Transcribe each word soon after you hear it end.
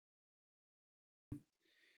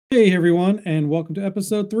Hey everyone, and welcome to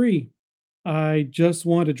episode 3. I just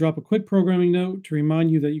wanted to drop a quick programming note to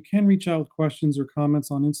remind you that you can reach out with questions or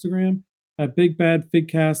comments on Instagram at Big Bad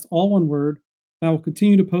Figcast, all one word. And I will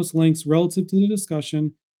continue to post links relative to the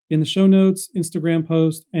discussion in the show notes, Instagram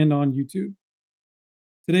post, and on YouTube.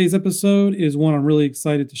 Today's episode is one I'm really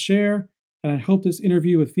excited to share, and I hope this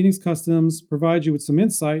interview with Phoenix Customs provides you with some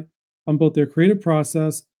insight on both their creative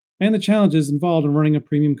process and the challenges involved in running a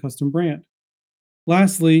premium custom brand.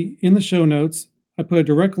 Lastly, in the show notes, I put a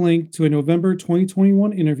direct link to a November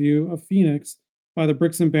 2021 interview of Phoenix by the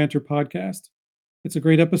Bricks and Banter podcast. It's a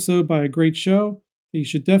great episode by a great show that you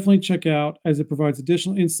should definitely check out as it provides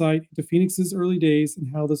additional insight into Phoenix's early days and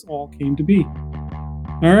how this all came to be.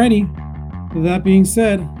 Alrighty, with that being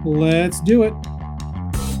said, let's do it.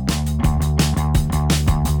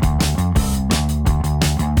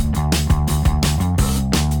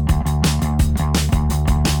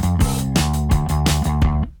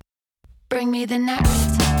 Bring me the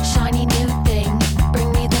next shiny new thing.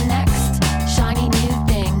 Bring me the next shiny new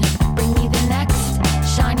thing. Bring me the next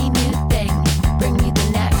shiny new thing. Bring me the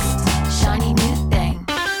next shiny new thing.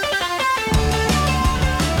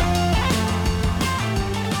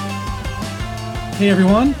 Hey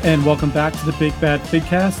everyone, and welcome back to the Big Bad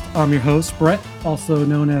Figcast. I'm your host, Brett, also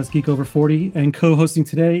known as Geek Over 40, and co-hosting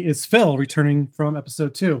today is Phil, returning from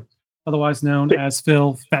episode 2, otherwise known as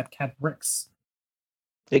Phil Fat Cat Bricks.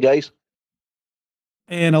 Hey guys.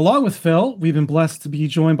 And along with Phil, we've been blessed to be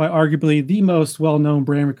joined by arguably the most well-known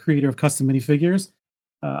brand creator of custom minifigures.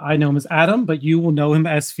 I know him as Adam, but you will know him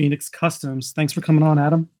as Phoenix Customs. Thanks for coming on,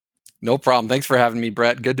 Adam. No problem. Thanks for having me,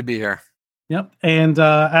 Brett. Good to be here. Yep. And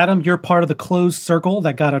Adam, you're part of the closed circle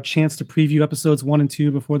that got a chance to preview episodes 1 and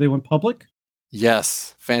 2 before they went public.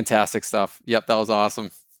 Yes. Fantastic stuff. Yep. That was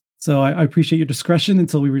awesome. So I appreciate your discretion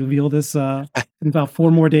until we reveal this in about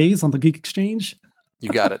 4 more days on the Geek Exchange. You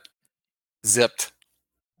got it. Zipped.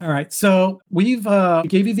 All right, so we've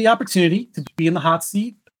gave you the opportunity to be in the hot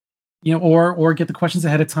seat, or get the questions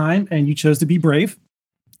ahead of time, and you chose to be brave.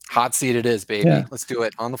 Hot seat it is, baby. Yeah. Let's do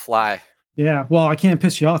it on the fly. Yeah, well, I can't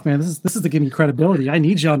piss you off, man. This is to give me credibility. I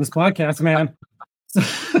need you on this podcast, man.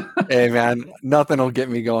 Hey, man, nothing will get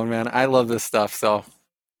me going, man. I love this stuff. So,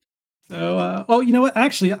 you know what?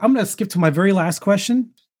 Actually, I'm going to skip to my very last question.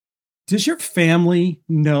 Does your family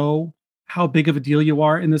know how big of a deal you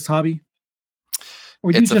are in this hobby?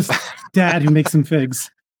 Or you just dad who makes some figs?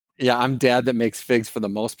 Yeah, I'm dad that makes figs for the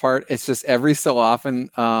most part. It's just every so often.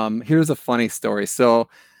 Here's a funny story. So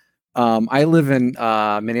I live in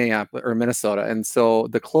Minneapolis or Minnesota. And so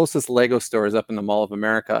the closest Lego store is up in the Mall of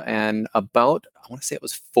America. And about, I want to say it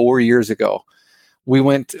was 4 years ago, we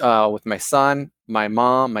went with my son, my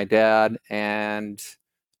mom, my dad, and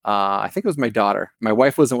I think it was my daughter. My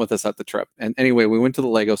wife wasn't with us at the trip. And anyway, we went to the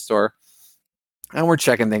Lego store. And we're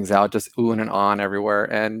checking things out, just oohing and ahhing everywhere.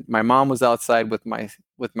 And my mom was outside with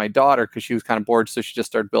my daughter because she was kind of bored. So she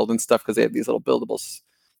just started building stuff because they had these little buildable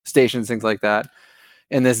stations, things like that.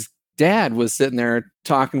 And this dad was sitting there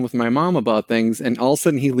talking with my mom about things. And all of a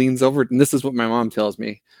sudden he leans over, and this is what my mom tells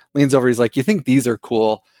me. Leans over, he's like, "You think these are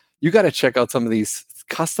cool? You got to check out some of these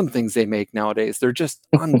custom things they make nowadays. They're just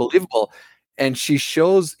unbelievable." And he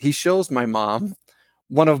shows my mom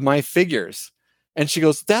one of my figures. And she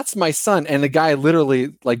goes, "That's my son." And the guy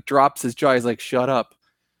literally like drops his jaw. He's like, "Shut up."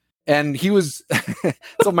 And he was,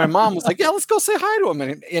 so my mom was like, "Yeah, let's go say hi to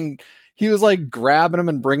him." And he was like grabbing him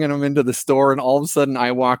and bringing him into the store. And all of a sudden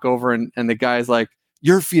I walk over and the guy's like,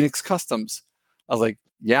 "You're Phoenix Customs." I was like,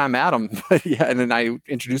 "Yeah, I'm Adam." Yeah. And then I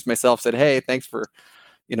introduced myself, said, "Hey, thanks for,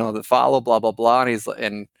 the follow, blah, blah, blah."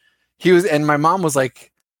 And and my mom was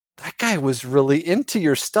like, "That guy was really into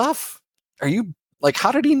your stuff. Are you, like,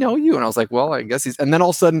 how did he know you?" And I was like, "Well, I guess he's," and then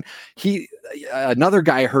all of a sudden another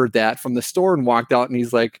guy heard that from the store and walked out and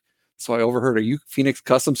he's like, "So I overheard, are you Phoenix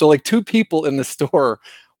Custom?" So like 2 people in the store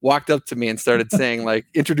walked up to me and started saying, like,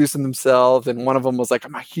 introducing themselves. And one of them was like,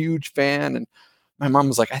 "I'm a huge fan." And my mom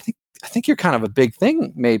was like, I think you're kind of a big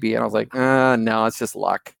thing maybe. And I was like, no, it's just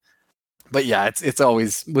luck. But yeah, it's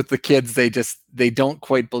always with the kids, they don't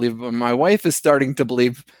quite believe it. But my wife is starting to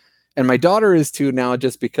believe. And my daughter is too now,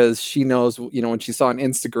 just because she knows, when she saw on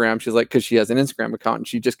Instagram, she's like, because she has an Instagram account and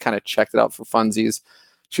she just kind of checked it out for funsies.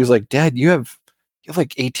 She was like, "Dad, you have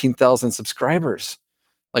like 18,000 subscribers.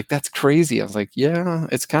 Like, that's crazy." I was like, "Yeah,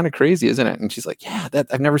 it's kind of crazy, isn't it?" And she's like, "Yeah,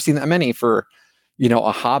 I've never seen that many for,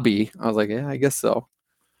 a hobby." I was like, "Yeah, I guess so."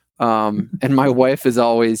 And my wife is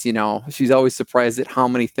always, she's always surprised at how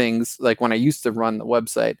many things, like when I used to run the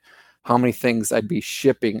website, how many things I'd be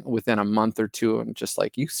shipping within a month or two. And just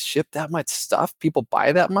like, "You ship that much stuff? People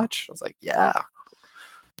buy that much?" I was like, "Yeah."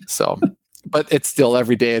 So But it's still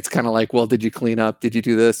every day. It's kind of like, well, did you clean up? Did you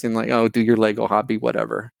do this? And like, oh, do your Lego hobby,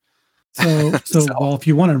 whatever. So, well, if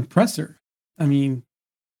you want to impress her, I mean,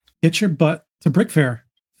 get your butt to Brick Fair.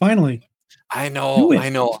 Finally. I Do know, it. I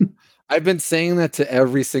know. I've been saying that to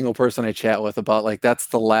every single person I chat with about like that's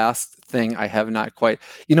the last thing I have not quite.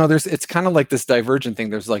 It's kind of like this divergent thing.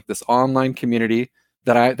 There's like this online community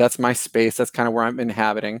that's my space. That's kind of where I'm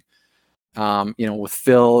inhabiting. With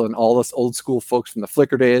Phil and all this old school folks from the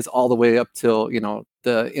Flickr days, all the way up till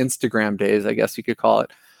the Instagram days, I guess you could call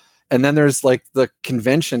it. And then there's like the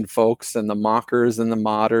convention folks and the mockers and the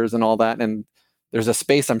modders and all that. And there's a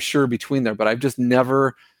space I'm sure between there, but I've just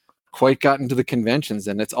never quite gotten to the conventions.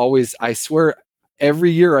 And it's always, I swear,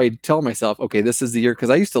 every year I tell myself, okay, this is the year, because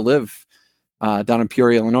I used to live down in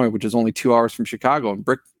Peoria, Illinois, which is only 2 hours from Chicago, and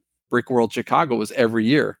Brick World Chicago was every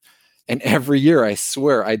year. And every year, I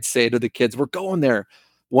swear, I'd say to the kids, "We're going there."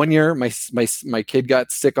 One year, my kid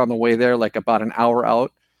got sick on the way there, like about an hour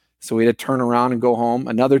out, so we had to turn around and go home.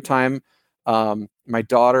 Another time, my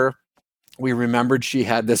daughter, we remembered she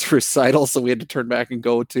had this recital, so we had to turn back and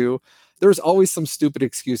go to. There's always some stupid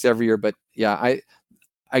excuse every year, but yeah,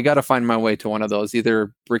 I got to find my way to one of those,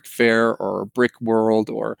 either Brick Fair or Brick World,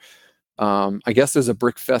 or I guess there's a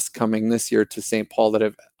Brick Fest coming this year to St. Paul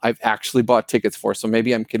that I've actually bought tickets for, so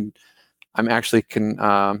maybe I'm actually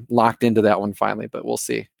locked into that one finally, but we'll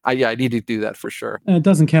see. I need to do that for sure. And it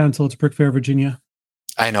doesn't count until it's Brick Fair, Virginia.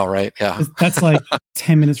 I know, right? Yeah. That's like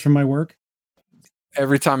 10 minutes from my work.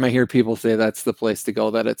 Every time I hear people say that's the place to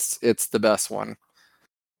go, that it's the best one.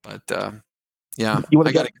 But yeah. You want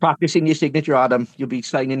to get practicing your signature, Adam? You'll be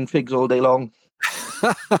signing figs all day long.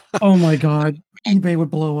 Oh my God. eBay would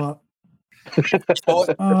blow up. Well,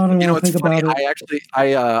 I don't want to think funny. about it.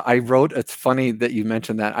 I wrote. It's funny that you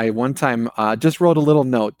mentioned that. I one time just wrote a little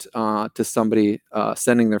note to somebody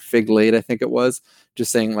sending their fig late, I think it was,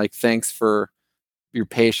 just saying like thanks for your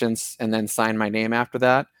patience, and then sign my name after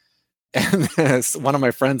that. And one of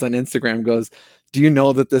my friends on Instagram goes, "Do you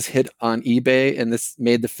know that this hit on eBay and this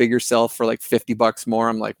made the figure sell for like $50 more?"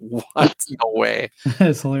 I'm like, "What? No way!"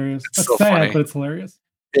 It's hilarious. It's so sad, funny. but it's hilarious.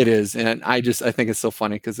 It is, and I think it's so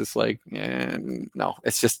funny because it's like, no,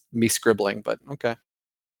 it's just me scribbling, but okay.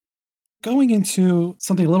 Going into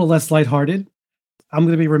something a little less lighthearted, I'm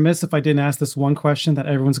going to be remiss if I didn't ask this one question that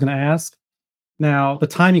everyone's going to ask. Now, the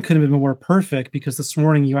timing couldn't have been more perfect because this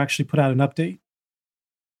morning you actually put out an update.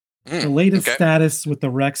 The latest status with the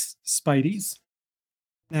Rex Spideys.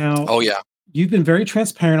 Now, oh yeah, you've been very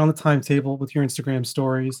transparent on the timetable with your Instagram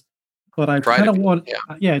stories. But I kind of want,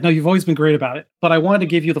 you've always been great about it. But I wanted to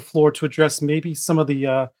give you the floor to address maybe some of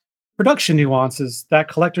the production nuances that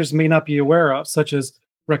collectors may not be aware of, such as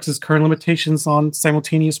Rex's current limitations on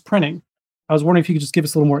simultaneous printing. I was wondering if you could just give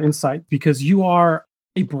us a little more insight, because you are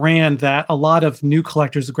a brand that a lot of new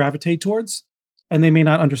collectors gravitate towards, and they may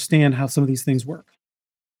not understand how some of these things work.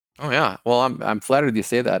 Oh yeah, well, I'm flattered you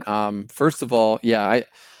say that. First of all, yeah,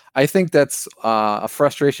 I think that's a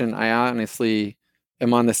frustration. I honestly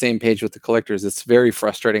am on the same page with the collectors. It's very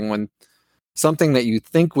frustrating when something that you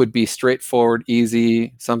think would be straightforward,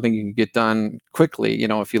 easy, something you can get done quickly,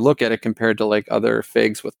 if you look at it compared to like other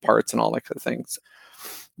figs with parts and all that kind of things.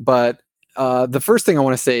 But the first thing I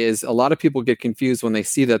want to say is a lot of people get confused when they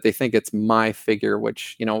see that. They think it's my figure,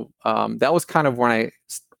 which, that was kind of when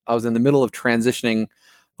I was in the middle of transitioning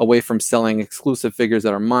away from selling exclusive figures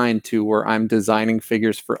that are mine to where I'm designing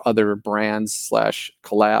figures for other brands /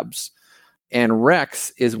 collabs. And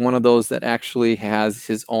Rex is one of those that actually has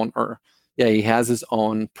his own, he has his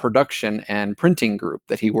own production and printing group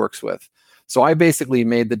that he works with. So I basically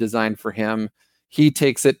made the design for him. He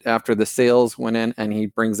takes it after the sales went in and he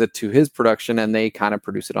brings it to his production and they kind of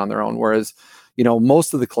produce it on their own. Whereas,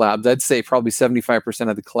 most of the collabs, I'd say probably 75%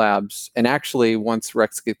 of the collabs, and actually once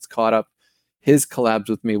Rex gets caught up, his collabs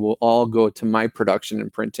with me will all go to my production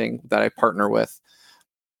and printing that I partner with.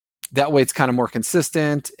 That way it's kind of more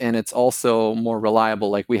consistent and it's also more reliable.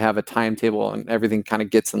 Like we have a timetable and everything kind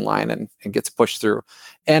of gets in line and gets pushed through.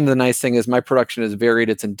 And the nice thing is my production is varied.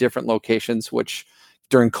 It's in different locations, which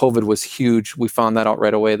during COVID was huge. We found that out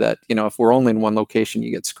right away that, if we're only in one location,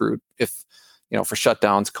 you get screwed if, for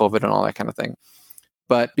shutdowns, COVID and all that kind of thing.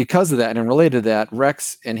 But because of that and related to that,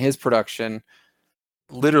 Rex and his production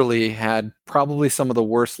literally had probably some of the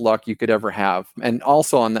worst luck you could ever have. And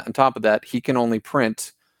also on top of that, he can only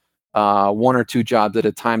print 1 or 2 jobs at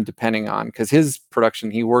a time, depending on, because his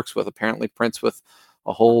production he works with apparently prints with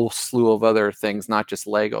a whole slew of other things, not just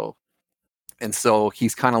Lego. And so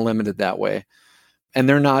he's kind of limited that way. And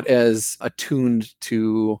they're not as attuned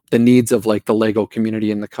to the needs of like the Lego community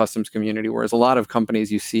and the customs community. Whereas a lot of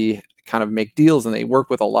companies you see kind of make deals and they work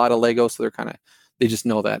with a lot of Lego. So they just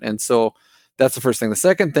know that. And so that's the first thing. The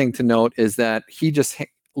second thing to note is that he just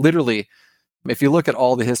literally, if you look at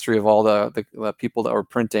all the history of all the people that were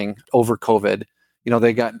printing over COVID,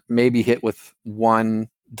 they got maybe hit with one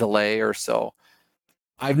delay or so.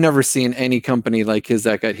 I've never seen any company like his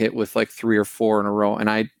that got hit with like 3 or 4 in a row. And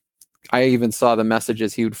I even saw the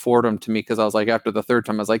messages he would forward them to me, because I was like, after the third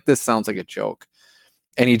time, I was like, this sounds like a joke.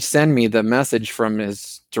 And he'd send me the message from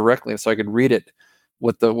his directly so I could read it,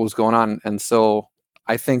 what was going on. And so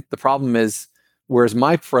I think the problem is, whereas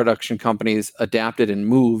my production companies adapted and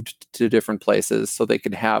moved to different places so they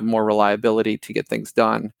could have more reliability to get things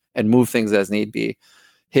done and move things as need be,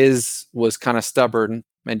 his was kind of stubborn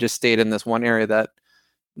and just stayed in this one area. That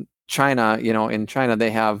China, in China,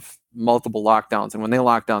 they have multiple lockdowns. And when they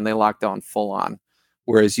lock down full on.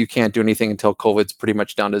 Whereas you can't do anything until COVID's pretty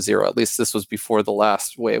much down to zero. At least this was before the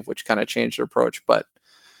last wave, which kind of changed their approach. But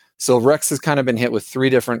so Rex has kind of been hit with 3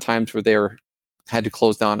 different times where they had to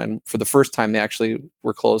close down. And for the first time, they actually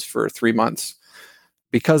were closed for 3 months.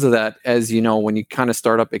 Because of that, as you know, when you kind of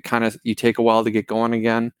start up, you take a while to get going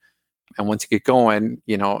again. And once you get going,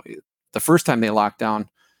 the first time they locked down,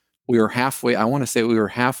 we were halfway. I want to say we were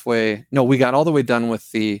halfway. No, we got all the way done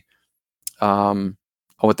with the,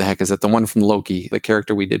 what the heck is it? The one from Loki, the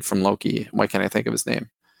character we did from Loki. Why can't I think of his name?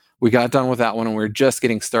 We got done with that one, and we were just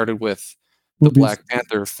getting started with the Black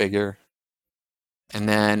Panther figure. And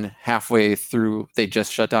then halfway through, they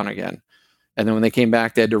just shut down again. And then when they came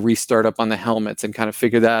back, they had to restart up on the helmets and kind of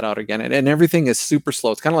figure that out again. And everything is super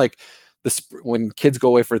slow. It's kind of like when kids go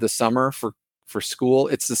away for the summer for school.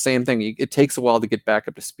 It's the same thing. It takes a while to get back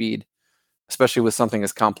up to speed, especially with something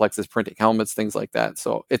as complex as printing helmets, things like that.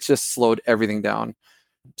 So it's just slowed everything down.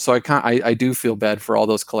 So I do feel bad for all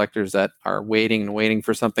those collectors that are waiting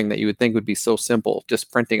for something that you would think would be so simple,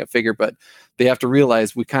 just printing a figure. But they have to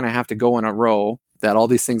realize we kind of have to go in a row, that all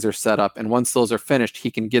these things are set up. And once those are finished,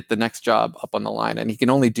 he can get the next job up on the line. And he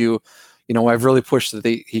can only do, I've really pushed that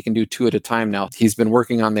he can do 2 at a time now. He's been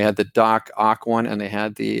working on, they had the Doc Ock one, and they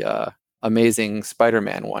had the Amazing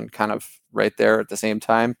Spider-Man one kind of right there at the same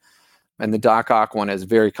time. And the Doc Ock one is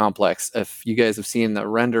very complex. If you guys have seen the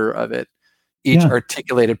render of it, each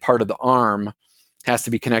articulated part of the arm has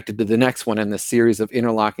to be connected to the next one in this series of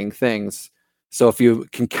interlocking things. So if you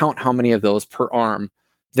can count how many of those per arm,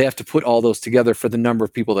 they have to put all those together for the number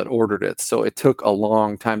of people that ordered it. So it took a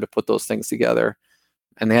long time to put those things together.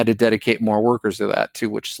 And they had to dedicate more workers to that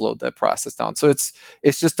too, which slowed that process down. So it's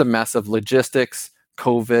just a mess of logistics,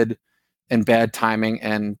 COVID, and bad timing,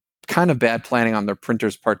 and kind of bad planning on their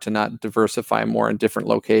printers' part to not diversify more in different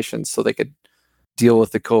locations so they could deal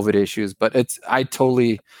with the COVID issues. But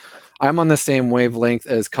I'm on the same wavelength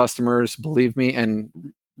as customers, believe me.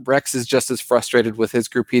 And Rex is just as frustrated with his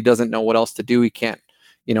group. He doesn't know what else to do. He can't,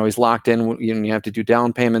 he's locked in. You have to do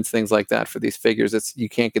down payments, things like that for these figures. You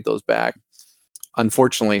can't get those back,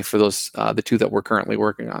 unfortunately, for those the 2 that we're currently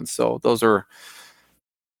working on. So those are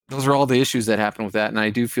all the issues that happen with that. And I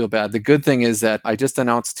do feel bad. The good thing is that I just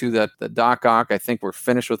announced too that the Doc Ock, I think we're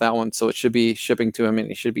finished with that one. So it should be shipping to him, and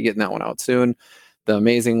he should be getting that one out soon. The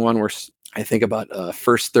Amazing one, I think about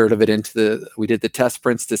first third of it we did the test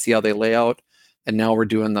prints to see how they lay out. And now we're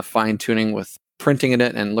doing the fine tuning with printing in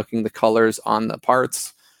it and looking the colors on the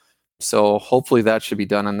parts. So hopefully that should be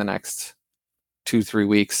done in the next 2-3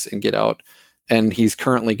 weeks and get out. And he's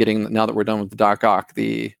currently getting, now that we're done with the Doc Ock,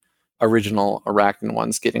 the original Arachnid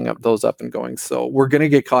ones, getting those up and going. So we're going to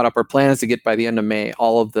get caught up. Our plan is to get by the end of May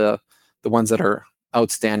all of the ones that are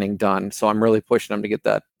outstanding done. So I'm really pushing them to get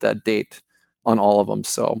that date on all of them.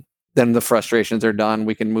 So then the frustrations are done.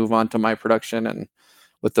 We can move on to my production and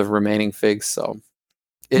with the remaining figs. So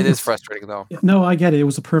it is frustrating though. No, I get it. It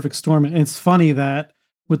was a perfect storm. And it's funny that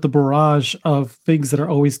with the barrage of figs that are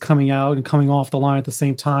always coming out and coming off the line at the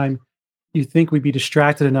same time, you think we'd be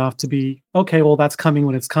distracted enough to be, okay, well, that's coming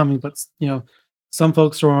when it's coming. But, some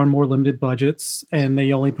folks are on more limited budgets and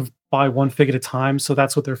they only buy one fig at a time. So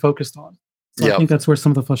that's what they're focused on. So I think that's where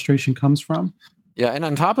some of the frustration comes from. Yeah. And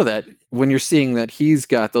on top of that, when you're seeing that he's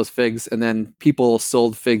got those figs and then people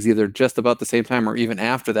sold figs either just about the same time or even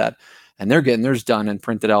after that, and they're getting theirs done and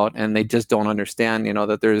printed out, and they just don't understand,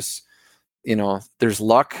 that there's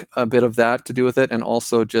luck, a bit of that to do with it. And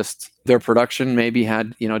also just their production maybe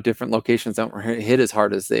had, different locations that were hit as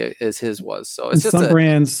hard as his was. So it's just some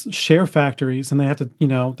brands share factories and they have to, they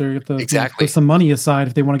have to exactly put some money aside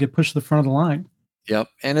if they want to get pushed to the front of the line. Yep.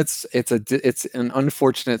 And it's an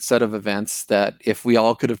unfortunate set of events that if we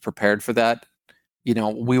all could have prepared for that,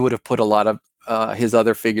 we would have put a lot of his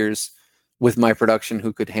other figures with my production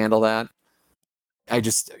who could handle that.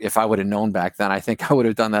 If I would have known back then, I think I would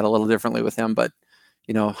have done that a little differently with him. But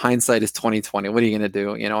hindsight is 2020. What are you going to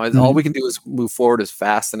do? All we can do is move forward as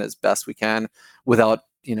fast and as best we can without,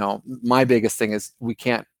 my biggest thing is we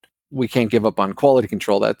can't give up on quality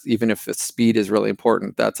control. That's, even if speed is really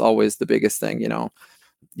important, that's always the biggest thing.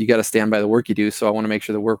 You got to stand by the work you do. So I want to make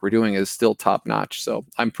sure the work we're doing is still top notch. So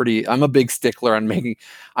I'm a big stickler on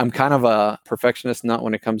I'm kind of a perfectionist, not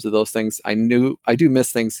when it comes to those things. I do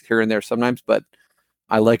miss things here and there sometimes, but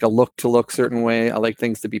I like a look to look certain way. I like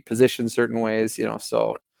things to be positioned certain ways,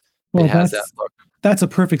 so Well, it has that look. that's a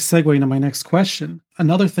perfect segue into my next question.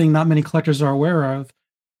 Another thing not many collectors are aware of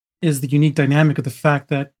is the unique dynamic of the fact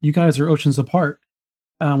that you guys are oceans apart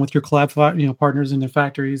with your partners in their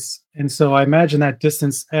factories, and so I imagine that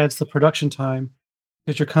distance adds to production time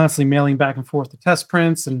because you're constantly mailing back and forth the test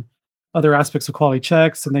prints and other aspects of quality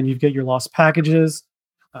checks, and then you get your lost packages.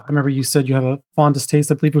 I remember you said you have a fond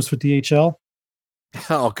distaste, I believe it was for DHL.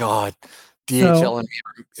 Oh God, So, DHL and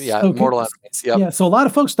Mortal Enemies. Yep. yeah. So a lot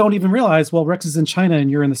of folks don't even realize, well, Rex is in China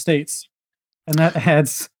and you're in the States, and that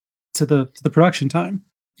adds to the production time.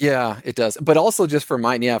 Yeah, it does. But also just for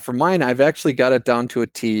mine, I've actually got it down to a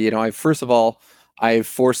T. First of all, I've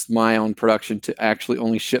forced my own production to actually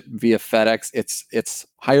only ship via FedEx. It's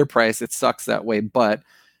higher price. It sucks that way, but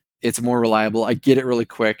it's more reliable. I get it really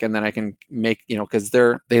quick, and then I can make, because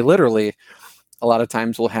they literally a lot of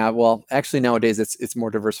times will have, well, actually nowadays it's more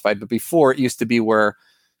diversified, but before it used to be where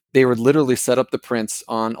they would literally set up the prints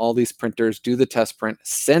on all these printers, do the test print,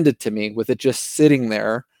 send it to me with it just sitting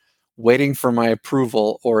there waiting for my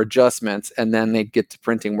approval or adjustments, and then they'd get to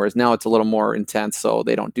printing. Whereas now it's a little more intense, so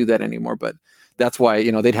they don't do that anymore. But that's why,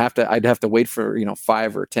 I'd have to wait for,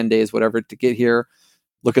 5 or 10 days, whatever, to get here,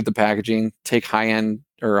 look at the packaging, take high-end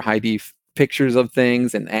or high-def pictures of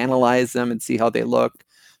things and analyze them and see how they look,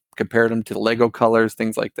 compare them to the Lego colors,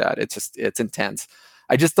 things like that. It's intense.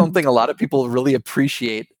 I just don't think a lot of people really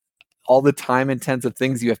appreciate all the time-intensive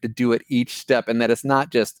things you have to do at each step, and that it's not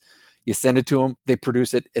just you send it to them, they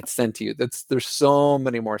produce it, it's sent to you. There's so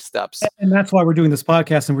many more steps. And that's why we're doing this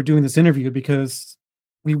podcast and we're doing this interview, because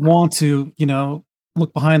we want to,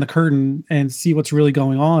 look behind the curtain and see what's really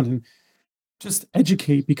going on and just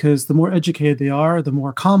educate, because the more educated they are, the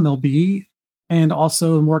more calm they'll be. And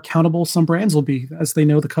also the more accountable some brands will be, as they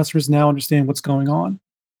know the customers now understand what's going on.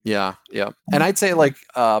 Yeah. Yeah. And I'd say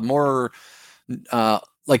more,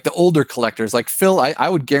 like the older collectors, like Phil, I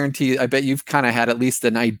would guarantee, I bet you've kind of had at least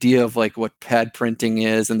an idea of like what pad printing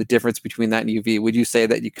is and the difference between that and UV. Would you say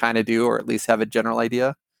that you kind of do, or at least have a general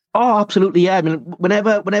idea? Oh, absolutely, yeah. I mean,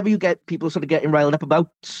 whenever you get people sort of getting riled up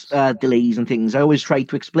about delays and things, I always try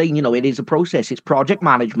to explain, it is a process. It's project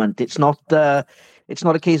management. It's not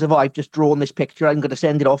a case of, I've just drawn this picture, I'm going to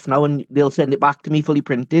send it off now and they'll send it back to me fully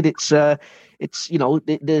printed.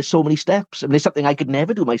 There's so many steps. I mean, it's something I could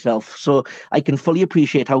never do myself. So I can fully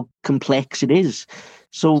appreciate how complex it is.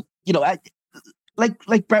 So,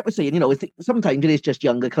 like Brett was saying, sometimes it is just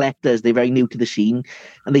younger collectors. They're very new to the scene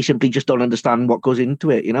and they simply just don't understand what goes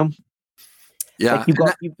into it, Yeah. Like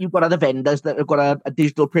you've got other vendors that have got a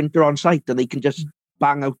digital printer on site and they can just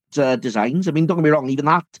bang out designs. I mean, don't get me wrong, even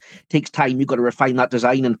that takes time. You've got to refine that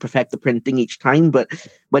design and perfect the printing each time. But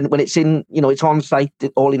when it's in, it's on site,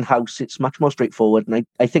 all in-house, it's much more straightforward. And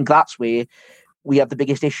I think that's where we have the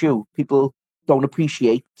biggest issue. People don't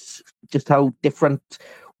appreciate just how different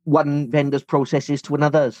one vendor's process is to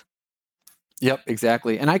another's. Yep,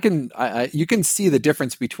 exactly. And you can see the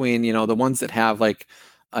difference between, the ones that have like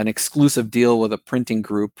an exclusive deal with a printing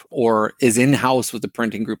group or is in-house with the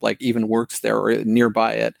printing group, like even works there or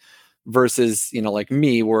nearby it, versus, like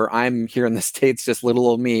me, where I'm here in the States, just little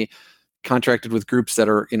old me, contracted with groups that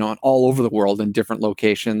are, all over the world in different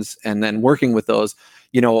locations, and then working with those.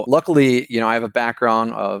 Luckily, I have a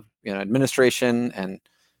background of, administration and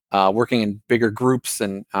working in bigger groups,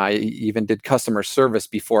 and I even did customer service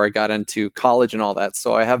before I got into college and all that.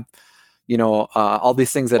 So I have all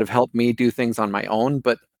these things that have helped me do things on my own,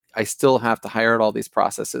 but I still have to hire out all these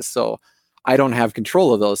processes. So I don't have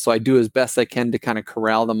control of those. So I do as best I can to kind of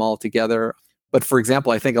corral them all together. But for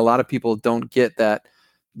example, I think a lot of people don't get that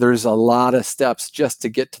there's a lot of steps just to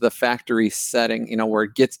get to the factory setting, where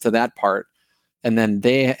it gets to that part. And then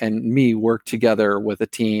they and me work together with a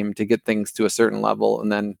team to get things to a certain level.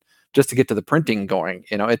 And then just to get to the printing going,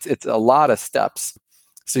 it's a lot of steps.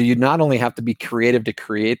 So you not only have to be creative to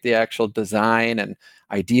create the actual design and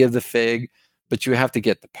idea of the fig, but you have to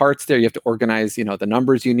get the parts there. You have to organize, the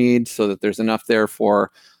numbers you need so that there's enough there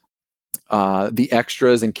for the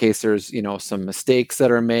extras in case there's, some mistakes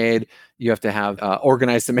that are made. You have to have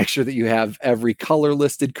organized to make sure that you have every color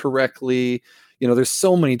listed correctly. There's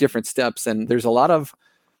so many different steps, and there's a lot of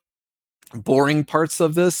boring parts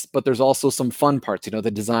of this, but there's also some fun parts, you know,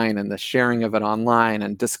 the design and the sharing of it online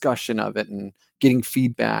and discussion of it and getting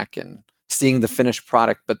feedback and seeing the finished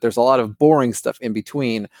product. But there's a lot of boring stuff in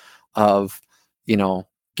between of, you know,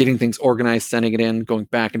 getting things organized, sending it in, going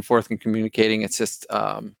back and forth and communicating. It's just,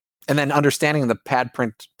 and then understanding the pad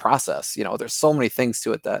print process. You know, there's so many things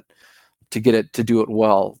to it that to get it to do it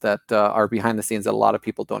well that are behind the scenes that a lot of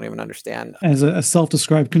people don't even understand. As a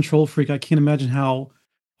self-described control freak, I can't imagine how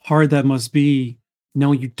hard that must be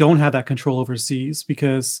knowing you don't have that control overseas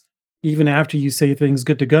because even after you say things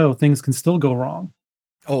good to go, things can still go wrong.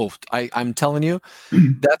 Oh, I'm telling you,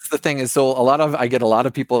 that's the thing is, so I get a lot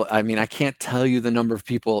of people. I mean, I can't tell you the number of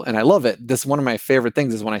people, and I love it. This one of my favorite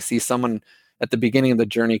things is when I see someone at the beginning of the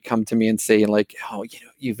journey come to me and say, like, oh, you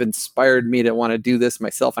know, you've inspired me to want to do this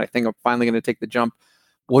myself. And I think I'm finally going to take the jump.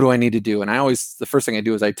 What do I need to do? And the first thing I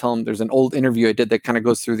do is I tell them there's an old interview I did that kind of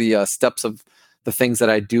goes through the steps of the things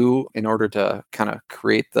that I do in order to kind of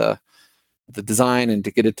create the design and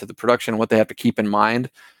to get it to the production, what they have to keep in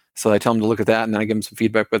mind. So I tell them to look at that, and then I give them some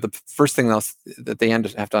feedback. But the first thing that they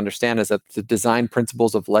have to understand is that the design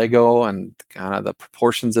principles of Lego and kind of the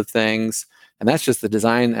proportions of things, and that's just the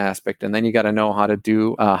design aspect. And then you got to know how to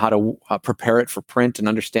do prepare it for print and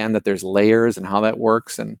understand that there's layers and how that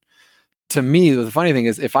works. And to me, the funny thing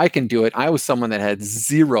is, if I can do it, I was someone that had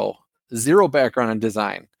zero background in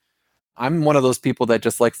design. I'm one of those people that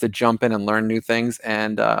just likes to jump in and learn new things.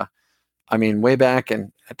 And I mean, way back,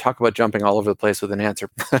 and I talk about jumping all over the place with an answer.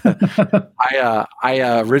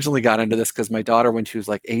 I originally got into this because my daughter, when she was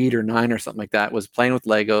like 8 or 9 or something like that, was playing with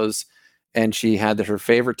Legos, and she had her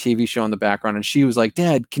favorite TV show in the background, and she was like,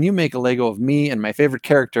 "Dad, can you make a Lego of me and my favorite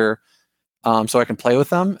character, so I can play with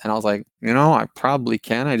them?" And I was like, "You know, I probably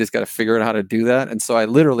can. I just got to figure out how to do that." And so I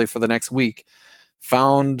literally, for the next week,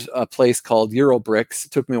 found a place called Eurobricks.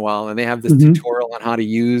 It took me a while, and they have this Mhm. tutorial on how to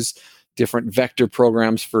use different vector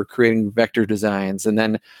programs for creating vector designs. And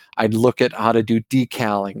then I'd look at how to do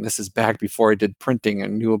decaling. This is back before I did printing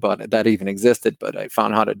and knew about it, that even existed, but I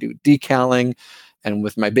found how to do decaling. And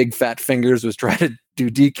with my big fat fingers was trying to do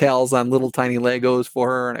decals on little tiny Legos for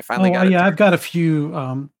her. And I finally Oh, got it. yeah, I've got a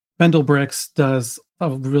few. Bendel Bricks does a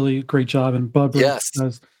really great job, and Bud Bricks Yes.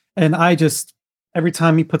 does. And I just every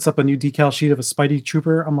time he puts up a new decal sheet of a Spidey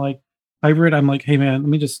Trooper, I'm like, hybrid. I'm like, hey man, let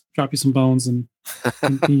me just drop you some bones and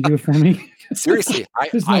can you do it for me? Seriously,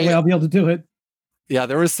 There's no way I'll be able to do it. yeah,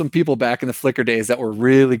 there was some people back in the Flickr days that were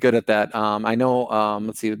really good at that. I know,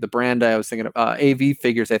 let's see, the brand I was thinking of, AV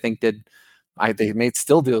Figures, I think they may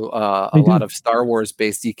still do a They lot do. of Star Wars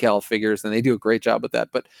based decal figures, and they do a great job with that.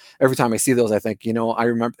 But every time I see those, I think, you know, I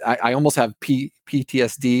remember, I almost have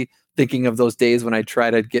PTSD thinking of those days when I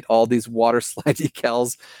try to get all these water slide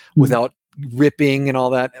decals Mhm. without ripping and all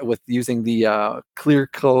that, with using the clear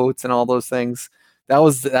coats and all those things.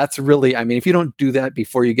 That's really, I mean, if you don't do that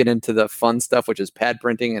before you get into the fun stuff, which is pad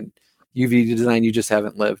printing and UV design, you just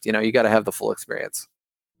haven't lived. You know, you got to have the full experience.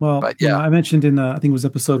 Well, But yeah, I mentioned in I think it was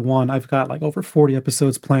episode 1, I've got like over 40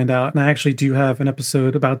 episodes planned out, and I actually do have an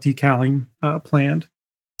episode about decaling planned.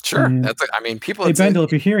 sure. And I mean, people, hey, Bendel,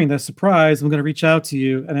 if you're hearing this, surprise, I'm going to reach out to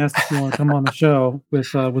you and ask if you want to come on the show with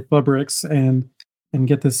Bubrix and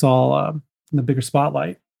get this all in the bigger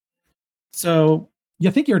spotlight. So, yeah,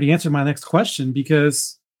 I think you already answered my next question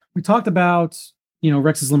because we talked about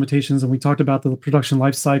Rex's limitations and we talked about the production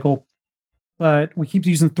life cycle, but we keep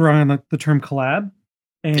throwing the term collab,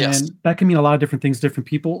 yes. and that can mean a lot of different things to different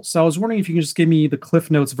people. So I was wondering if you could just give me the Cliff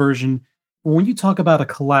Notes version when you talk about a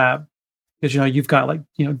collab, because you've got like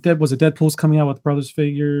Deadpool's coming out with Brothers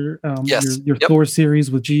figure, Yes. your Yep. Thor series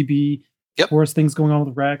with GB, Yep. Taurus things going on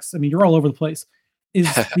with Rex. I mean, you're all over the place. Is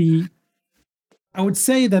the I would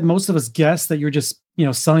say that most of us guess that you're just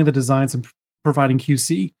selling the designs and providing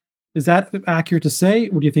QC. Is that accurate to say,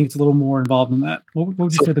 or do you think it's a little more involved in that? What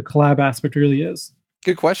would you So say the collab aspect really is?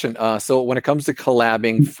 good question. So when it comes to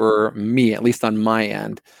collabing for me, at least on my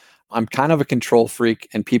end, I'm kind of a control freak,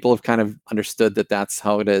 and people have kind of understood that that's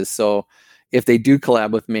how it is. So if they do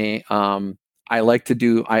collab with me, I like to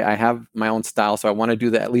do. I have my own style, so I want to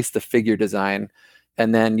do at least the figure design,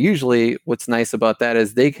 and then usually what's nice about that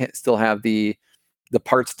is they can still have the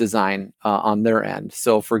parts design on their end.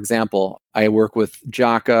 So, for example, I work with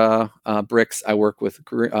Jaka bricks. I work with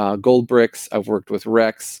Gold bricks. I've worked with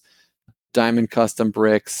Rex, Diamond Custom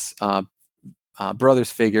bricks,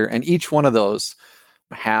 Brothers figure, and each one of those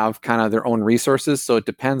have kind of their own resources. So it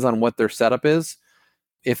depends on what their setup is.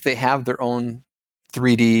 If they have their own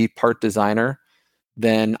 3D part designer,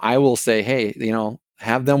 then I will say, hey,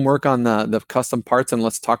 have them work on the custom parts and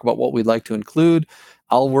let's talk about what we'd like to include.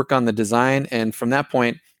 I'll work on the design. And from that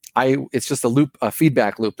point, it's just a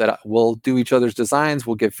feedback loop that we'll do each other's designs.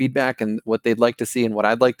 We'll give feedback and what they'd like to see and what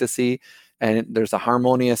I'd like to see. And there's a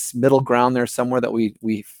harmonious middle ground there somewhere that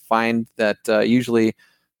we find that usually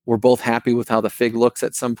we're both happy with how the fig looks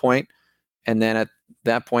at some point. And then at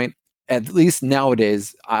that point, at least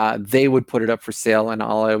nowadays, they would put it up for sale. And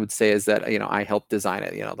all I would say is that, I helped design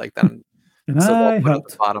it, like that. And So they'll I put it at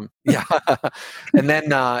helped. the bottom. Yeah. And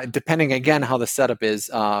then depending again how the setup is,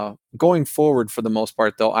 going forward for the most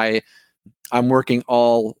part though, I'm working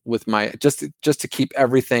all with my just to keep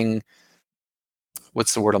everything,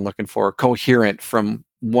 what's the word I'm looking for, coherent from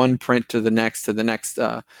one print to the next to the next.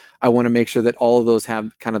 I want to make sure that all of those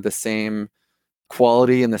have kind of the same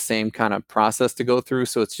quality and the same kind of process to go through.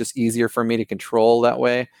 So it's just easier for me to control that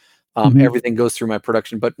way. Mhm. Everything goes through my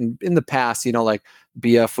production. But in the past, like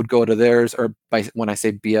BF would go to theirs, or when I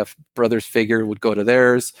say BF, Brothers Figure would go to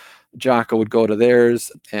theirs, Jocko would go to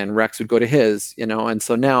theirs, and Rex would go to his, and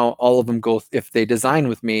so now all of them go, if they design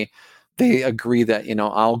with me, they agree that,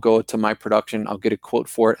 I'll go to my production, I'll get a quote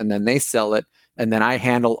for it, and then they sell it. And then I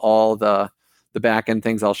handle all the back end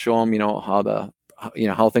things. I'll show them,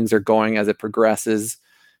 how things are going as it progresses.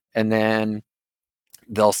 And then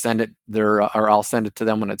they'll send it there, or I'll send it to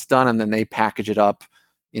them when it's done, and then they package it up,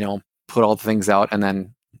 put all the things out, and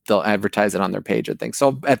then they'll advertise it on their page and things.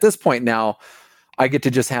 So at this point now, I get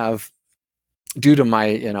to just have, due to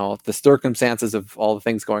my, the circumstances of all the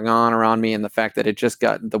things going on around me and the fact that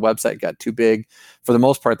the website got too big, for the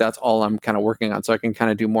most part, that's all I'm kind of working on. So I can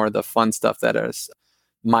kind of do more of the fun stuff that is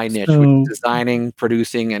my niche, which is designing,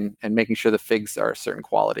 producing, and making sure the figs are a certain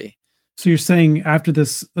quality. So you're saying after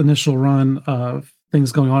this initial run of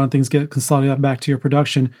things going on and things get consolidated back to your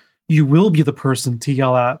production, you will be the person to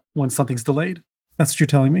yell at when something's delayed. That's what you're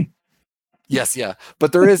telling me. Yes, yeah.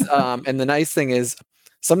 But there is, and the nice thing is,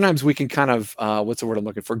 sometimes we can kind of, what's the word I'm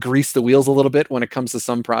looking for, grease the wheels a little bit when it comes to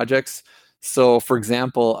some projects. So, for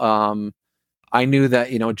example, I knew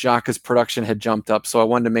that, Jocka's production had jumped up, so I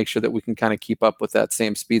wanted to make sure that we can kind of keep up with that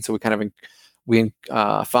same speed. So we kind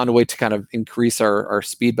of found a way to kind of increase our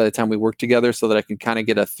speed by the time we work together, so that I can kind of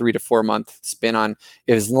get a 3 to 4 month spin on,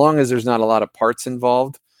 as long as there's not a lot of parts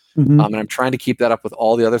involved. Mhm. And I'm trying to keep that up with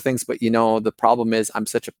all the other things. But, the problem is I'm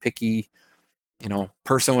such a picky,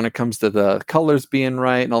 person when it comes to the colors being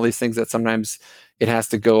right and all these things, that sometimes it has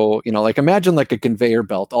to go, like imagine like a conveyor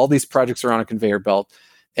belt. All these projects are on a conveyor belt,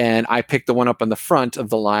 and I pick the one up on the front of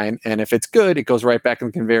the line, and if it's good, it goes right back in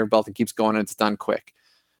the conveyor belt and keeps going, and it's done quick.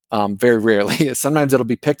 Very rarely. Sometimes it'll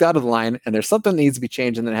be picked out of the line and there's something that needs to be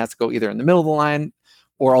changed, and then it has to go either in the middle of the line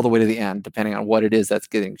or all the way to the end, depending on what it is that's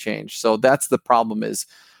getting changed. So that's the problem, is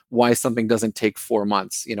why something doesn't take 4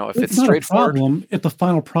 months. If it's not a straightforward. problem if the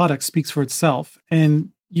final product speaks for itself and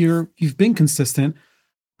you've been consistent.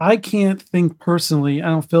 I can't think personally, I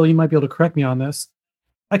don't feel, you might be able to correct me on this.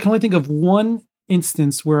 I can only think of one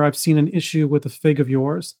instance where I've seen an issue with a fig of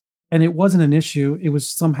yours, and it wasn't an issue. It was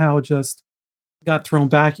somehow just got thrown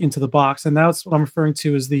back into the box, and that's what I'm referring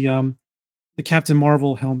to as the Captain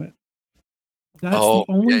Marvel helmet. That's the Oh,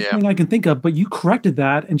 only yeah. thing I can think of, but you corrected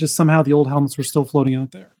that, and just somehow the old helmets were still floating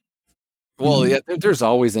out there. Well, yeah, there's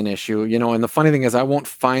always an issue, and the funny thing is I won't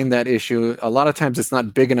find that issue. A lot of times it's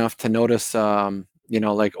not big enough to notice,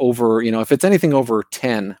 like over, if it's anything over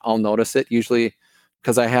 10, I'll notice it usually,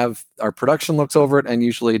 because I have our production looks over it, and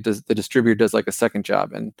usually the distributor does like a second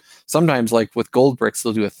job. And sometimes, like with gold bricks,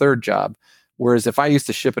 they'll do a third job. Whereas if I used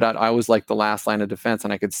to ship it out, I was like the last line of defense,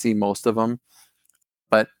 and I could see most of them.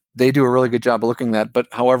 But they do a really good job of looking at that. But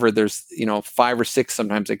however, there's 5 or 6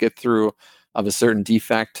 sometimes I get through of a certain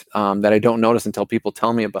defect that I don't notice until people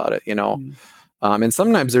tell me about it. And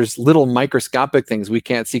sometimes there's little microscopic things we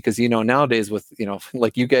can't see, because nowadays with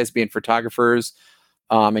like you guys being photographers,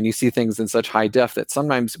 and you see things in such high def that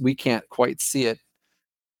sometimes we can't quite see it.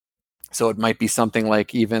 So it might be something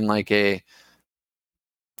like, even like a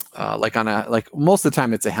like most of the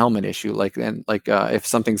time it's a helmet issue, if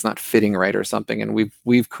something's not fitting right or something, and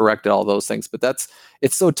we've corrected all those things. But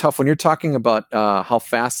it's so tough when you're talking about how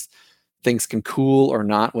fast things can cool or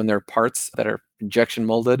not when they're parts that are injection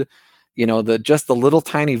molded. Just the little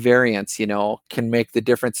tiny variants can make the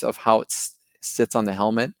difference of how it sits on the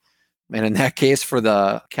helmet. And in that case, for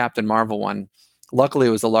the Captain Marvel one, luckily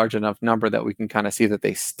it was a large enough number that we can kind of see that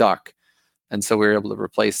they stuck, and so we were able to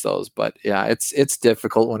replace those. But yeah, it's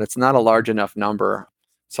difficult when it's not a large enough number.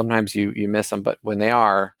 Sometimes you miss them, but when they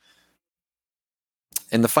are,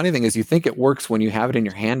 and the funny thing is, you think it works when you have it in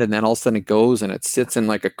your hand, and then all of a sudden it goes and it sits in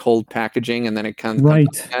like a cold packaging, and then it comes Right.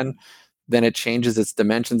 again, then it changes its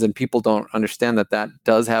dimensions, and people don't understand that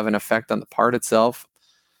does have an effect on the part itself.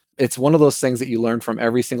 It's one of those things that you learn from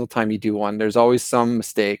every single time you do one. There's always some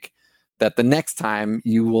mistake that the next time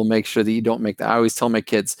you will make sure that you don't make that. I always tell my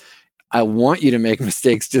kids, I want you to make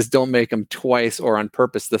mistakes, just don't make them twice or on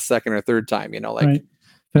purpose the second or third time, like Right. you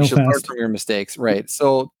Fail should learn fast. from your mistakes. Right.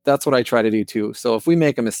 So that's what I try to do too. So if we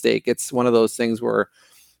make a mistake, it's one of those things where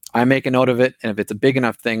I make a note of it. And if it's a big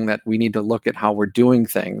enough thing that we need to look at how we're doing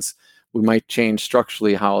things, we might change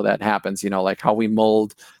structurally how that happens, like how we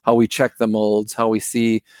mold, how we check the molds, how we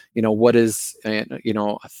see, what is, a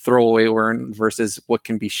throwaway urn versus what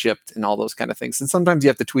can be shipped and all those kind of things. And sometimes you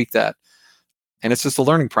have to tweak that. And it's just a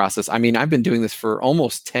learning process. I mean, I've been doing this for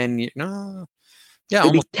almost 10 years. No, yeah,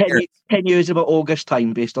 It'll be almost 10 years. 10 years about August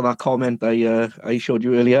time based on that comment I showed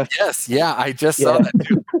you earlier. Yes, yeah, I just saw that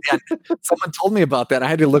too. And someone told me about that. I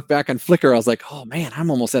had to look back on Flickr. I was like, oh man, I'm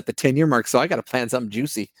almost at the 10-year mark, so I got to plan something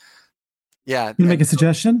juicy. Yeah. Can you make a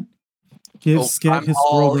suggestion? Give Sked I'm his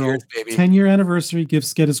all Squirrel Girl. ears, baby. 10-year anniversary, give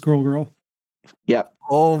Sked his Squirrel Girl. Yeah.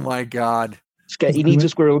 Oh my God. He needs a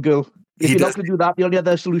squirrel girl. If He you're not does. going to do that, the only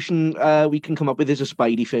other solution we can come up with is a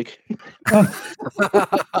Spidey fig.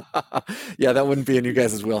 Yeah, that wouldn't be in you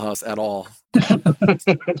guys' wheelhouse at all.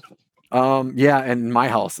 Yeah, and my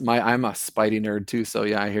house, I'm a Spidey nerd too, so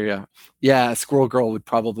yeah, I hear you. Yeah, Squirrel Girl would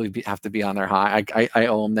probably have to be on there high. I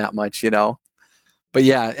owe him that much, But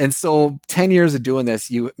yeah, and so 10 years of doing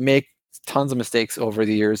this, you make tons of mistakes over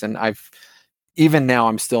the years, and even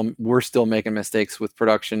now we're still making mistakes with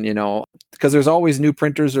production, because there's always new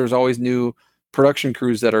printers, there's always new production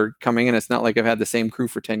crews that are coming in. It's not like I've had the same crew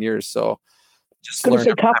for 10 years, so just Going to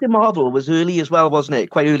learn. say Captain Marvel was early as well, wasn't it?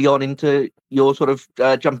 Quite early on into your sort of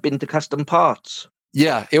jump into custom parts.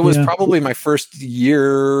 Yeah, it was Yeah. probably my first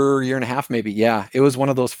year and a half, maybe. Yeah, it was one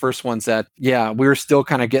of those first ones that, yeah, we were still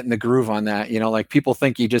kind of getting the groove on that. Like people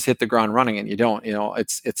think you just hit the ground running and you don't.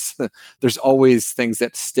 It's there's always things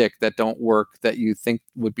that stick that don't work that you think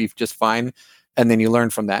would be just fine, and then you learn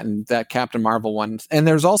from that. And that Captain Marvel one, and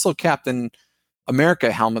there's also Captain America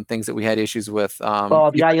helmet things that we had issues with.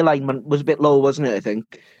 The eye alignment was a bit low, wasn't it? I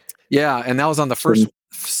think. Yeah, and that was on the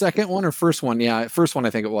second one or first one. Yeah, first one I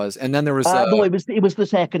think it was, and then there was no, it was the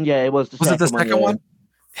second. Yeah, it was the second. Was it the second one?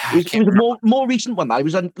 Yeah, It was a more recent one. I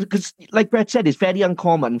was because, like Brett said, it's very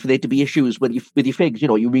uncommon for there to be issues with your figs.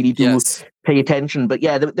 You really do pay attention. But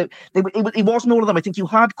yeah, it wasn't all of them. I think you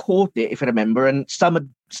had caught it, if I remember, and some had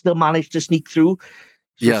still managed to sneak through.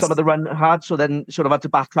 So some of the run had, so then sort of had to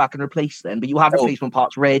backtrack and replace them. But you had replacement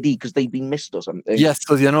parts ready because they'd been missed or something. Yes.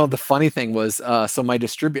 So the funny thing was, so my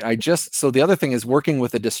distributor, so the other thing is working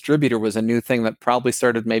with a distributor was a new thing that probably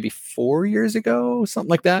started maybe 4 years ago,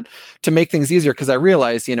 something like that, to make things easier. Because I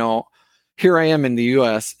realized, here I am in the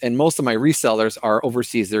US and most of my resellers are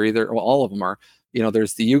overseas. They're all of them are.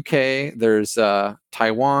 There's the UK, there's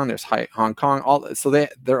Taiwan, there's Hong Kong.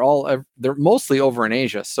 They're mostly over in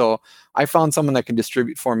Asia. So I found someone that can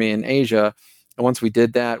distribute for me in Asia. And once we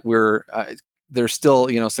did that, there's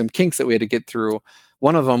still some kinks that we had to get through.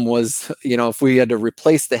 One of them was if we had to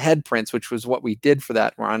replace the head prints, which was what we did for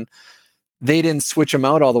that run. They didn't switch them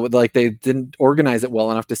out all the way. Like they didn't organize it well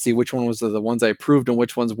enough to see which one was the ones I approved and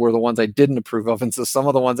which ones were the ones I didn't approve of. And so some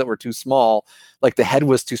of the ones that were too small, like the head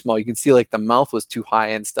was too small. You could see like the mouth was too high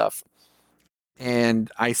and stuff. And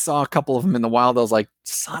I saw a couple of them in the wild. I was like,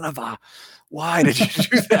 son of a, why did you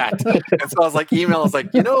do that? And so I was like,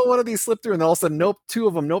 one of these slipped through. And all of a sudden, nope, 2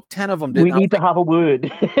 of them, nope, 10 of them did. We need to have a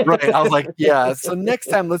word. Right. I was like, yeah. So next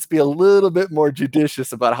time, let's be a little bit more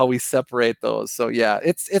judicious about how we separate those. So yeah,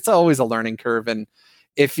 it's always a learning curve. And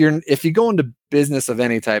if you go into business of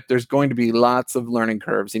any type, there's going to be lots of learning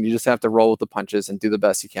curves, and you just have to roll with the punches and do the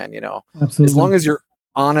best you can. Absolutely. As long as you're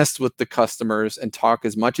honest with the customers and talk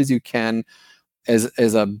as much as you can.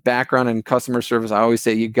 As a background in customer service, I always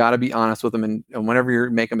say you got to be honest with them, and whenever you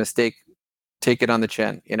make a mistake, take it on the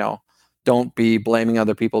chin. Don't be blaming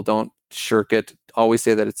other people. Don't shirk it. Always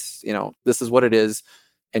say that it's this is what it is,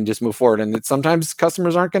 and just move forward. And sometimes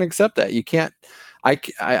customers aren't going to accept that. You can't.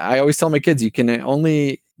 I always tell my kids you can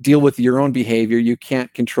only deal with your own behavior. You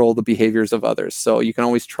can't control the behaviors of others. So you can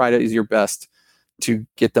always try to do your best to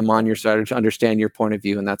get them on your side or to understand your point of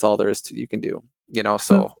view, and that's all there is you can do.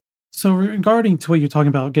 So regarding to what you're talking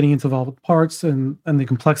about, getting involved with parts and the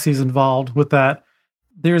complexities involved with that,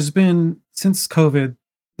 there's been, since COVID,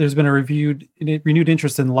 there's been a renewed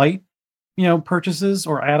interest in light, purchases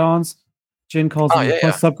or add-ons. Jen calls them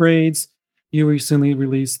plus upgrades. You recently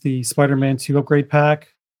released the Spider-Man 2 upgrade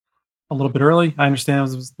pack a little bit early. I understand.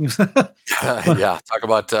 Yeah, talk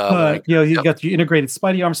about... you got the integrated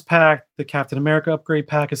Spidey Arms pack. The Captain America upgrade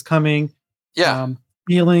pack is coming. Yeah.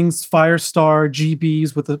 Feelings, Firestar,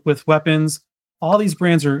 GBs with weapons. All these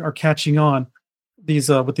brands are catching on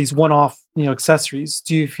with these one-off accessories.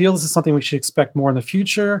 Do you feel this is something we should expect more in the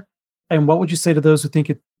future? And what would you say to those who think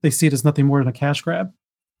they see it as nothing more than a cash grab.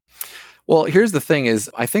 Well, here's the thing is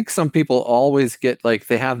I think some people always get like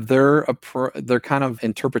they have their kind of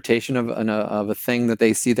interpretation of a thing that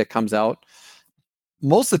they see that comes out.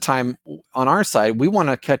 Most of the time on our side, we want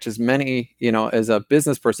to catch as many, as a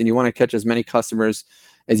business person, you want to catch as many customers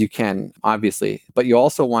as you can, obviously, but you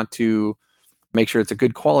also want to make sure it's a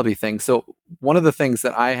good quality thing. So one of the things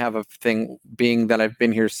that I have a thing being that I've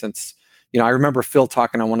been here since, I remember Phil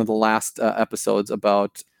talking on one of the last episodes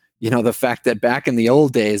about, the fact that back in the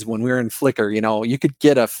old days when we were in Flickr, you could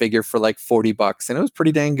get a figure for like $40 and it was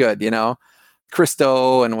pretty dang good,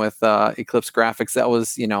 Christo and with Eclipse Graphics, that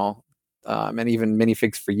was, and even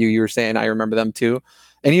minifigs for you were saying, I remember them too.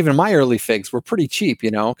 And even my early figs were pretty cheap,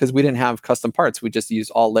 because we didn't have custom parts. We just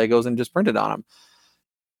used all Legos and just printed on them.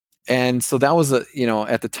 And so that was at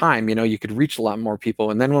the time, you could reach a lot more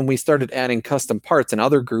people. And then when we started adding custom parts and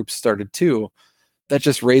other groups started too, that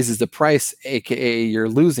just raises the price, aka you're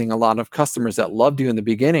losing a lot of customers that loved you in the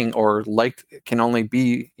beginning or can only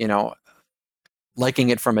be, liking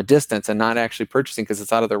it from a distance and not actually purchasing because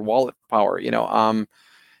it's out of their wallet power, and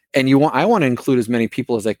I want to include as many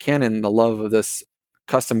people as I can in the love of this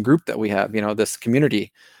custom group that we have, this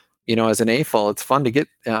community. As an AFOL, it's fun to get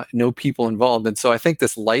know people involved. And so I think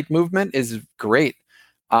this light movement is great.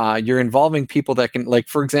 You're involving people that can, like,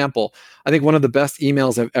 for example, I think one of the best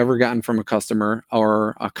emails I've ever gotten from a customer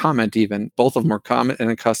or a comment, even both of them are comment and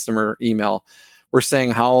a customer email, were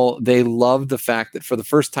saying how they loved the fact that for the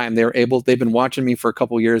first time they've been watching me for a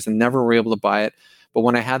couple of years and never were able to buy it. But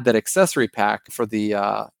when I had that accessory pack for the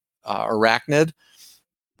Arachnid,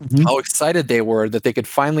 how excited they were that they could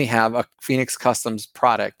finally have a Phoenix Customs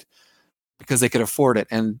product because they could afford it.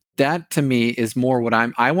 And that to me is more what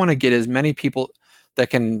I want to get as many people that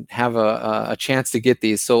can have a chance to get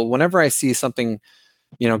these. So whenever I see something,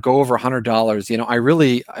 go over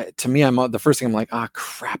 $100, to me, the first thing I'm like,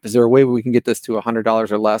 crap, is there a way we can get this to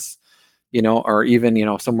 $100 or less, or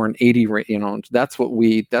even, somewhere in 80,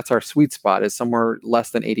 that's our sweet spot is somewhere less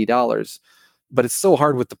than $80. But it's so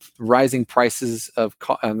hard with the rising prices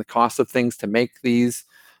and the cost of things to make these,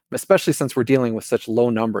 especially since we're dealing with such low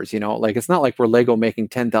numbers, like it's not like we're Lego making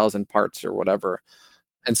 10,000 parts or whatever.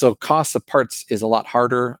 And so cost of parts is a lot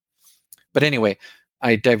harder. But anyway,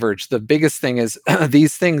 I diverge. The biggest thing is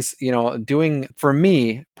these things, doing for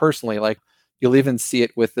me personally, like you'll even see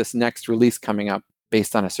it with this next release coming up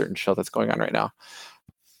based on a certain show that's going on right now.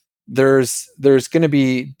 There's going to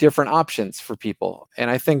be different options for people.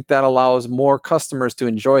 And I think that allows more customers to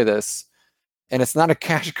enjoy this. And it's not a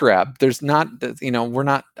cash grab. There's not,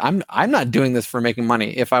 I'm not doing this for making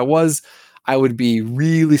money. If I was, I would be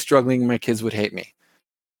really struggling. My kids would hate me.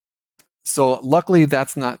 So luckily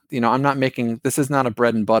that's not, I'm not making, this is not a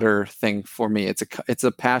bread and butter thing for me. It's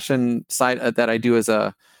a passion side that I do as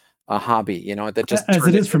a hobby, that just as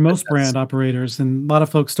it is for most brand operators. And a lot of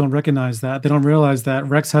folks don't recognize that. They don't realize that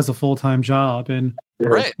Rex has a full-time job and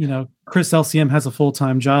right. Chris LCM has a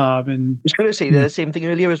full-time job. And I was going to say the same thing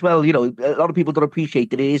earlier as well. A lot of people don't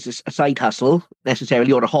appreciate that it is a side hustle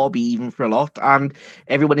necessarily, or a hobby even for a lot. And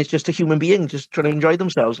everyone is just a human being, just trying to enjoy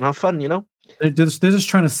themselves and have fun, They're just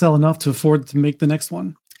trying to sell enough to afford to make the next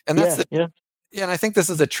one. And that's Yeah, and I think this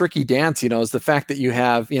is a tricky dance, is the fact that you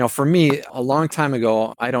have, for me, a long time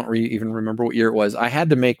ago, I don't even remember what year it was. I had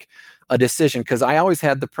to make a decision because I always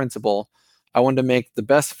had the principle. I wanted to make the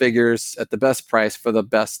best figures at the best price at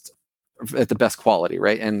the best quality,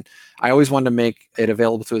 right? And I always wanted to make it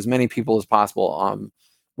available to as many people as possible.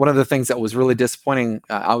 One of the things that was really disappointing,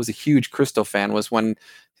 I was a huge Christo fan, was when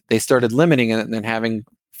they started limiting it and then having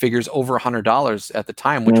figures over $100 at the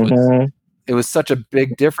time, which it was such a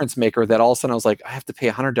big difference maker that all of a sudden I was like, I have to pay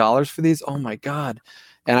 $100 for these? Oh my God.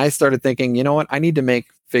 And I started thinking, you know what? I need to make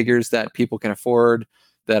figures that people can afford,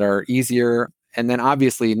 that are easier. And then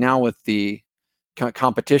obviously now with the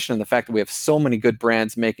competition and the fact that we have so many good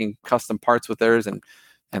brands making custom parts with theirs and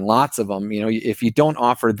lots of them, if you don't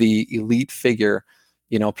offer the elite figure,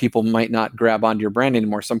 people might not grab onto your brand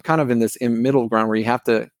anymore. So I'm kind of in this middle ground where you have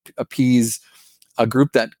to appease a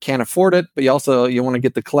group that can't afford it, but you want to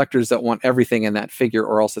get the collectors that want everything in that figure,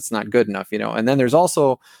 or else it's not good enough, And then there's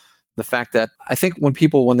also the fact that I think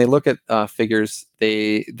when they look at figures,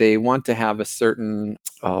 they want to have a certain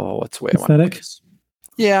what's the way aesthetic? I want to put this?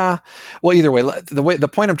 Yeah. Well, either way, the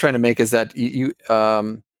point I'm trying to make is that you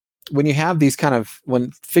when you have these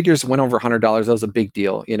when figures went over $100, that was a big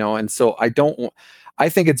deal, And so I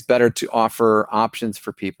think it's better to offer options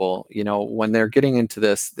for people, when they're getting into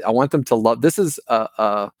this. I want them to love. This is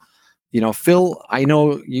Phil, I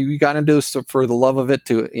know you got into this for the love of it,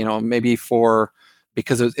 to maybe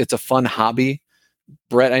because it's a fun hobby.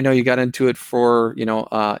 Brett, I know you got into it for,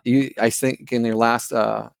 I think in your last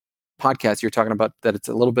podcast, you're talking about that it's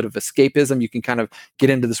a little bit of escapism. You can kind of get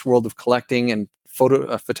into this world of collecting and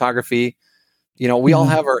photography. We all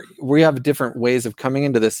have we have different ways of coming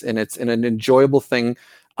into this, and it's an enjoyable thing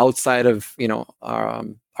outside of,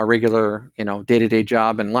 our regular, day-to-day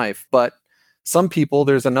job and life. But some people,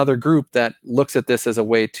 there's another group that looks at this as a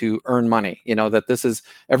way to earn money, that this is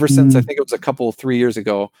ever since, I think it was 3 years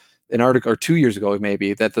ago, an article, or 2 years ago,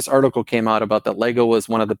 maybe, that this article came out about that Lego was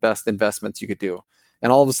one of the best investments you could do.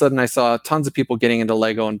 And all of a sudden I saw tons of people getting into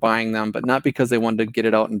Lego and buying them, but not because they wanted to get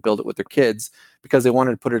it out and build it with their kids, because they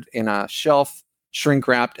wanted to put it in a shelf, shrink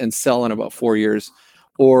wrapped, and sell in about 4 years.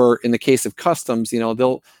 Or in the case of customs,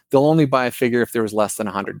 they'll only buy a figure if there was less than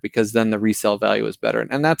 100, because then the resale value is better.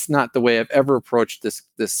 And that's not the way I've ever approached this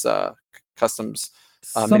customs.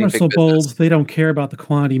 Some are so bold, they don't care about the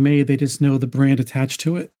quantity made. They just know the brand attached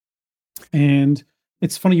to it. And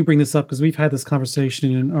it's funny you bring this up, because we've had this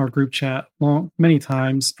conversation in our group chat many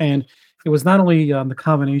times. And it was not only the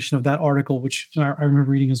combination of that article, which I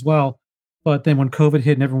remember reading as well, but then when COVID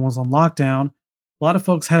hit and everyone was on lockdown, a lot of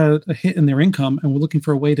folks had a hit in their income and were looking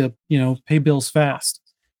for a way to, pay bills fast.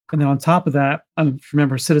 And then on top of that, I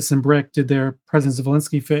remember Citizen Brick did their President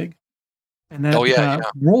Zelensky fig, and that got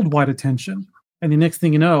worldwide attention. And the next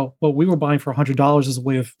thing you know, what we were buying for $100 as a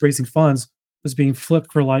way of raising funds was being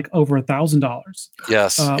flipped for like over $1,000.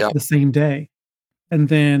 Yes, the same day. And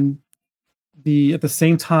then at the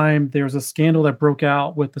same time, there was a scandal that broke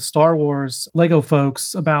out with the Star Wars Lego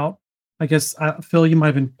folks about, I guess, Phil, you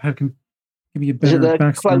might have give me a better backstory. Was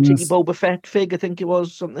it the Cloud City Boba Fett fig? I think it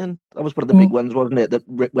was something. That was one of the big ones, wasn't it? That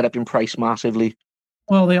went up in price massively.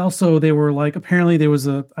 Well, they were like, apparently there was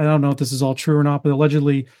I don't know if this is all true or not, but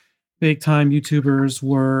allegedly big time YouTubers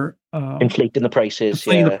were inflating the prices.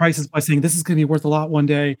 The prices by saying this is going to be worth a lot one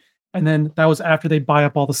day. And then that was after they buy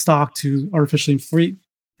up all the stock to artificially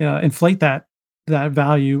inflate that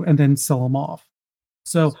value and then sell them off.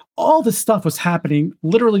 So all this stuff was happening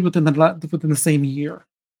literally within the same year.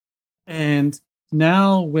 And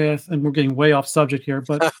now and we're getting way off subject here,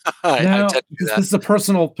 but now this is a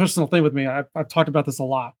personal thing with me. I've talked about this a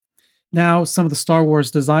lot. Now, some of the Star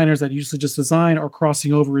Wars designers that usually just design are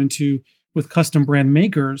crossing over with custom brand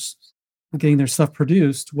makers and getting their stuff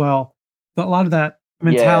produced. Well, a lot of that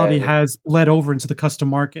mentality has bled over into the custom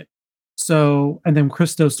market. So, and then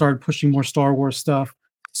Christo started pushing more Star Wars stuff.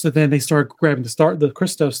 So then they started grabbing the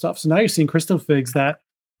Christo stuff. So now you're seeing Christo figs that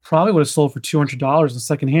probably would have sold for $200 in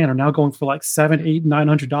secondhand are now going for like $700,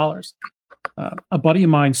 $800, $900. A buddy of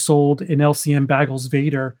mine sold an LCM Baggles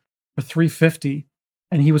Vader for $350,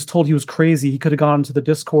 and he was told he was crazy. He could have gone to the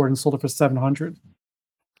Discord and sold it for $700.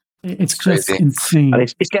 It's just insane. And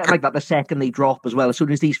it's getting like that the second they drop as well. As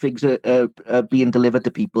soon as these figs are being delivered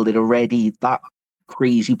to people, they're already that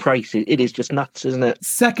crazy price. It is just nuts, isn't it?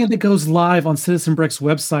 Second it goes live on Citizen Brick's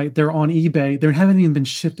website, they're on eBay. They haven't even been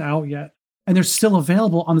shipped out yet. And they're still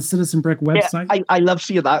available on the Citizen Brick website. Yeah, I love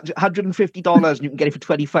seeing that. $150 and you can get it for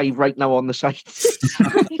 $25 right now on the site.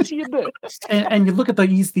 and you look at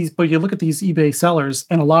these eBay sellers,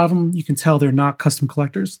 and a lot of them you can tell they're not custom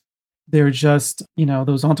collectors. They're just,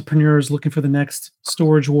 those entrepreneurs looking for the next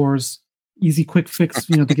Storage Wars, easy quick fix,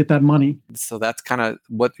 to get that money. So that's kind of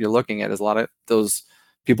what you're looking at, is a lot of those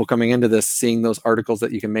people coming into this, seeing those articles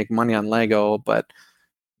that you can make money on Lego, but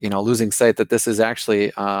losing sight that this is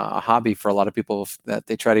actually a hobby for a lot of people, that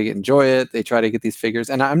they try to enjoy it. They try to get these figures.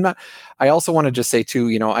 And I also want to just say too,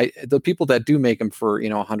 the people that do make them for,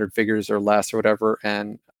 100 figures or less or whatever,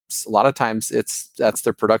 and a lot of times that's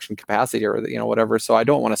their production capacity or, whatever. So I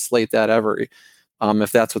don't want to slate that ever,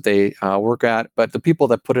 if that's what they work at. But the people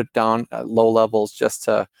that put it down at low levels just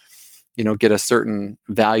to, get a certain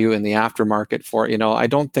value in the aftermarket for, I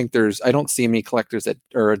don't see any collectors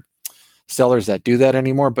or sellers that do that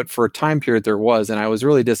anymore. But for a time period there was, and I was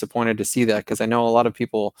really disappointed to see that, because I know a lot of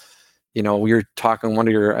people, we were talking, one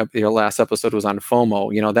of your last episode was on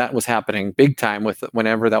FOMO, that was happening big time with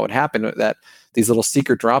whenever that would happen, that these little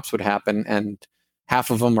secret drops would happen, and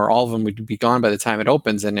half of them or all of them would be gone by the time it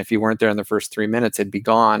opens. And if you weren't there in the first 3 minutes, it'd be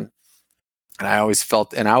gone. And I always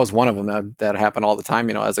felt, and I was one of them that happened all the time,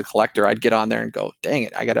 as a collector, I'd get on there and go, dang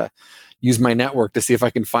it, I got to use my network to see if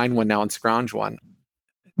I can find one now and scrounge one.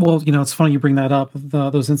 Well, it's funny you bring that up,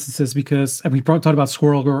 those instances, because we talked about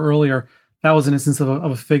Squirrel Girl earlier. That was an instance of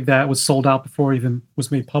a fig that was sold out before it even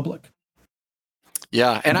was made public.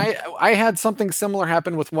 Yeah, and I had something similar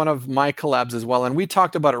happen with one of my collabs as well, and we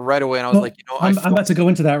talked about it right away, and I was I'm about to go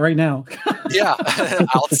into that right now. Yeah,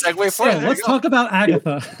 I'll segue for it. Let's talk about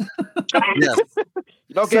Agatha. Yes.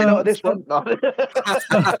 You're not getting out of this one. No.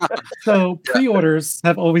 So pre-orders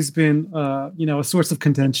have always been, a source of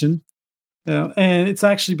contention, and it's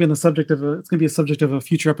actually been it's going to be a subject of a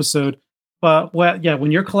future episode. But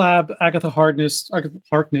when your collab Agatha Harkness,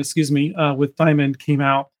 with Diamond came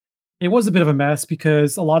out, it was a bit of a mess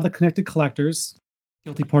because a lot of the connected collectors,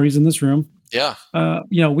 guilty parties in this room,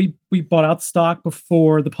 we bought out stock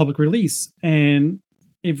before the public release, and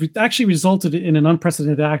it actually resulted in an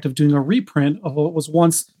unprecedented act of doing a reprint of what was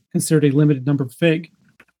once considered a limited number fig.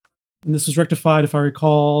 And this was rectified, if I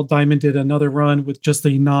recall. Diamond did another run with just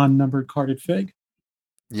a non-numbered carded fig.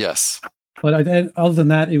 Yes. But other than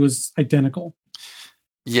that, it was identical.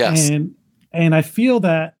 Yes. And I feel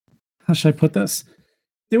that, how should I put this?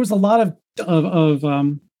 There was a lot of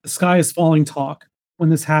the sky is falling talk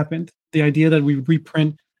when this happened. The idea that we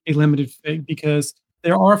reprint a limited fig, because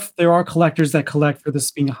there are collectors that collect for this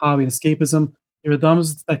being a hobby and escapism. There are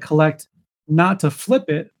those that collect not to flip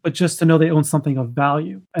it, but just to know they own something of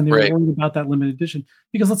value. And they're worried about that limited edition.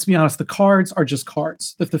 Because let's be honest, the cards are just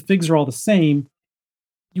cards. If the figs are all the same,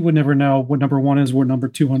 you would never know what number 1 is, what number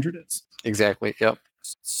 200 is. Exactly. Yep.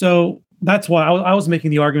 So that's why I was making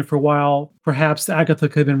the argument for a while. Perhaps Agatha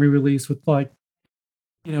could have been re-released with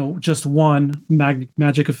just one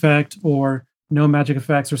magic effect or no magic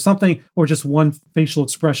effects or something, or just one facial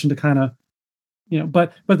expression to kind of,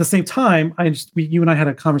 but at the same time, you and I had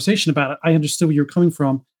a conversation about it. I understood where you're coming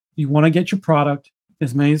from. You want to get your product in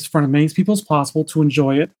front of as many people as possible to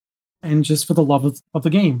enjoy it, and just for the love of the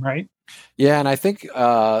game, right? Yeah, and I think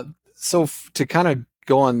to kind of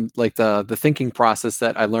go on like the thinking process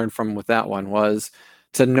that I learned from with that one was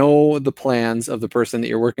to know the plans of the person that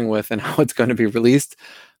you're working with and how it's going to be released.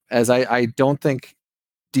 As I don't think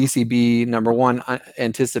DCB number 1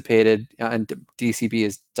 anticipated, and DCB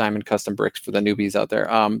is Diamond Custom Bricks for the newbies out there.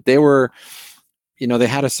 They were, they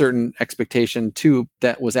had a certain expectation too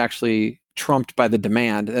that was actually trumped by the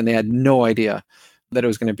demand, and they had no idea that it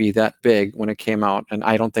was going to be that big when it came out. And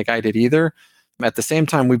I don't think I did either. At the same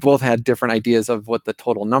time, we both had different ideas of what the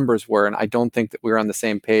total numbers were, and I don't think that we were on the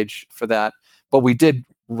same page for that. But we did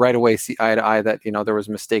right away see eye to eye that there was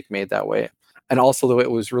a mistake made that way, and also the way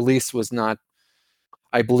it was released was not.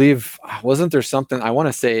 I believe, wasn't there something, I want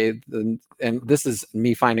to say, and this is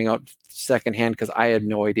me finding out secondhand because I had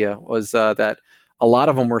no idea, was that a lot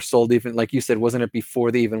of them were sold even, like you said, wasn't it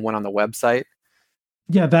before they even went on the website?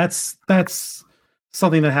 Yeah, that's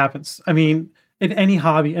something that happens. I mean, in any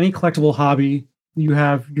hobby, any collectible hobby, you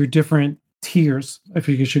have your different tiers, if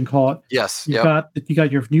you should call it. Yes. You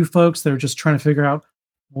got your new folks that are just trying to figure out,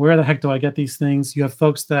 where the heck do I get these things? You have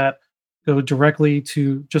folks that go directly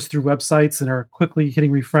to just through websites and are quickly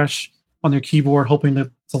hitting refresh on their keyboard, hoping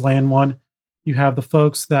to land one. You have the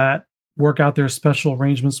folks that work out their special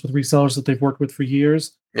arrangements with resellers that they've worked with for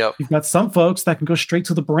years. Yep. You've got some folks that can go straight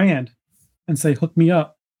to the brand and say, hook me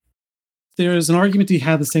up. There's an argument to be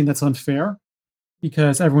had that's saying that's unfair,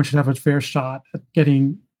 because everyone should have a fair shot at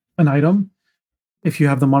getting an item. If you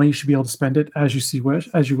have the money, you should be able to spend it as you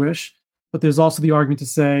wish. But there's also the argument to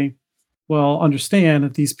say, well, understand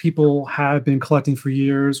that these people have been collecting for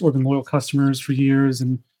years or been loyal customers for years,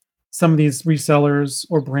 and some of these resellers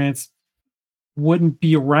or brands wouldn't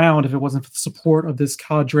be around if it wasn't for the support of this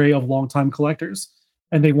cadre of longtime collectors,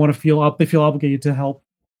 and they want to feel obligated to help,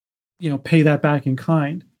 pay that back in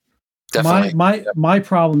kind. Definitely. My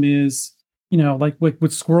problem is, like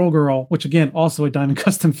with Squirrel Girl, which again also a Diamond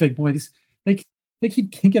Custom Fig. Boys, they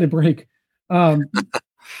can't get a break.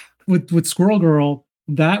 With Squirrel Girl,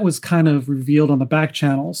 that was kind of revealed on the back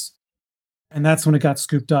channels, and that's when it got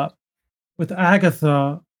scooped up. With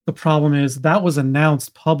Agatha, the problem is that was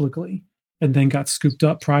announced publicly and then got scooped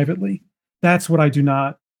up privately. That's what I do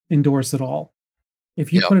not endorse at all.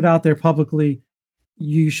 If you put it out there publicly,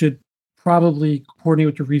 you should probably coordinate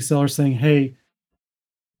with your reseller saying, hey,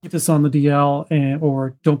 get this on the DL,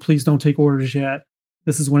 or please don't take orders yet.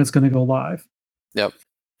 This is when it's going to go live. Yep.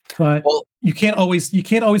 But you can't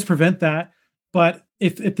always prevent that. But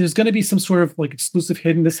if there's going to be some sort of like exclusive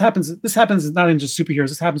hidden, this happens not in just superheroes.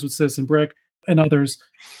 This happens with Citizen Brick and others.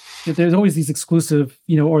 There's always these exclusive,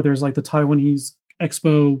 or there's like the Taiwanese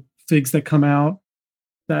Expo figs that come out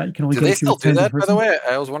that you can only. Do they still do that? By the way,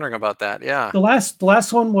 I was wondering about that. Yeah. The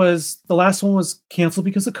last one was canceled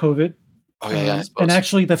because of COVID. Oh yeah. And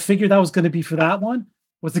actually, the figure that was going to be for that one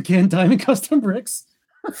was again Diamond Custom Bricks.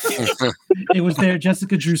 It was their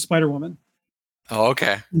Jessica Drew Spider-Woman. Oh,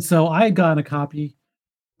 okay. And so I had gotten a copy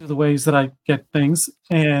through the ways that I get things,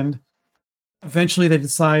 and eventually they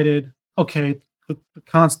decided, okay, the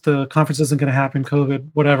conference isn't going to happen, COVID,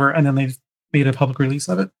 whatever, and then they made a public release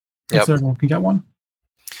of it, so everyone can get one,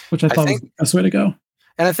 which I thought was the best way to go.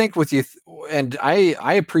 And I think with you, and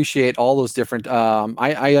I appreciate all those different.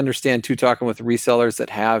 I understand too, talking with resellers that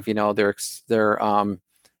have, their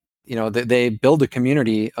they build a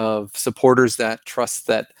community of supporters that trust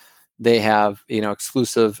that they have,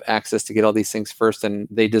 exclusive access to get all these things first, and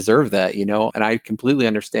they deserve that, and I completely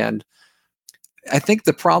understand. I think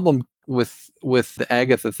the problem with the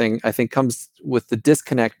Agatha thing, I think, comes with the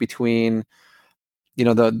disconnect between,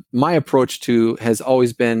 my approach to has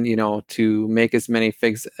always been, to make as many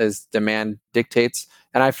figs as demand dictates.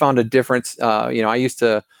 And I found a difference. I used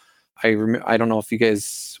to, I don't know if you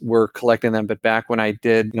guys were collecting them, but back when I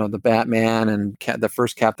did, the Batman and the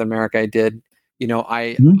first Captain America I did,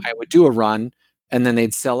 I would do a run and then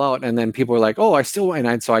they'd sell out. And then people were like, oh, I still want.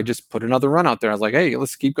 And so I just put another run out there. I was like, hey,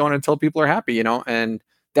 let's keep going until people are happy, and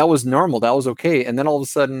that was normal. That was okay. And then all of a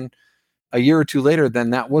sudden, a year or two later,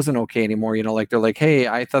 then that wasn't okay anymore. Like they're like, hey,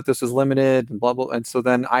 I thought this was limited and blah, blah. And so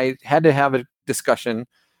then I had to have a discussion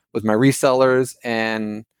with my resellers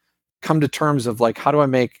and come to terms of like, how do I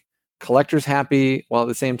make collectors happy while at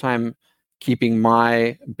the same time keeping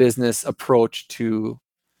my business approach to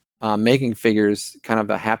making figures kind of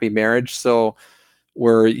a happy marriage. So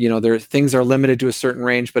where, there things are limited to a certain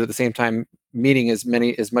range, but at the same time meeting as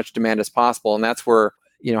much demand as possible. And that's where,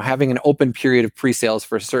 having an open period of pre-sales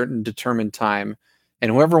for a certain determined time,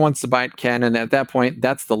 and whoever wants to buy it can. And at that point,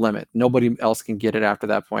 that's the limit. Nobody else can get it after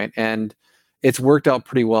that point. And it's worked out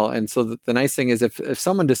pretty well. And so the nice thing is if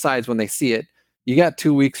someone decides when they see it, you got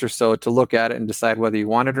 2 weeks or so to look at it and decide whether you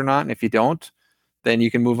want it or not. And if you don't, then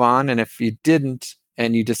you can move on. And if you didn't,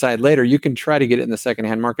 and you decide later, you can try to get it in the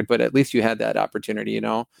secondhand market, but at least you had that opportunity,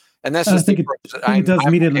 And that's just, I think it does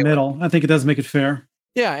meet in the middle. I think it does make it fair.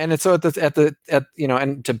 Yeah, and it's so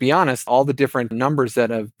and to be honest, all the different numbers that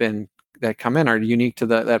come in are unique to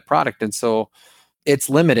that product, and so it's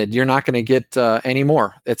limited. You're not going to get any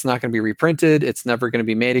more. It's not going to be reprinted. It's never going to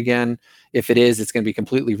be made again. If it is, it's going to be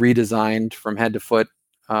completely redesigned from head to foot.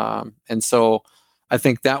 And so I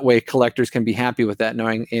think that way collectors can be happy with that,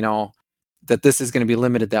 knowing that this is going to be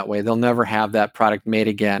limited that way. They'll never have that product made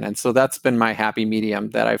again. And so that's been my happy medium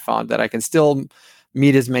that I found, that I can still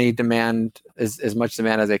meet as much demand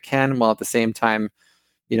as I can, while at the same time,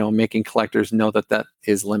 making collectors know that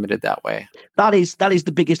is limited that way. That is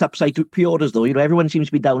the biggest upside to pre-orders, though. Everyone seems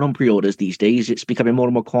to be down on pre-orders these days. It's becoming more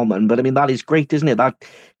and more common. But I mean, that is great, isn't it? That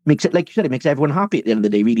makes it, like you said, it makes everyone happy at the end of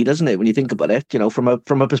the day, really, doesn't it? When you think about it, from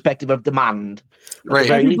a perspective of demand. Right.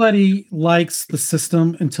 Everybody likes the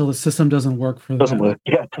system until the system doesn't work for them. Doesn't work.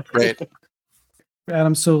 Yeah. Right.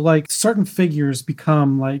 Adam, so like certain figures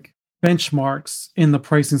become like benchmarks in the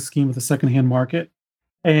pricing scheme of the secondhand market.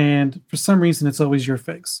 And for some reason, it's always your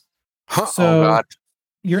figs. So oh God.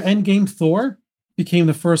 Your Endgame Thor became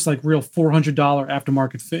the first like real $400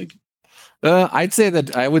 aftermarket fig.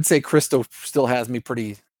 I would say Christo still has me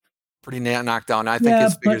pretty knocked down. I think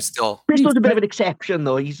his figure's still. Christo's a bit of an exception,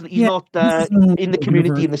 though. He's not in the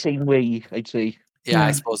community in the same way, I'd say. Yeah,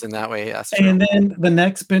 I suppose in that way, yes. And then the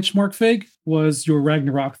next benchmark fig was your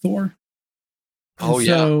Ragnarok Thor. Oh,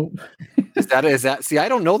 so, yeah. Is that? See, I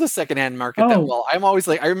don't know the secondhand market that well. I'm always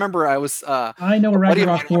like, I remember I was. I know a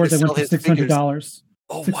Ragnarok Thor that went for $600.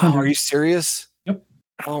 Oh, wow. Are you serious? Yep.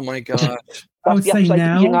 Oh, my God. I would say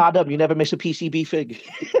now, Adam, you never miss a PCB fig.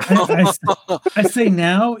 I say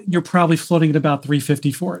now, you're probably floating at about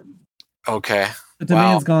 $350 for it. Okay. The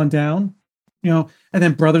demand's gone down, and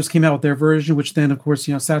then Brothers came out with their version, which then, of course,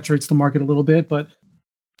 saturates the market a little bit. But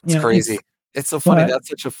it's crazy. It's so funny. That's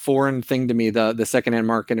such a foreign thing to me, the secondhand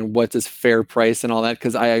market and what is fair price and all that.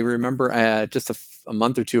 Because I remember just a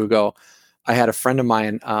month or two ago, I had a friend of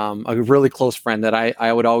mine, a really close friend, that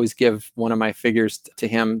I would always give one of my figures to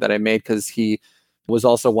him that I made, because he was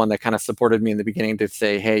also one that kind of supported me in the beginning to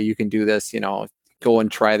say, hey, you can do this, go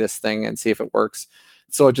and try this thing and see if it works.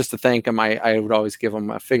 So just to thank him, I would always give him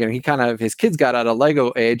a figure. And his kids got out of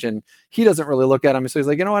Lego age, and he doesn't really look at them. So he's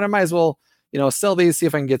like, you know what, I might as well sell these, see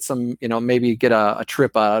if I can get some, maybe get a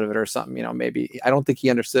trip out of it or something, maybe. I don't think he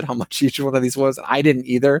understood how much each one of these was. I didn't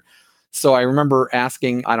either. So I remember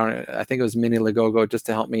asking, I think it was Mini Legogo, just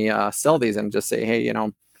to help me sell these and just say, hey,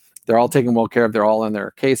 they're all taken well care of. They're all in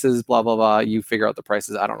their cases, blah, blah, blah. You figure out the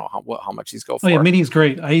prices. I don't know how much these go for. Oh, yeah, Mini's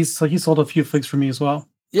great. He sold a few figs for me as well.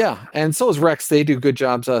 Yeah, and so is Rex. They do good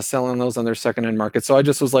jobs selling those on their secondhand market. So I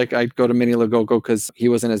just was like, I'd go to Mini Legogo because he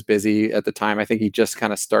wasn't as busy at the time. I think he just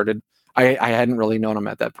kind of started. I hadn't really known him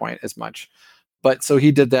at that point as much. But so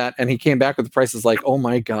he did that, and he came back with the prices like, oh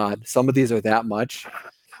my God, some of these are that much.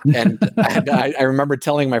 And I remember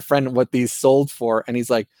telling my friend what these sold for, and he's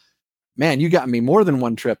like, man, you got me more than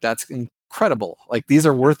one trip. That's incredible. Like, these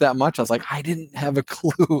are worth that much. I was like, I didn't have a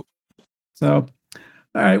clue. So,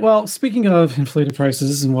 all right. Well, speaking of inflated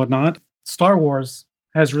prices and whatnot, Star Wars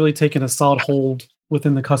has really taken a solid hold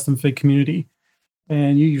within the custom fig community.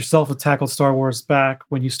 And you yourself have tackled Star Wars back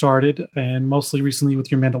when you started, and mostly recently with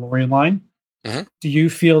your Mandalorian line. Mhm. Do you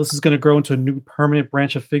feel this is going to grow into a new permanent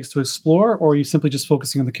branch of figs to explore, or are you simply just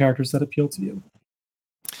focusing on the characters that appeal to you?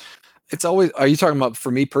 It's always, are you talking about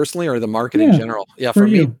for me personally or the market in Yeah, general? Yeah, for for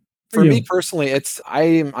me, you. For for me you. personally,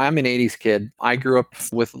 I'm an 80s kid. I grew up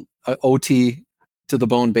with OT to the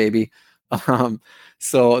bone, baby. Um,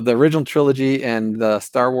 so the original trilogy and the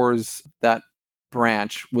Star Wars, that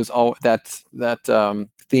branch was all that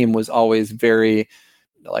theme was always very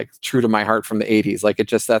like true to my heart from the 80s. Like,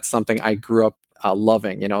 that's something I grew up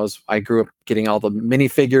loving. I grew up getting all the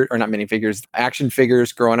minifigure, or not minifigures, action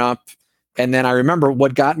figures growing up. And then I remember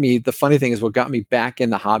the funny thing is what got me back in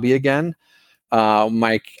the hobby again.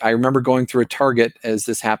 I remember going through a Target, as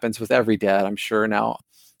this happens with every dad, I'm sure now.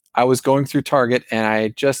 I was going through Target and I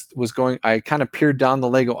kind of peered down the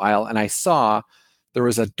Lego aisle and I saw there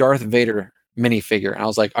was a Darth Vader minifigure. And I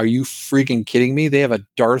was like, are you freaking kidding me? They have a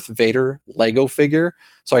Darth Vader Lego figure.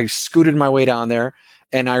 So I scooted my way down there.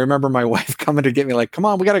 And I remember my wife coming to get me, like, come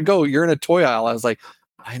on, we got to go. You're in a toy aisle. I was like,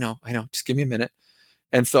 I know. Just give me a minute.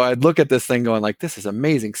 And so I'd look at this thing going like, this is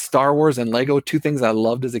amazing. Star Wars and Lego, two things I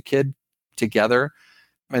loved as a kid together.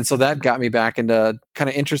 And so that got me back into kind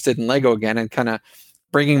of interested in Lego again, and kind of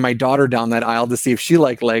bringing my daughter down that aisle to see if she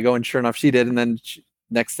liked Lego. And sure enough, she did. And then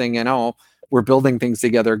next thing you know, we're building things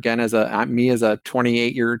together again as a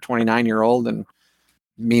 29-year-old, and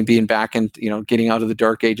me being back and, getting out of the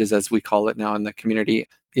dark ages, as we call it now in the community.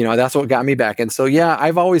 That's what got me back. And so, yeah,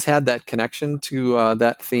 I've always had that connection to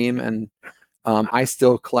that theme. And I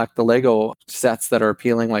still collect the Lego sets that are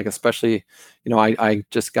appealing, like especially, I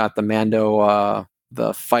just got the Mando,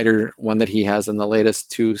 the fighter one that he has in the latest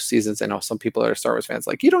 2 seasons. I know some people that are Star Wars fans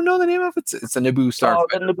like, you don't know the name of it? It's a Naboo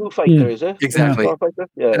the Naboo fighter, Yeah. is it? Exactly. Starfighter?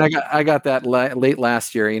 Yeah. And I got that late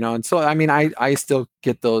last year, and so I mean I still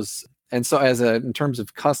get those. And so in terms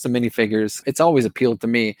of custom minifigures, it's always appealed to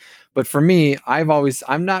me. But for me,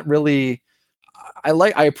 I'm not really,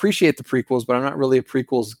 I appreciate the prequels, but I'm not really a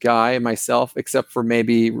prequels guy myself, except for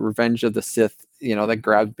maybe Revenge of the Sith, that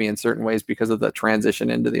grabbed me in certain ways because of the transition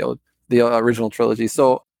into the original trilogy.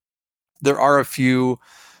 So there are a few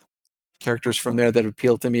characters from there that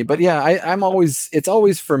appeal to me. But yeah, it's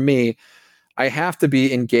always for me, I have to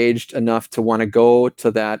be engaged enough to want to go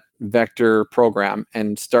to that vector program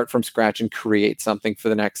and start from scratch and create something for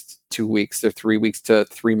the next 2 weeks or 3 weeks to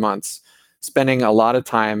 3 months, spending a lot of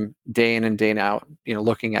time day in and day out,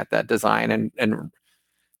 looking at that design. And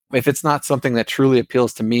if it's not something that truly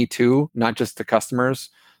appeals to me too, not just to customers,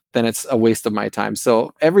 then it's a waste of my time.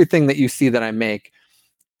 So everything that you see that I make,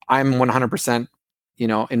 I'm 100%,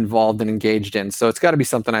 involved and engaged in. So it's got to be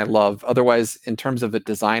something I love. Otherwise, in terms of a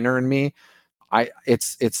designer in me,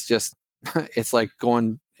 it's just it's like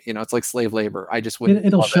going, it's like slave labor. I just wouldn't.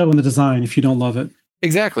 It'll show in the design if you don't love it.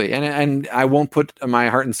 Exactly. And I won't put my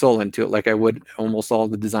heart and soul into it like I would almost all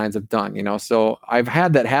the designs I've done, So I've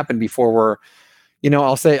had that happen before where,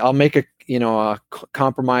 I'll make a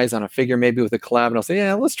compromise on a figure, maybe with a collab, and I'll say,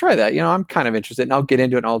 yeah, let's try that. I'm kind of interested, and I'll get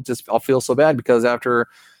into it, and I'll feel so bad because after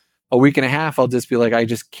a week and a half, I'll just be like, I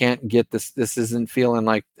just can't get this. This isn't feeling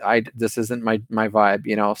like this isn't my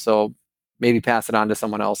vibe, So maybe pass it on to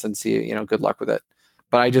someone else and see, good luck with it.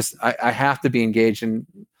 But I have to be engaged. And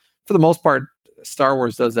for the most part, Star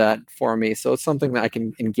Wars does that for me. So it's something that I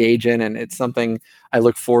can engage in. And it's something I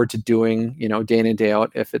look forward to doing, day in and day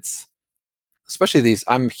out. If it's, especially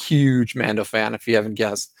I'm a huge Mando fan, if you haven't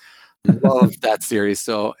guessed. Love that series.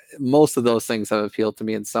 So most of those things have appealed to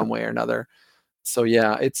me in some way or another. So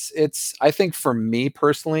yeah, it's, I think for me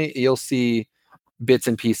personally, you'll see bits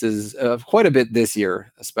and pieces of quite a bit this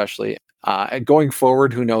year, especially. Going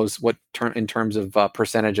forward, who knows what in terms of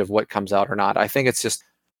percentage of what comes out or not. I think it's just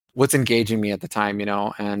what's engaging me at the time,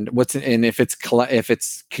 and if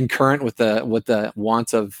it's concurrent with the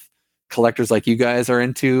wants of collectors like you guys are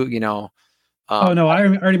into, Oh no, I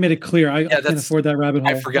already made it clear. I can't afford that rabbit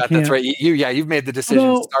hole. I forgot. That's right. You've made the decision.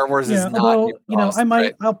 Although, Star Wars is not. I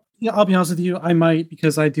might. Right? I'll be honest with you. I might,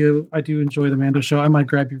 because I do enjoy the Mando show. I might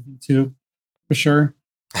grab your V2 for sure.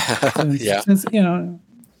 Since it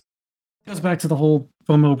goes back to the whole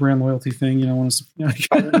FOMO brand loyalty thing. Went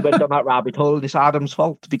down that rabbit hole. It's Adam's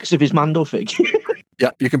fault because of his Mando fig.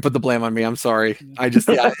 Yeah, you can put the blame on me. I'm sorry.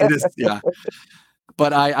 It is. Yeah.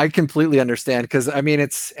 But I completely understand, because I mean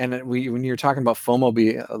when you're talking about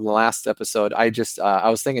FOMO the last episode, I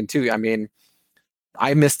was thinking too. I mean,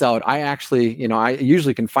 I missed out. I actually, I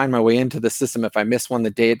usually can find my way into the system if I miss one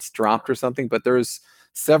the day it's dropped or something. But there's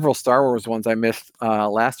several Star Wars ones I missed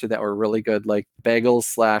last year that were really good, like Bagels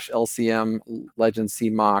 / LCM Legend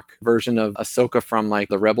CMOC version of Ahsoka from like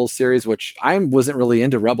the Rebels series, which I wasn't really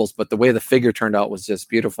into Rebels, but the way the figure turned out was just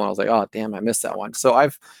beautiful. And I was like, oh damn, I missed that one. So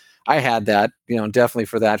I had that, definitely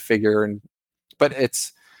for that figure. But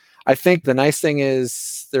I think the nice thing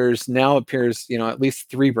is there's now appears, at least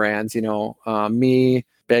 3 brands, me,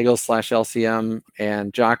 Bagels / LCM,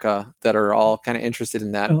 and Jaka that are all kind of interested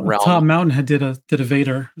in that realm. Top Mountain did a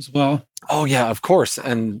Vader as well. Oh yeah, of course,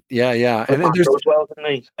 and yeah, and there's as well, didn't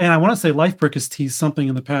they? And I want to say Lifebrick has teased something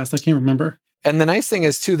in the past. I can't remember. And the nice thing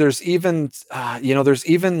is too, there's even, there's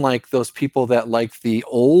even like those people that like the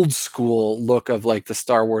old school look of like the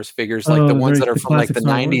Star Wars figures, like the ones that are from like the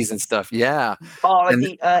 90s and stuff. Yeah. Oh, like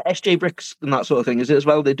the SJ Bricks and that sort of thing, is it as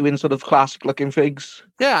well? They're doing sort of classic looking figs.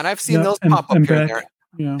 Yeah, and I've seen those pop up here and there.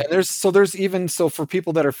 Yeah. And there's even for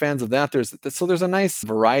people that are fans of that, there's a nice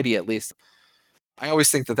variety at least. I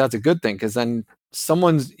always think that that's a good thing, because then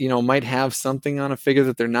someone's might have something on a figure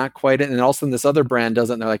that they're not quite in, and all of a sudden this other brand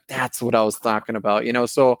doesn't. And they're like, that's what I was talking about,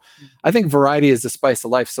 So I think variety is the spice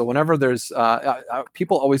of life. So whenever there's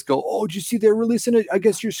people always go, oh, did you see they're releasing it? I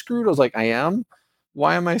guess you're screwed. I was like, I am.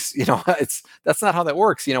 Why am I? That's not how that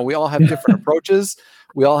works. We all have different approaches.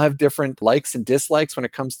 We all have different likes and dislikes when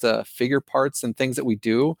it comes to figure parts and things that we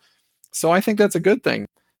do. So I think that's a good thing.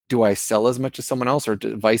 Do I sell as much as someone else, or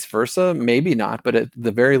vice versa? Maybe not, but at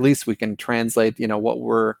the very least we can translate,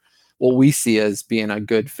 what we see as being a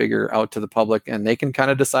good figure out to the public, and they can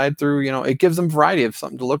kind of decide through, it gives them variety of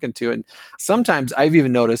something to look into. And sometimes I've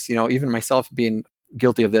even noticed, even myself being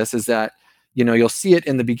guilty of this, is that, you'll see it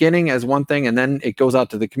in the beginning as one thing, and then it goes out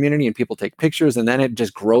to the community and people take pictures, and then it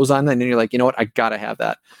just grows on, and then you're like, you know what, I gotta have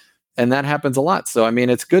that. And that happens a lot. So, I mean,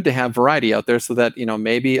 it's good to have variety out there so that,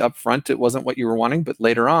 maybe up front it wasn't what you were wanting, but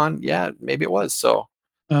later on, yeah, maybe it was. So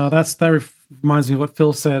that reminds me of what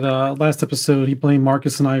Phil said last episode. He blamed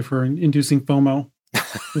Marcus and I for inducing FOMO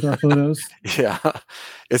with our photos. Yeah,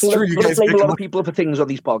 it's true. You guys blame a lot of people for things on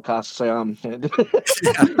these podcasts.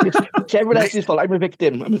 It's everyone else's fault. I'm a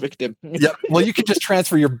victim. Yeah. Well, you can just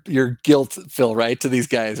transfer your guilt, Phil, right, to these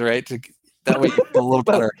guys, right? That way you feel a little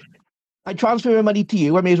better. I transfer my money to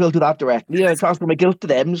you. I may as well do that directly. I transfer my guilt to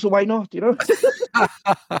them, so why not?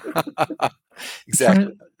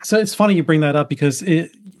 Exactly. So it's funny you bring that up, because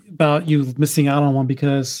about you missing out on one,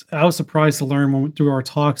 because I was surprised to learn through our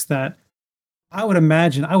talks that I would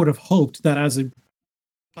have hoped that as a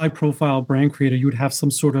high-profile brand creator, you would have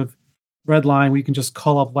some sort of red line where you can just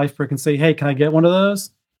call up Lifebrick and say, "Hey, can I get one of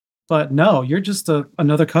those?" But no, you're just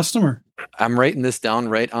another customer. I'm writing this down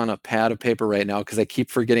right on a pad of paper right now, because I keep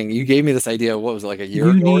forgetting. You gave me this idea. What was it, like a year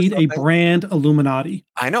ago? You need a brand Illuminati.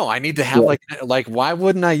 I know. I need to have like why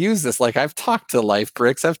wouldn't I use this? Like, I've talked to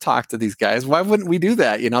Lifebricks. I've talked to these guys. Why wouldn't we do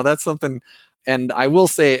that? That's something. And I will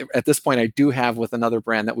say at this point, I do have with another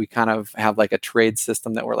brand that we kind of have like a trade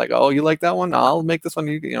system that we're like, oh, you like that one? I'll make this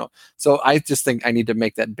one. So I just think I need to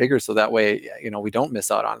make that bigger, so that way, we don't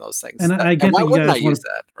miss out on those things. And I get why wouldn't I use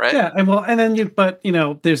that, right?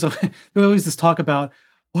 Yeah, there's always this talk about,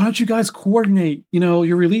 why don't you guys coordinate,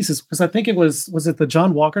 your releases? Because I think it was it the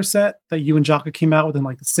John Walker set that you and Jaka came out with in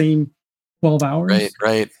like the same 12 hours?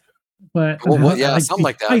 Right. But something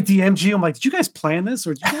like that. I DM'd you. I'm like, did you guys plan this,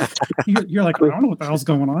 or you're like, I don't know what the hell's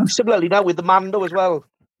going on. Similarly now with the Mando as well.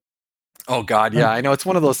 Oh God, yeah, I know. It's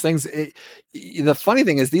one of those things. The funny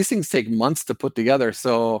thing is, these things take months to put together.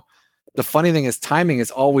 So the funny thing is, timing is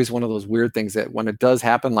always one of those weird things that when it does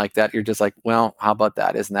happen like that, you're just like, well, how about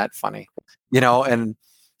that? Isn't that funny? And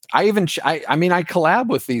I collab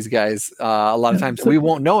with these guys a lot of times. We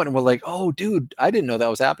won't know it, and we're like, "Oh, dude, I didn't know that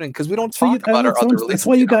was happening," because we don't talk about our other releases. That's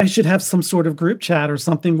why you guys should have some sort of group chat or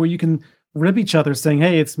something where you can rib each other, saying,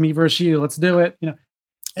 "Hey, it's me versus you. Let's do it."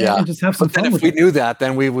 And just have some fun. If we knew that,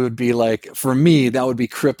 then we would be like, for me, that would be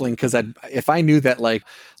crippling, because if I knew that, like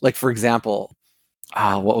for example,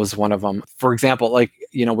 what was one of them? For example, I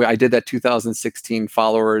did that 2016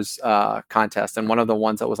 followers contest, and one of the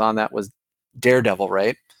ones that was on that was Daredevil,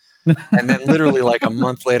 right? And then literally like a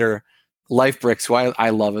month later, Lifebricks, who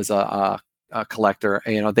I love as a collector,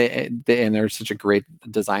 they and they're such a great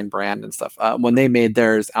design brand and stuff. When they made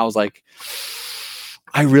theirs, I was like,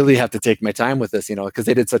 I really have to take my time with this, because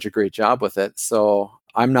they did such a great job with it. So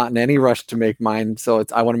I'm not in any rush to make mine. So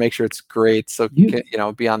I want to make sure it's great. So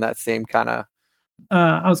be on that same kind of.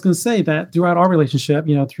 I was going to say that throughout our relationship,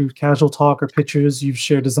 through casual talk or pictures, you've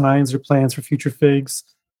shared designs or plans for future figs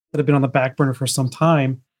that have been on the back burner for some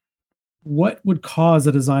time. What would cause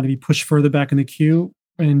a design to be pushed further back in the queue?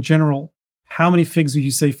 And in general, how many figs would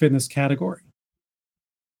you say fit in this category?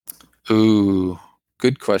 Ooh,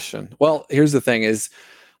 good question. Well, here's the thing is,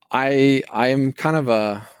 I'm kind of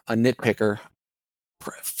a nitpicker.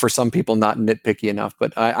 For some people, not nitpicky enough,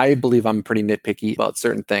 but I believe I'm pretty nitpicky about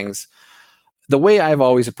certain things. The way I've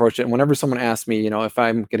always approached it, and whenever someone asks me, if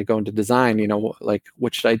I'm going to go into design, like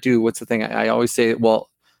what should I do? What's the thing? I always say, well,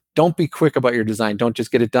 don't be quick about your design. Don't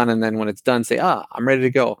just get it done, and then when it's done, say, I'm ready to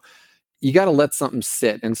go. You got to let something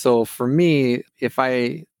sit. And so for me, if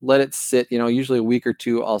I let it sit, usually a week or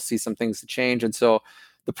two, I'll see some things to change. And so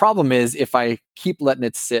the problem is if I keep letting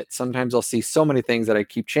it sit, sometimes I'll see so many things that I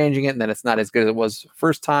keep changing it, and then it's not as good as it was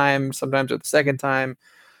first time, sometimes or the second time.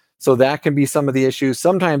 So that can be some of the issues.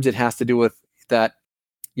 Sometimes it has to do with that,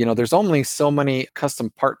 there's only so many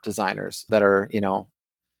custom part designers that are,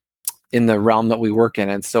 in the realm that we work in.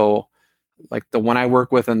 And so like the one I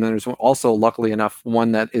work with, and then there's also luckily enough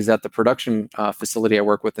one that is at the production facility I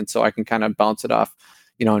work with. And so I can kind of bounce it off,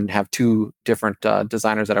 and have two different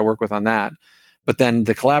designers that I work with on that. But then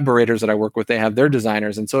the collaborators that I work with, they have their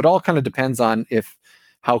designers. And so it all kind of depends on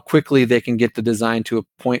how quickly they can get the design to a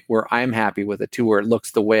point where I'm happy with it too, where it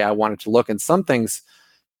looks the way I want it to look. And some things,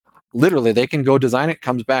 literally, they can go design it,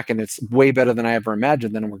 comes back, and it's way better than I ever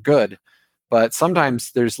imagined, then we're good. But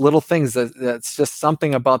sometimes there's little things that's just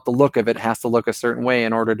something about the look of it has to look a certain way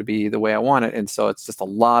in order to be the way I want it. And so it's just a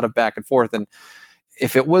lot of back and forth. And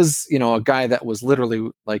if it was, a guy that was literally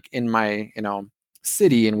like in my,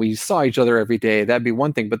 city and we saw each other every day, that'd be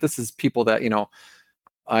one thing. But this is people that,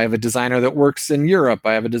 I have a designer that works in Europe.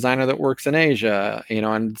 I have a designer that works in Asia,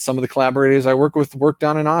 and some of the collaborators I work with work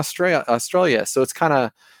down in Australia. So it's kind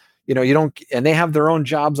of, you don't, and they have their own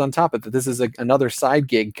jobs on top of it. This is another side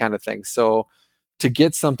gig kind of thing. So to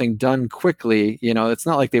get something done quickly, it's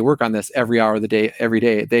not like they work on this every hour of the day, every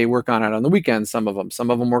day. They work on it on the weekends. Some of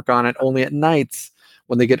them work on it only at nights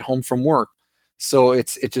when they get home from work. So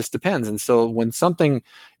it just depends. And so when something,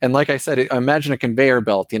 and like I said, imagine a conveyor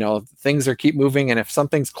belt, things keep moving. And if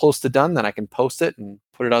something's close to done, then I can post it and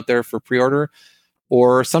put it out there for pre-order.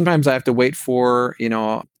 Or sometimes I have to wait for,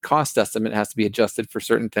 cost estimate has to be adjusted for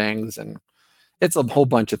certain things. And it's a whole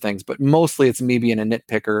bunch of things, but mostly it's me being a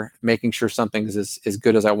nitpicker, making sure something's as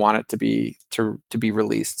good as I want it to be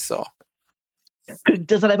released. So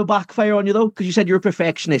Does that ever backfire on you though? Because you said you're a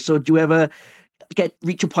perfectionist. So do you ever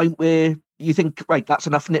reach a point where you think, right, that's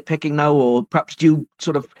enough nitpicking now? Or perhaps do you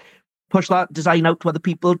sort of push that design out to other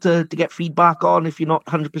people to get feedback on if you're not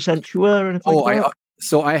 100% sure or anything like that?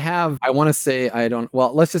 So I want to say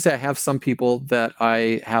let's just say I have some people that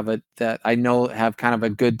that I know have kind of a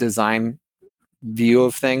good design view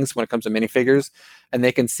of things when it comes to minifigures, and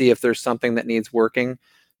they can see if there's something that needs working.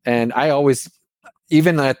 And I always,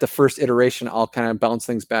 even at the first iteration, I'll kind of bounce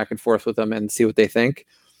things back and forth with them and see what they think.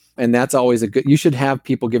 And that's always you should have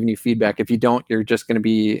people giving you feedback. If you don't, you're just going to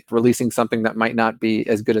be releasing something that might not be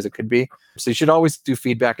as good as it could be. So you should always do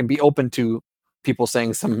feedback and be open to people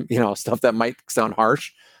saying some, stuff that might sound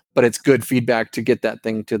harsh, but it's good feedback to get that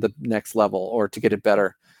thing to the next level or to get it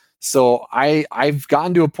better. So I've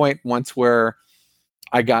gotten to a point once where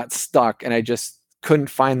I got stuck and I just couldn't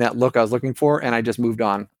find that look I was looking for, and I just moved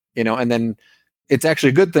on, and then it's actually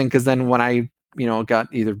a good thing, because then when I, got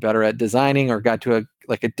either better at designing or got to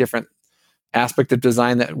a different aspect of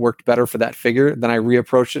design that worked better for that figure, then I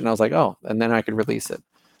reapproached it and I was like, oh, and then I could release it.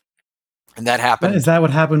 And that happened. Is that what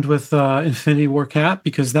happened with Infinity War Cap?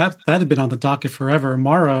 Because that had been on the docket forever.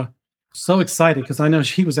 Mara, so excited because I know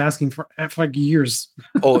she was asking for like years.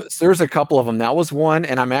 So there's a couple of them. That was one,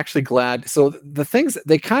 and I'm actually glad. So the things,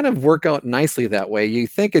 they kind of work out nicely that way. You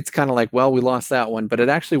think it's kind of like, well, we lost that one, but it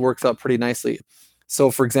actually works out pretty nicely.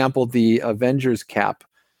 So for example, the Avengers cap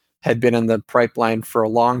had been in the pipeline for a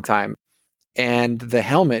long time, and the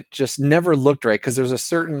helmet just never looked right because there's a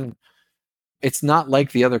certain, it's not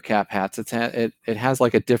like the other cap hats. It has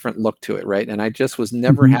like a different look to it, right? And I just was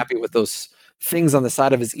never happy with those things on the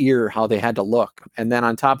side of his ear, how they had to look. And then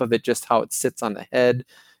on top of it, just how it sits on the head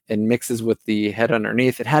and mixes with the head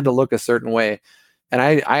underneath. It had to look a certain way. And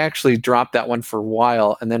I actually dropped that one for a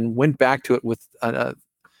while and then went back to it with,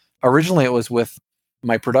 originally it was with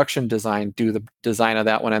my production design, do the design of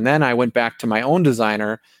that one. And then I went back to my own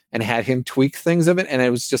designer and had him tweak things of it. And it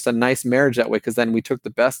was just a nice marriage that way, because then we took the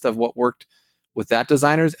best of what worked with that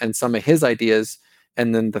designer's and some of his ideas,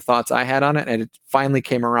 and then the thoughts I had on it, and it finally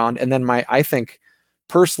came around. And then I think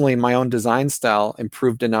personally, my own design style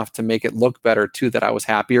improved enough to make it look better too, that I was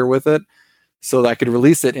happier with it, so that I could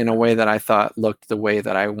release it in a way that I thought looked the way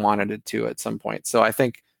that I wanted it to at some point. So I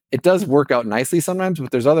think it does work out nicely sometimes,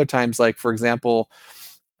 but there's other times, like for example,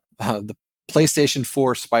 the PlayStation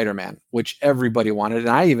 4 Spider-Man, which everybody wanted, and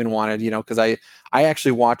I even wanted, because I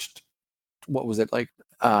actually watched, what was it, like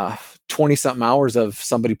 20 something hours of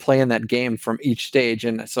somebody playing that game from each stage.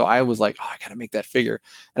 And so I was like, oh, I gotta make that figure.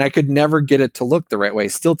 And I could never get it to look the right way.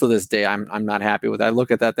 Still to this day, I'm not happy with it. I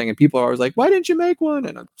look at that thing and people are always like, why didn't you make one?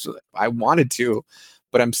 And I wanted to,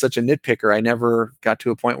 but I'm such a nitpicker. I never got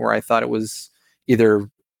to a point where I thought it was either,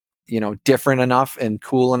 different enough and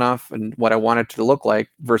cool enough and what I wanted to look like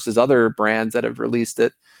versus other brands that have released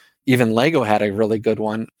it. Even Lego had a really good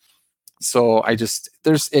one. So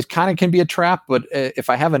it kind of can be a trap, but if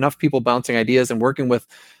I have enough people bouncing ideas and working with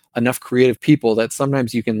enough creative people, that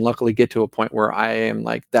sometimes you can luckily get to a point where I am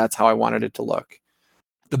like, that's how I wanted it to look.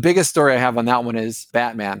 The biggest story I have on that one is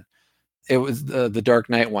Batman. It was the Dark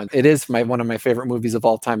Knight one. It is one of my favorite movies of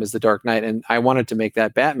all time is The Dark Knight. And I wanted to make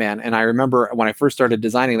that Batman. And I remember when I first started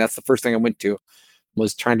designing, that's the first thing I went to,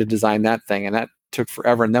 was trying to design that thing. And that took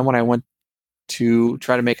forever. And then when I went to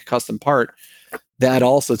try to make a custom part, that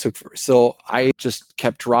also took so I just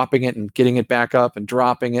kept dropping it and getting it back up and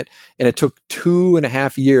dropping it. And it took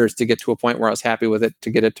 2.5 years to get to a point where I was happy with it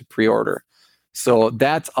to get it to pre-order. So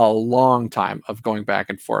that's a long time of going back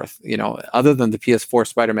and forth. Other than the PS4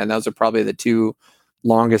 Spider-Man, those are probably the two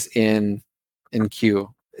longest in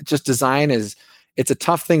queue. Just design it's a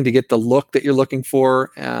tough thing to get the look that you're looking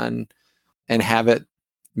for and have it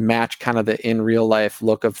match kind of the in real life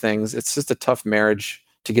look of things. It's just a tough marriage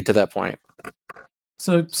to get to that point.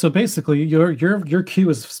 So basically, your queue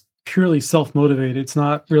is purely self-motivated. It's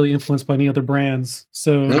not really influenced by any other brands.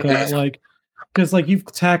 So that because you've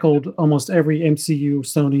tackled almost every MCU,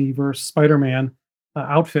 Sony versus Spider-Man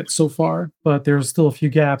outfit so far, but there's still a few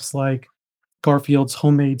gaps like Garfield's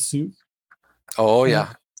homemade suit. Oh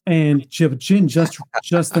yeah, and Jin just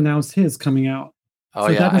announced his coming out. Oh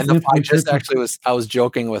so yeah, and I was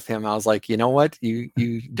joking with him. I was like, you know what, you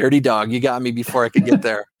dirty dog, you got me before I could get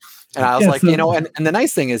there. And I was and the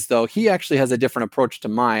nice thing is though, he actually has a different approach to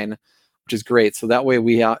mine, which is great. So that way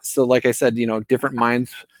so like I said, different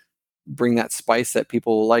minds bring that spice that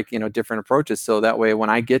people like, different approaches. So that way when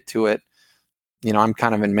I get to it, I'm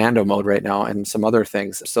kind of in Mando mode right now and some other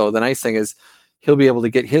things. So the nice thing is he'll be able to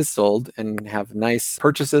get his sold and have nice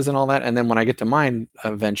purchases and all that. And then when I get to mine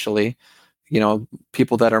eventually,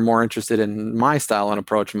 people that are more interested in my style and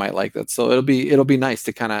approach might like that. So it'll be nice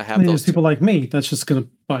to kind of have those people like me that's just going to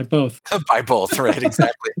buy both. Buy both, right?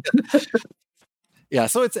 Exactly. Yeah.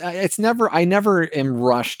 So I never am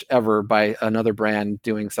rushed ever by another brand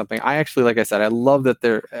doing something. I actually, like I said, I love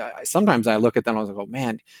that sometimes I look at them and I was like, oh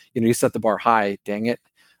man, you set the bar high, dang it.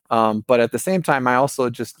 But at the same time, I also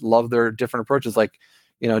just love their different approaches. Like,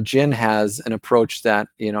 Jin has an approach that,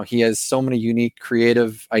 he has so many unique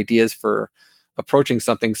creative ideas for approaching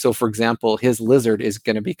something. So for example, his lizard is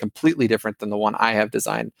going to be completely different than the one I have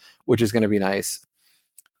designed, which is going to be nice.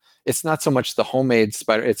 It's not so much the homemade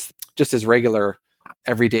spider, it's just his regular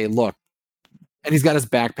everyday look. And he's got his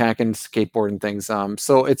backpack and skateboard and things.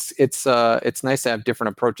 So it's nice to have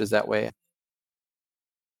different approaches that way.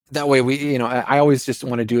 That way I always just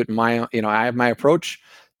want to do it in my, I have my approach.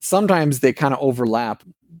 Sometimes they kind of overlap.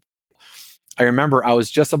 I remember I was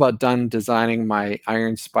just about done designing my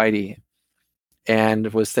Iron Spidey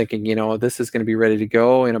and was thinking, this is going to be ready to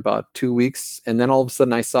go in about 2 weeks. And then all of a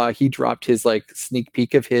sudden I saw he dropped his sneak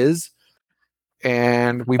peek of his.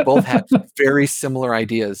 And we both had very similar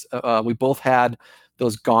ideas. We both had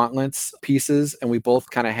those gauntlets pieces and we both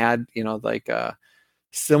kind of had,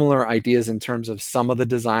 similar ideas in terms of some of the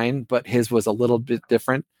design, but his was a little bit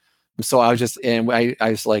different. So I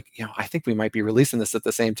was like, I think we might be releasing this at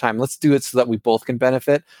the same time. Let's do it so that we both can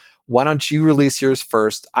benefit. Why don't you release yours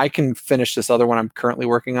first? I can finish this other one I'm currently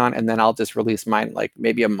working on, and then I'll just release mine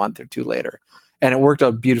maybe a month or two later. And it worked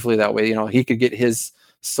out beautifully that way. He could get his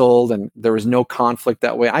sold and there was no conflict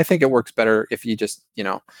that way. I think it works better if you just,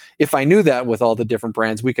 if I knew that with all the different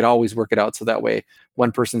brands, we could always work it out. So that way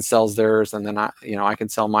one person sells theirs and then I can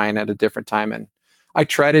sell mine at a different time. And I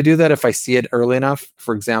try to do that if I see it early enough.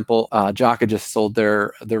 For example, Jaka just sold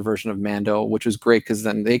their version of Mando, which was great because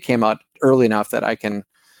then they came out early enough that I can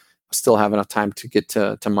still have enough time to get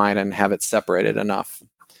to mine and have it separated enough.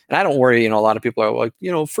 And I don't worry, a lot of people are like,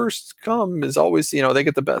 first come is always, they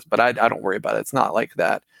get the best, but I don't worry about it. It's not like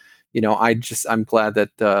that. I'm glad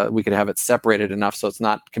that we could have it separated enough so it's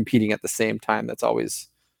not competing at the same time. That's always.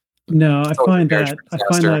 No, I find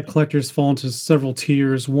that collectors fall into several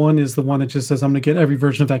tiers. One is the one that just says, I'm going to get every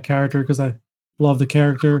version of that character because I love the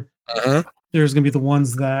character. Uh-huh. There's going to be the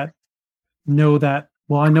ones that know that,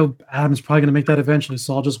 well, I know Adam's probably going to make that eventually,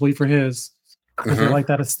 so I'll just wait for his because they like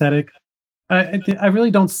that aesthetic. I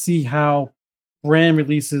really don't see how brand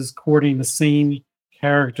releases courting the same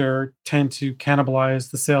character tend to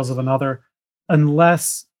cannibalize the sales of another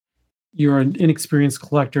unless you're an inexperienced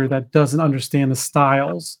collector that doesn't understand the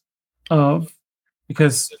styles of,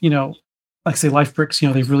 because, like say Life Bricks,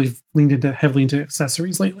 they've really leaned into heavily into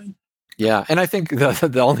accessories lately. Yeah, and I think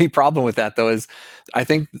the only problem with that though is, I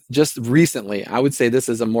think just recently, I would say this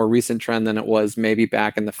is a more recent trend than it was maybe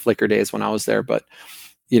back in the Flickr days when I was there. But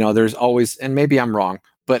there's always, and maybe I'm wrong,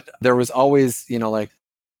 but there was always, like,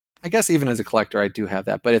 I guess even as a collector, I do have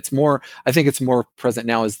that, but I think it's more present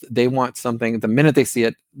now is they want something, the minute they see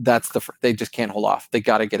it, they just can't hold off. They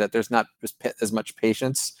got to get it. There's not as much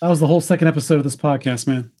patience. That was the whole second episode of this podcast,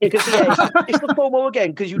 man. It's the FOMO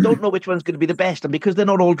again, because you don't know which one's going to be the best. And because they're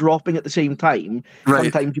not all dropping at the same time,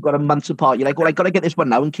 sometimes you've got a month apart. You're like, well, I got to get this one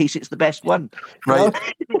now in case it's the best one. Right.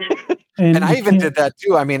 And I even did that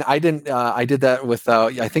too. I mean, I did that with,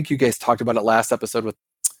 I think you guys talked about it last episode with,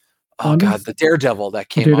 the Daredevil that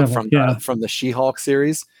came out from the She-Hulk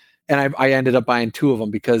series. And I ended up buying 2 of them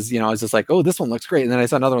because, I was just like, oh, this one looks great. And then I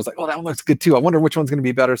saw another one, I was like, oh, that one looks good too. I wonder which one's going to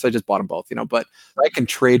be better. So I just bought them both, but I can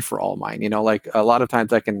trade for all mine, like a lot of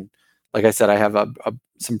times I can, like I said, I have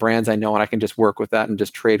some brands I know and I can just work with that and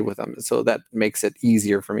just trade with them. So that makes it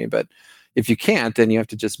easier for me. But if you can't, then you have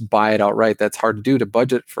to just buy it outright. That's hard to do, to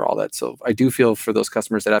budget for all that. So I do feel for those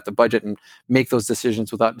customers that have to budget and make those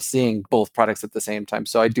decisions without seeing both products at the same time.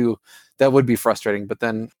 So that would be frustrating. But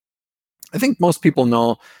then I think most people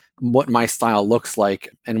know what my style looks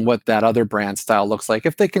like and what that other brand style looks like.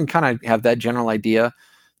 If they can kind of have that general idea,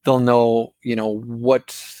 they'll know,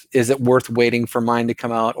 what is it worth waiting for mine to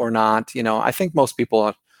come out or not. I think most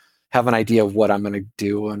people have an idea of what I'm going to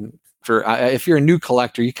do. And if you're a new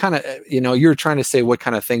collector, you kind of, you're trying to say what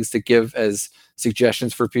kind of things to give as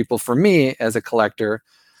suggestions for people. For me as a collector,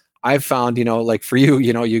 I've found, like for you,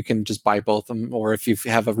 you can just buy both of them. Or if you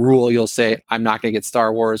have a rule, you'll say, I'm not going to get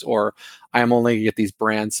Star Wars, or I'm only going to get these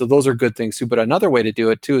brands. So those are good things too. But another way to do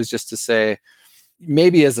it too is just to say,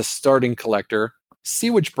 maybe as a starting collector, see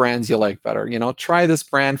which brands you like better. Try this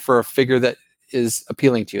brand for a figure that is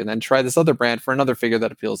appealing to you, and then try this other brand for another figure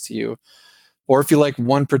that appeals to you. Or if you like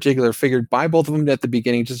one particular figure, buy both of them at the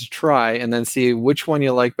beginning just to try, and then see which one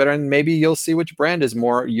you like better. And maybe you'll see which brand is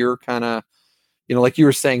more your kind of, like you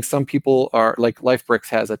were saying, some people are like Life Bricks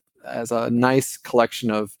has a nice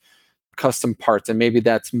collection of custom parts, and maybe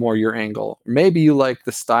that's more your angle. Maybe you like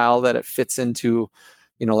the style that it fits into,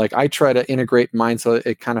 like I try to integrate mine so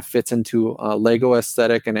it kind of fits into a Lego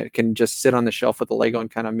aesthetic, and it can just sit on the shelf with the Lego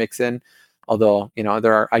and kind of mix in. Although,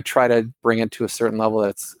 I try to bring it to a certain level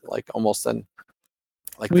that's like almost the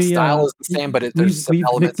style is the same, but there's some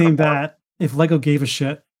elements. We've nicknamed that "If Lego Gave a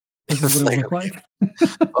Shit." This is what it look like.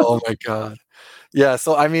 Oh my God. Yeah.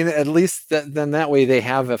 So, I mean, at least then that way they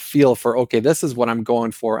have a feel for, okay, this is what I'm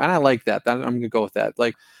going for. And I like that. I'm going to go with that.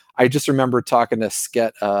 Like, I just remember talking to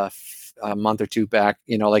Sket a month or 2 back,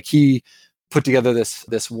 like he put together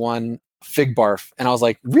this one Fig Barf. And I was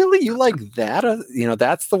like, really? You like that?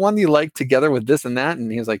 That's the one you like together with this and that?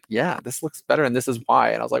 And he was like, yeah, this looks better. And this is why.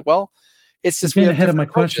 And I was like, well, it's just getting ahead of my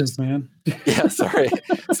questions, man. Yeah, sorry.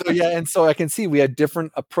 So I can see we had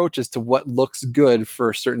different approaches to what looks good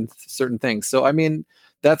for certain things. So I mean,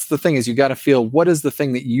 that's the thing, is you got to feel what is the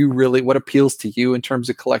thing that what appeals to you in terms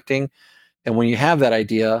of collecting. And when you have that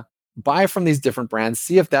idea, buy from these different brands,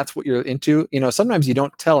 see if that's what you're into. Sometimes you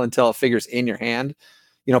don't tell until a figure's in your hand.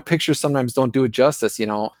 Pictures sometimes don't do it justice,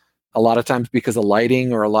 a lot of times because of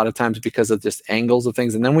lighting, or a lot of times because of just angles of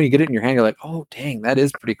things. And then when you get it in your hand, you're like, oh, dang, that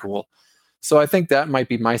is pretty cool. So I think that might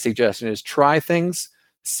be my suggestion, is try things,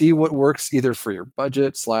 see what works either for your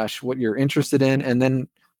budget / what you're interested in. And then,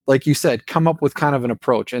 like you said, come up with kind of an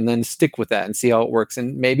approach and then stick with that and see how it works.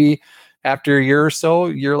 And maybe after a year or so,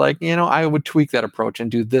 you're like, I would tweak that approach and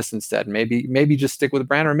do this instead. Maybe just stick with a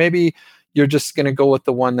brand, or maybe you're just going to go with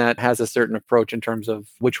the one that has a certain approach in terms of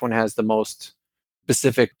which one has the most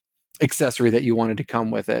specific accessory that you wanted to come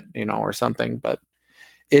with it, or something. But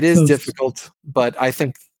it is difficult, but I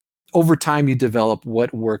think over time you develop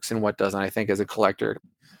what works and what doesn't, I think, as a collector.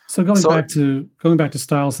 So going back to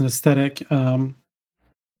styles and aesthetic,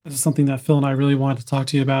 this is something that Phil and I really wanted to talk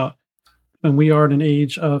to you about. And we are in an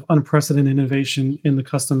age of unprecedented innovation in the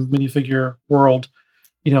custom minifigure world.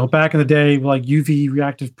 Back in the day, like UV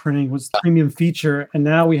reactive printing was the premium feature, and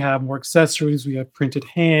now we have more accessories. We have printed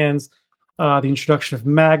hands, the introduction of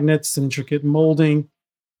magnets and intricate molding.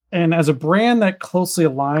 And as a brand that closely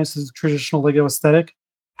aligns to the traditional Lego aesthetic,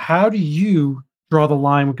 how do you draw the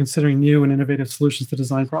line when considering new and innovative solutions to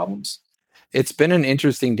design problems? It's been an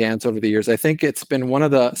interesting dance over the years. I think it's been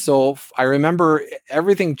so I remember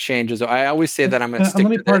everything changes. I always say that I'm going to stick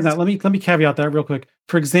to this. Let me caveat that real quick.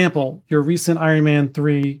 For example, your recent Iron Man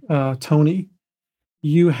 3 Tony,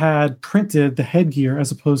 you had printed the headgear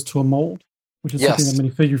as opposed to a mold. which is something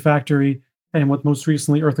that Minifigure Factory and what most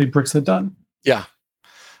recently Earthly Bricks had done. Yeah.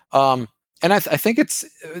 And I think it's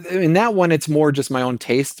in that one, it's more just my own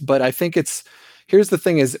taste, but I think here's the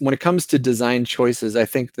thing is when it comes to design choices, I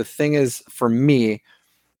think the thing is for me,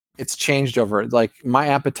 it's changed over, like my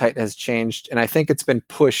appetite has changed. And I think it's been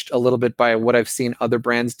pushed a little bit by what I've seen other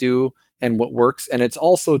brands do and what works. And it's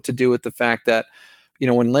also to do with the fact that,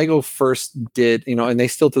 when Lego first did, and they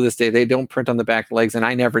still to this day, they don't print on the back legs. And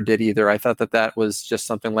I never did either. I thought that was just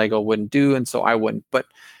something Lego wouldn't do. And so I wouldn't.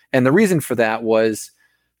 And the reason for that was,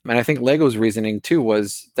 and I think Lego's reasoning too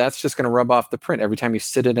was that's just going to rub off the print every time you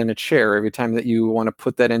sit it in a chair, every time that you want to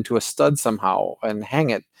put that into a stud somehow and hang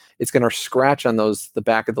it, it's going to scratch on the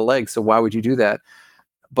back of the legs. So why would you do that?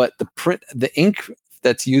 But the ink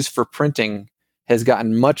that's used for printing has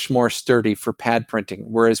gotten much more sturdy for pad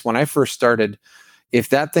printing. Whereas when I first started, if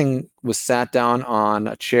that thing was sat down on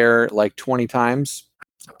a chair like 20 times,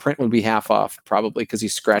 print would be half off probably because you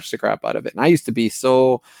scratched the crap out of it. And I used to be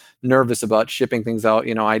so nervous about shipping things out.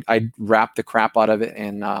 I'd wrap the crap out of it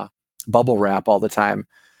in bubble wrap all the time.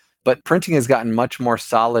 But printing has gotten much more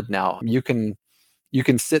solid now. You can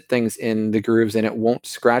sit things in the grooves and it won't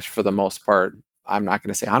scratch for the most part. I'm not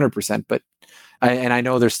going to say 100%, but I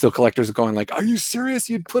know there's still collectors going like, "Are you serious?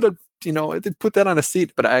 You'd put put that on a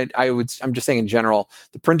seat?" But I'm just saying in general,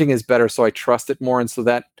 the printing is better, so I trust it more, and so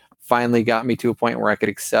that finally got me to a point where I could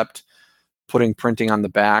accept putting printing on the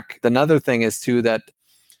back. Another thing is too that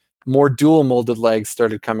more dual molded legs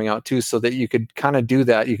started coming out too, so that you could kind of do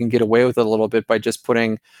that. You can get away with it a little bit by just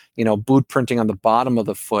putting, boot printing on the bottom of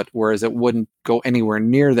the foot, whereas it wouldn't go anywhere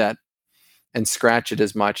near that and scratch it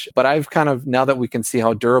as much. But I've kind of, now that we can see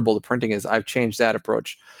how durable the printing is, I've changed that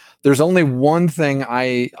approach. There's only one thing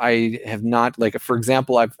I have not, like, for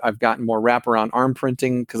example, I've gotten more wraparound arm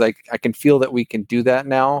printing because I can feel that we can do that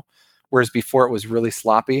now, whereas before it was really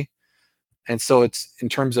sloppy. And so it's, in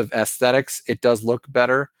terms of aesthetics, it does look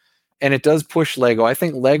better. And it does push Lego. I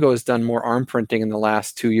think Lego has done more arm printing in the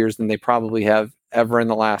last 2 years than they probably have ever in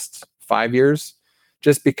the last 5 years,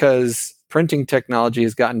 just because printing technology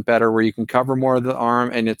has gotten better where you can cover more of the arm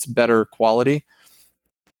and it's better quality.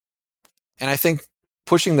 And I think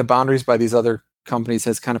pushing the boundaries by these other companies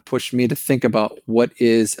has kind of pushed me to think about what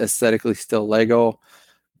is aesthetically still Lego.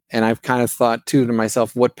 And I've kind of thought too to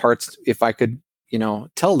myself, what parts, if I could,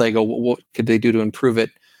 tell Lego, what could they do to improve it?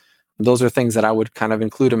 Those are things that I would kind of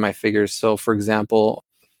include in my figures. So for example,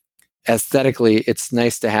 aesthetically, it's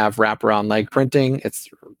nice to have wraparound leg printing. It's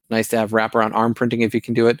nice to have wraparound arm printing if you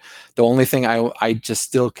can do it. The only thing I just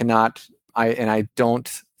still cannot, I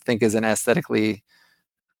don't think is an aesthetically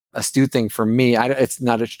astute thing for me. It's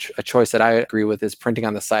not a choice that I agree with, is printing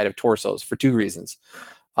on the side of torsos for two reasons.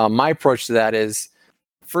 My approach to that is,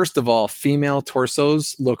 first of all, female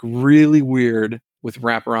torsos look really weird with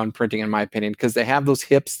wraparound printing, in my opinion, because they have those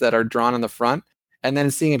hips that are drawn on the front, and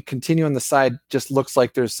then seeing it continue on the side just looks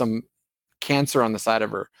like there's some cancer on the side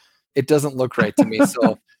of her. It doesn't look right to me.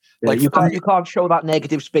 So, like, you can't show that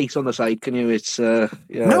negative space on the side, can you? It's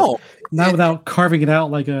no, not without carving it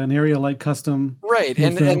out like an area like custom. Right,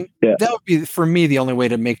 and that would be, for me, the only way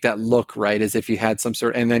to make that look right is if you had some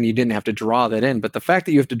sort, and then you didn't have to draw that in. But the fact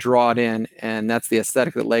that you have to draw it in, and that's the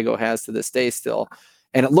aesthetic that Lego has to this day still,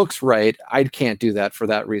 and it looks right, I can't do that for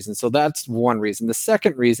that reason. So that's one reason. The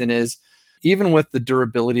second reason is, even with the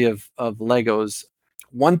durability of Legos,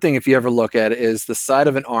 one thing, if you ever look at it, is the side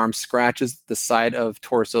of an arm scratches the side of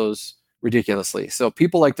torsos ridiculously. So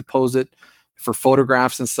people like to pose it for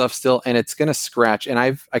photographs and stuff still, and it's going to scratch. And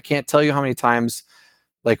I can't tell you how many times,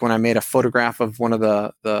 like when I made a photograph of one of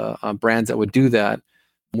the brands that would do that,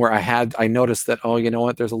 where I noticed that, oh, you know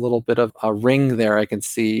what, there's a little bit of a ring there I can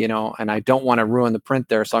see, and I don't want to ruin the print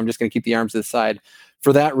there, so I'm just going to keep the arms to the side.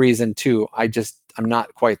 For that reason too, I'm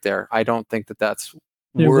not quite there. I don't think that's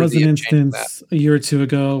there was an instance a year or two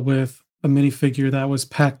ago with a minifigure that was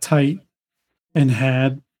packed tight and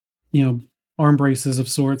had, arm braces of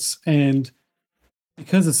sorts, and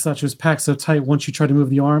because it's such, it was packed so tight, once you try to move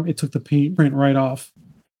the arm, it took the print right off.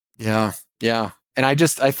 Yeah. And I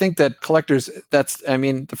think that collectors,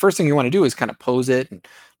 the first thing you want to do is kind of pose it and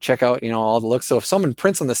check out, all the looks. So if someone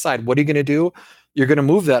prints on the side, what are you going to do? You're going to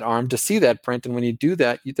move that arm to see that print. And when you do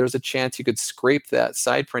that, there's a chance you could scrape that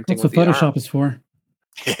side printing. That's what Photoshop is for.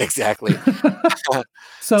 Exactly.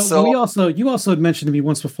 So you also had mentioned to me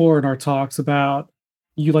once before in our talks about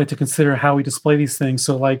you like to consider how we display these things.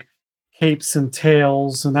 So like capes and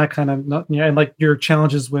tails and that kind of, and like your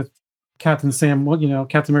challenges with Captain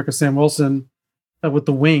America Sam Wilson with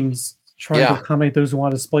the wings, trying to accommodate those who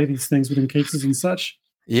want to display these things within cases and such.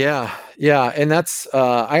 Yeah, and that's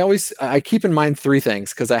I keep in mind three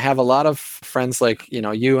things because I have a lot of friends like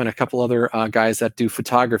you and a couple other guys that do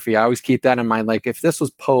photography. I always keep that in mind. Like if this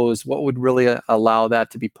was posed, what would really allow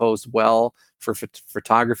that to be posed well for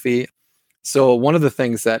photography? So one of the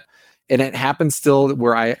things that, and it happens still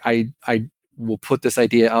where I will put this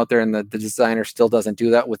idea out there, and the designer still doesn't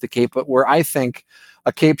do that with the cape, but where I think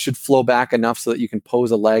a cape should flow back enough so that you can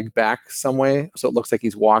pose a leg back some way, so it looks like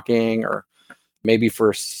he's walking, or maybe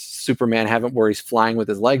for Superman have it where he's flying with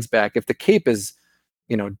his legs back. If the cape is,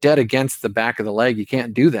 dead against the back of the leg, you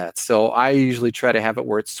can't do that. So I usually try to have it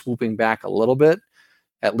where it's swooping back a little bit,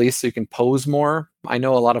 at least so you can pose more. I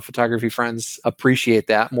know a lot of photography friends appreciate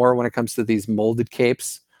that more when it comes to these molded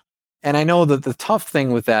capes. And I know that the tough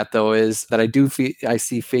thing with that though is that I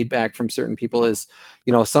see feedback from certain people is,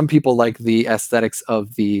 some people like the aesthetics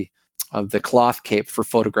of the cloth cape for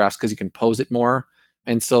photographs because you can pose it more.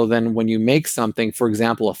 And so then when you make something, for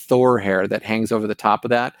example, a Thor hair that hangs over the top of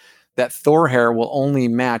that Thor hair will only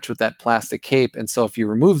match with that plastic cape. And so if you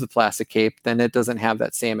remove the plastic cape, then it doesn't have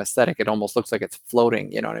that same aesthetic. It almost looks like it's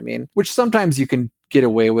floating, you know what I mean? Which sometimes you can get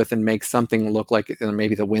away with and make something look like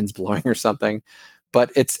maybe the wind's blowing or something.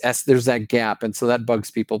 But there's that gap. And so that bugs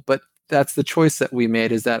people. But that's the choice that we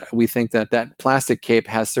made, is that we think that plastic cape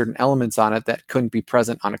has certain elements on it that couldn't be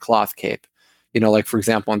present on a cloth cape. Like for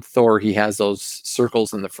example, on Thor, he has those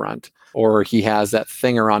circles in the front, or he has that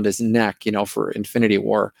thing around his neck, for Infinity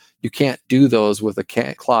War. You can't do those with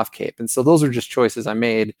a cloth cape. And so those are just choices I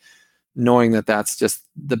made, knowing that that's just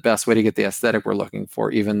the best way to get the aesthetic we're looking for,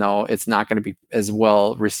 even though it's not going to be as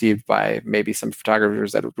well received by maybe some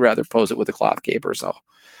photographers that would rather pose it with a cloth cape or so.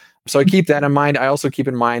 So I keep that in mind. I also keep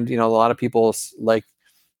in mind, a lot of people like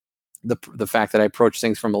the fact that I approach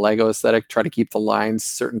things from a Lego aesthetic, try to keep the lines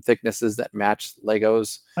certain thicknesses that match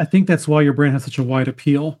Legos. I think that's why your brand has such a wide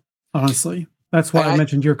appeal. Honestly, that's why I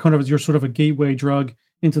mentioned you're sort of a gateway drug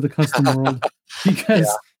into the custom world,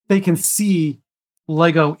 because they can see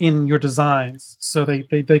Lego in your designs, so they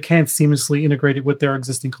can seamlessly integrate it with their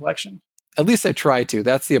existing collection. At least I try to.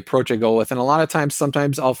 That's the approach I go with. And a lot of times,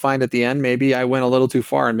 sometimes I'll find at the end, maybe I went a little too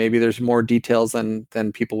far and maybe there's more details than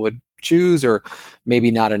people would choose, or maybe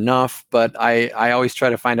not enough. But I always try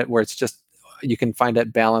to find it where it's just, you can find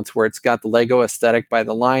that balance where it's got the Lego aesthetic by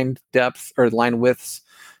the line depth or line widths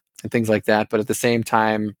and things like that. But at the same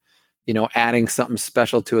time, adding something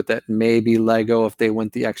special to it that maybe Lego, if they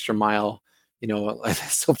went the extra mile,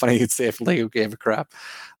 it's so funny you'd say if Lego gave a crap.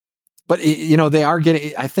 But, they are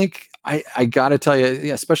getting, I think, I got to tell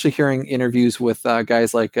you, especially hearing interviews with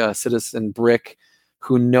guys like Citizen Brick,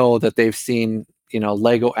 who know that they've seen,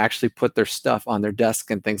 Lego actually put their stuff on their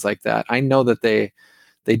desk and things like that. I know that they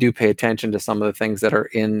do pay attention to some of the things that are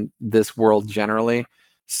in this world generally.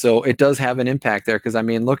 So it does have an impact there. Because,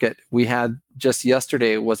 we had just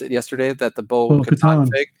yesterday, was it yesterday, that the Bo-Katan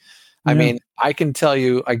fig? Yeah. I can tell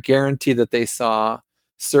you, I guarantee that they saw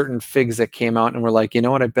certain figs that came out and were like,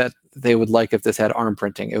 what, I bet they would like if this had arm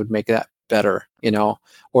printing. It would make that better,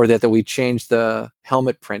 or that we changed the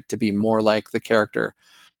helmet print to be more like the character.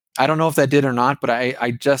 I don't know if that did or not, but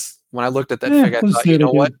I just, when I looked at that fig, I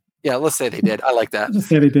thought, what? Yeah, let's say they did. I like that. Let's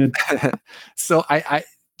say they did. So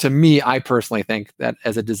to me, I personally think that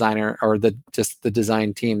as a designer, or the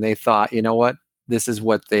design team, they thought, what, this is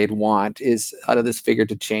what they'd want, is out of this figure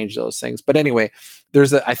to change those things. But anyway,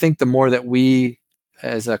 I think the more that we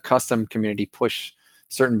as a custom community push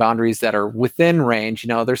certain boundaries that are within range,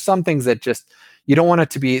 there's some things that just, you don't want it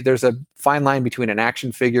to be, there's a fine line between an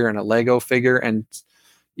action figure and a Lego figure. And,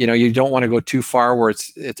 you don't want to go too far where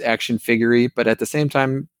it's action figure-y, but at the same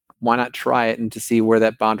time, why not try it and to see where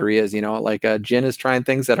that boundary is? Like Jin is trying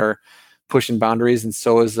things that are pushing boundaries, and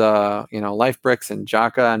so is Life Bricks and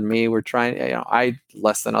Jaka and me. We're trying, I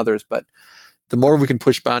less than others, but the more we can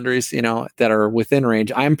push boundaries, that are within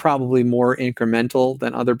range. I'm probably more incremental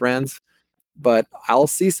than other brands, but I'll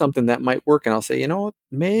see something that might work and I'll say,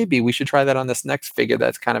 maybe we should try that on this next figure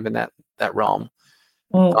that's kind of in that realm.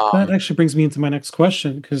 Well, that actually brings me into my next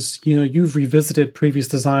question, because you've revisited previous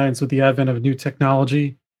designs with the advent of new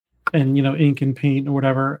technology and ink and paint or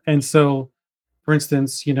whatever. And so, for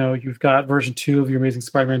instance, you've got version 2 of your Amazing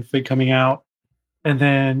Spider-Man fig coming out, and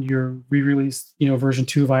then your re-released version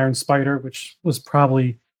 2 of Iron Spider, which was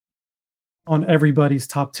probably on everybody's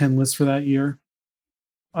top 10 list for that year.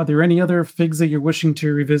 Are there any other figs that you're wishing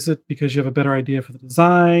to revisit because you have a better idea for the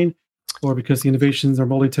design, or because the innovations or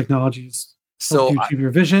molding technologies help you achieve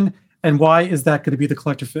your vision? And why is that going to be the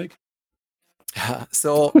collector fig?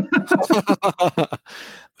 So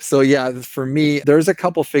yeah, for me, there's a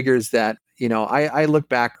couple figures that, I look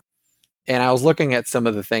back And I was looking at some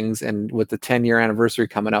of the things, and with the 10-year anniversary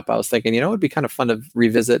coming up, I was thinking, it'd be kind of fun to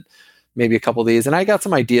revisit maybe a couple of these. And I got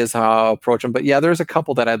some ideas how I'll approach them. But yeah, there's a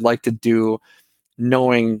couple that I'd like to do,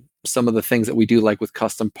 knowing some of the things that we do, like with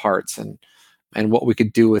custom parts and what we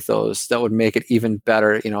could do with those that would make it even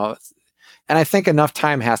better, And I think enough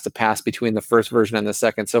time has to pass between the first version and the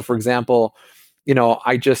second. So, for example,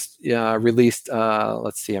 I just released,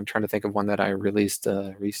 let's see, I'm trying to think of one that I released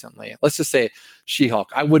recently. Let's just say She-Hulk.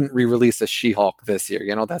 I wouldn't re-release a She-Hulk this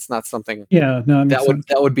year. That's not something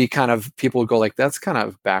that would be kind of, people would go like, that's kind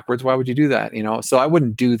of backwards. Why would you do that? So I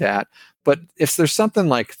wouldn't do that. But if there's something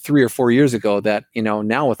like 3 or 4 years ago that,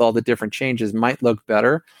 now with all the different changes might look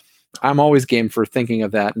better, I'm always game for thinking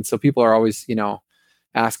of that. And so people are always,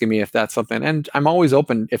 asking me if that's something, and I'm always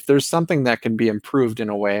open. If there's something that can be improved in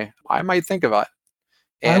a way, I might think about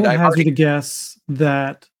it. And I would hazard to guess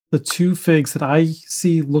that the 2 figs that I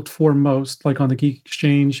see looked for most, like on the Geek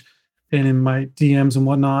Exchange and in my DMs and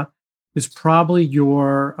whatnot, is probably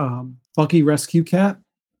your Bucky Rescue Cat.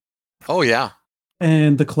 Oh, yeah.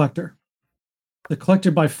 And the Collector. The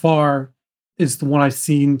Collector by far is the one I've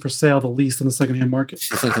seen for sale the least in the secondhand market.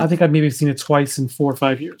 I think I've maybe seen it twice in 4 or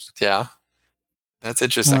 5 years. Yeah. That's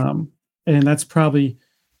interesting. And that's probably,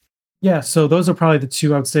 so those are probably the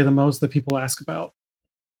 2 I would say the most that people ask about.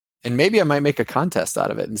 And maybe I might make a contest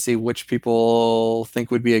out of it and see which people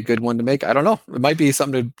think would be a good one to make. I don't know. It might be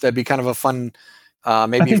something that'd be kind of a fun,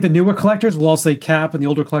 maybe. I think the newer collectors will all say Cap and the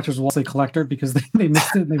older collectors will all say Collector because they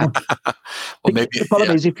missed it. And they well, maybe the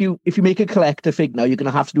problem is if you make a collector fig now, you're going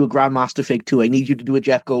to have to do a Grandmaster fig too. I need you to do a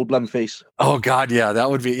Jeff Goldblum face. Oh God, yeah,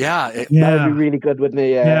 that would be that would be really good, wouldn't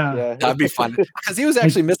it? Yeah. That'd be fun because he was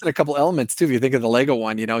actually missing a couple elements too. If you think of the Lego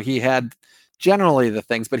one, he had generally the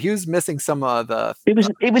things, but he was missing some of the. It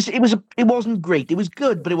wasn't great. It was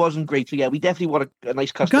good, but it wasn't great. So yeah, we definitely want a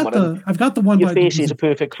nice custom one. I've got the one. Your faces are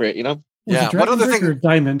perfect for it, Yeah. What other thing? Or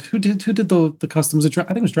Diamond? Who did the customs? I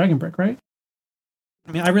think it was Dragon Brick, right?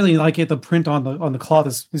 I mean, I really like it. The print on the cloth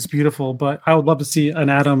is beautiful, but I would love to see an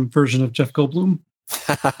Adam version of Jeff Goldblum.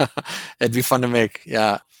 It'd be fun to make.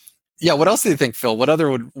 Yeah. Yeah. What else do you think, Phil? What other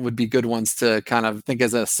would be good ones to kind of think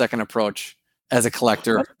as a second approach as a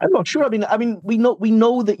collector? I'm not sure. I mean, we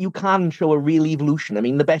know that you can show a real evolution. I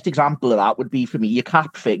mean, the best example of that would be for me your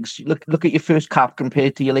Cap figs. Look at your first Cap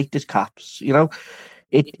compared to your latest Caps.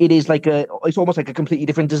 It is it's almost like a completely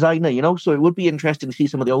different designer, so it would be interesting to see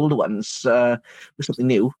some of the older ones with something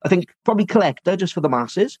new. I think probably Collector just for the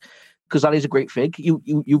masses, because that is a great fig. You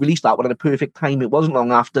released that one at a perfect time. It wasn't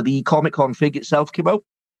long after the Comic-Con fig itself came out.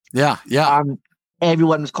 Yeah.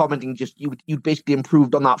 Everyone's commenting just you basically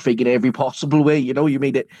improved on that fig in every possible way. You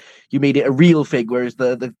made it a real fig, whereas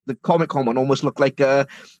the Comic-Con one almost looked like a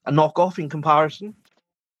knockoff in comparison.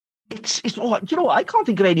 It's I can't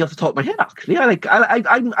think of any off the top of my head actually.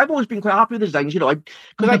 I've always been quite happy with the designs, I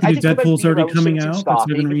think Deadpool's already coming out. That's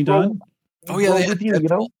been redone. Oh yeah,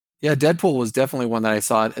 yeah. Deadpool was definitely one that I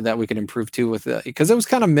saw that we could improve too with because it was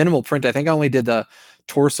kind of minimal print. I think I only did the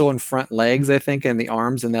torso and front legs, I think, and the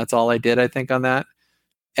arms, and that's all I did, I think, on that.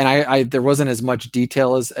 And I there wasn't as much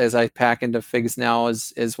detail as I pack into figs now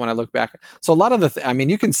as when I look back. So a lot of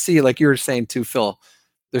you can see, like you were saying too, Phil,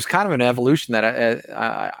 there's kind of an evolution that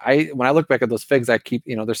I when I look back at those figs, I keep,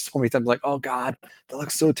 there's so many times like, oh God, that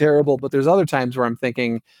looks so terrible. But there's other times where I'm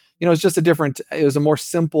thinking, it's just it was a more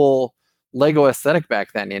simple Lego aesthetic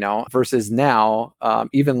back then, versus now,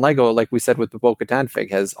 even Lego, like we said with the Bo-Katan fig,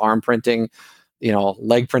 has arm printing,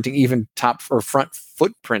 leg printing, even top or front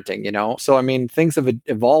foot printing, So, things have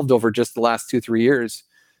evolved over just the last 2-3 years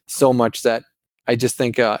so much that I just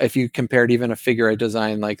think if you compared even a figure I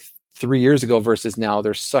designed like 3 years ago versus now,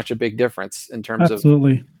 there's such a big difference in terms of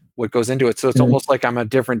what goes into it. So it's almost like I'm a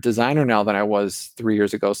different designer now than I was 3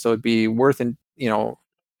 years ago. So it'd be worth,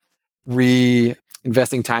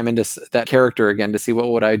 reinvesting time into that character again to see what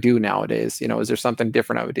would I do nowadays. Is there something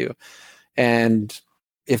different I would do? And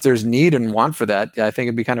if there's need and want for that, I think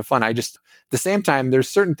it'd be kind of fun. At the same time, there's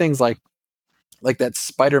certain things like that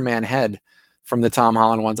Spider-Man head from the Tom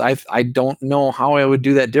Holland ones. I don't know how I would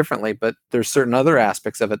do that differently, but there's certain other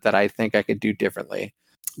aspects of it that I think I could do differently.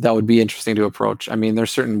 That would be interesting to approach.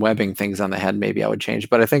 There's certain webbing things on the head maybe I would change,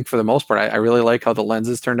 but I think for the most part, I really like how the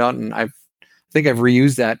lenses turned out, and I think I've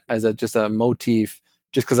reused that as just a motif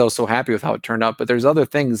just because I was so happy with how it turned out. But there's other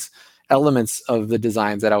elements of the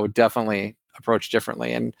designs that I would definitely approach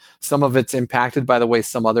differently, and some of it's impacted by the way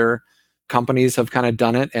some other companies have kind of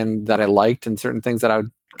done it and that I liked, and certain things that I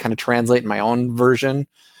would kind of translate in my own version.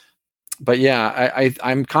 But yeah,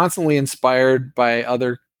 I'm constantly inspired by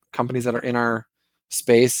other companies that are in our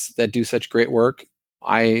space that do such great work.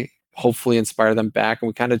 I hopefully inspire them back, and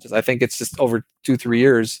we kind of I think it's just over 2-3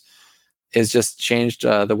 years, is just changed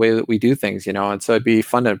the way that we do things, and so it'd be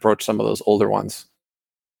fun to approach some of those older ones.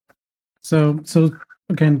 So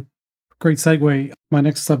again, great segue. My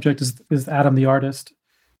next subject is Adam the artist.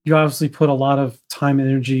 You obviously put a lot of time and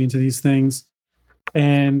energy into these things,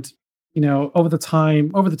 and over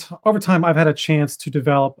time, I've had a chance to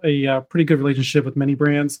develop a pretty good relationship with many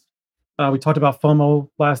brands. We talked about FOMO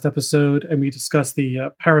last episode, and we discussed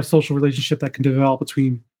the parasocial relationship that can develop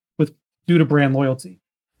due to brand loyalty.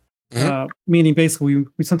 Meaning, basically,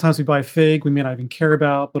 we sometimes we buy fig we may not even care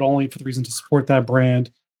about, but only for the reason to support that brand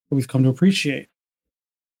that we've come to appreciate.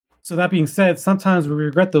 So that being said, sometimes we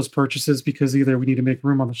regret those purchases because either we need to make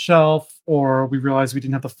room on the shelf, or we realize we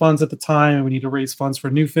didn't have the funds at the time and we need to raise funds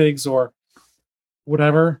for new figs or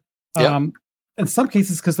whatever. Yep. In some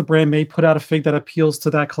cases, because the brand may put out a fig that appeals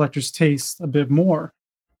to that collector's taste a bit more.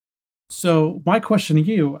 So my question to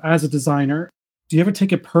you, as a designer, do you ever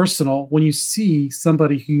take it personal when you see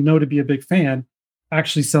somebody who you know to be a big fan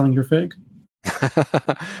actually selling your fig?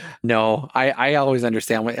 No, I always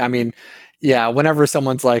understand. Yeah, whenever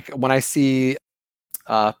someone's like, when I see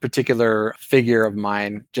a particular figure of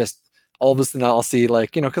mine, just all of a sudden I'll see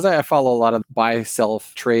because I follow a lot of buy, sell,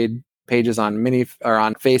 trade pages on or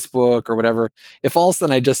on Facebook or whatever. If all of a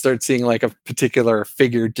sudden I just start seeing like a particular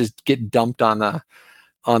figure just get dumped on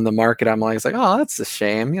the market, I'm like, oh, that's a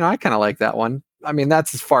shame. I kind of like that one.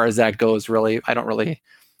 That's as far as that goes, really. I don't really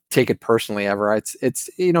take it personally ever. It's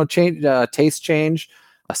change, taste change.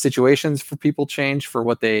 Situations for people change for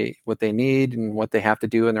what they need and what they have to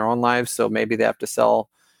do in their own lives. So maybe they have to sell,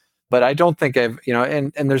 but I don't think I've,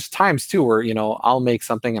 and there's times too where, I'll make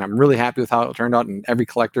something and I'm really happy with how it turned out, and every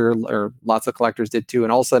collector or lots of collectors did too.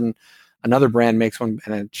 And all of a sudden another brand makes one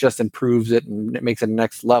and it just improves it and it makes it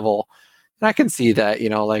next level. And I can see that,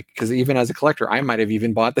 because even as a collector, I might have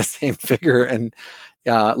even bought the same figure. And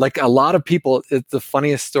like a lot of people, the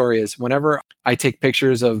funniest story is whenever I take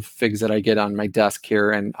pictures of figs that I get on my desk here,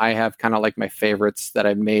 and I have kind of like my favorites that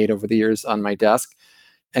I've made over the years on my desk,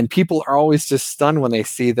 and people are always just stunned when they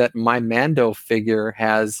see that my Mando figure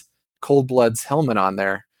has Cold Blood's helmet on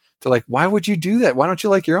there. They're like, why would you do that? Why don't you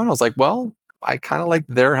like your own? I was like, well, I kind of like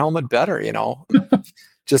their helmet better,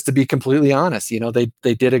 just to be completely honest.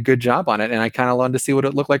 They did a good job on it, and I kind of wanted to see what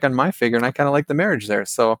it looked like on my figure, and I kind of like the marriage there.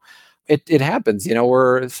 So it happens,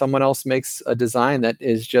 where someone else makes a design that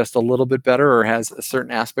is just a little bit better or has a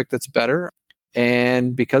certain aspect that's better.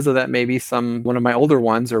 And because of that, maybe one of my older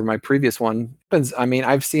ones or my previous one happens.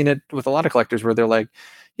 I've seen it with a lot of collectors where they're like,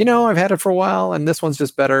 I've had it for a while and this one's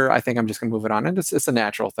just better. I think I'm just going to move it on. And it's a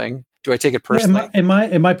natural thing. Do I take it personally? Yeah,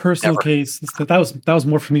 in my personal case, that was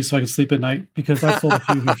more for me so I could sleep at night, because I sold a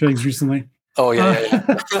few new figs recently. Oh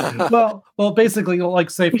yeah. Well, basically, like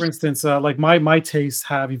say for instance, like my tastes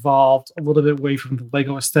have evolved a little bit away from the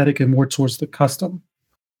Lego aesthetic and more towards the custom.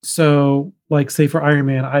 So, like say for Iron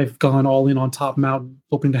Man, I've gone all in on Top Mountain,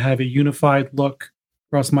 hoping to have a unified look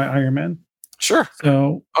across my Iron Man. Sure.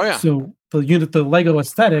 So, yeah. So the Lego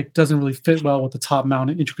aesthetic doesn't really fit well with the Top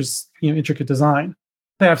Mountain intricate design.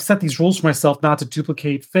 I've set these rules for myself not to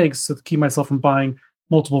duplicate figs to keep myself from buying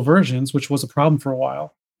multiple versions, which was a problem for a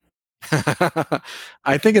while.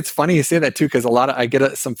 I think it's funny you say that too, because I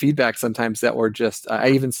get some feedback sometimes that were just, I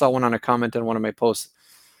even saw one on a comment on one of my posts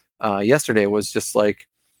yesterday was just like,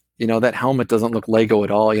 that helmet doesn't look Lego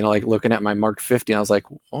at all. Like looking at my Mark 50, I was like,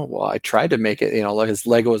 oh, well, I tried to make it, like as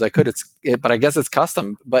Lego as I could. But I guess it's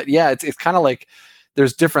custom. But yeah, it's kind of like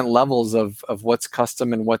there's different levels of what's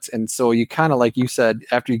custom and so you kind of, like you said,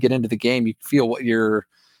 after you get into the game, you feel what your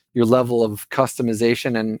level of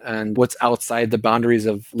customization and what's outside the boundaries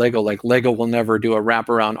of Lego. Like Lego will never do a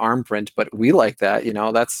wraparound arm print, but we like that,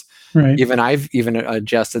 that's right. I've even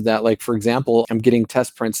adjusted that. Like, for example, I'm getting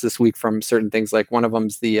test prints this week from certain things. Like one of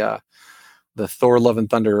them's the Thor Love and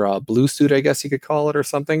Thunder blue suit, I guess you could call it, or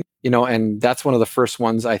something, and that's one of the first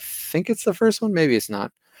ones. I think it's the first one. Maybe it's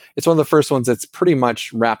not. It's one of the first ones that's pretty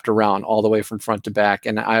much wrapped around all the way from front to back.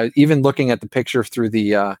 And I even looking at the picture through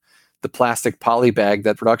the plastic poly bag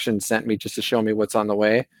that production sent me just to show me what's on the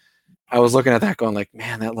way, I was looking at that going like,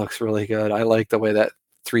 man, that looks really good. I like the way that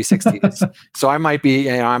 360 is. So I might be,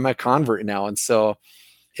 I'm a convert now. And so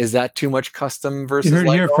is that too much custom versus You heard it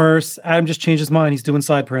Lego? here first. Adam just changed his mind. He's doing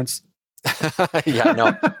side prints. Yeah,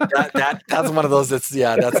 no, that's one of those that's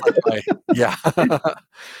like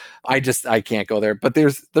I can't go there. But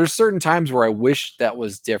there's certain times where I wish that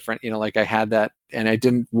was different. Like I had that and I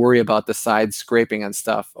didn't worry about the side scraping and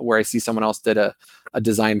stuff, where I see someone else did a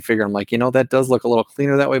design figure. I'm like, that does look a little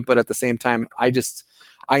cleaner that way. But at the same time,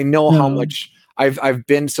 I know how much I've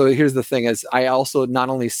been. So here's the thing is I also not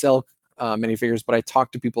only sell minifigures, but I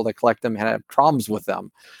talk to people that collect them and have problems with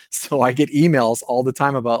them. So I get emails all the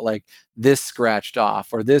time about like this scratched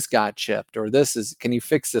off or this got chipped or can you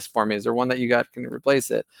fix this for me? Is there one that you got can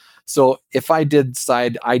replace it? So if I did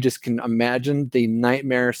decide, I just can imagine the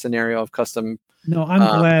nightmare scenario of custom. No,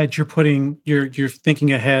 I'm glad you're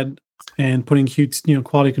thinking ahead and putting huge,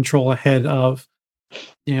 quality control ahead of,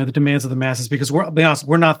 the demands of the masses, because I'll be honest,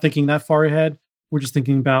 we're not thinking that far ahead. We're just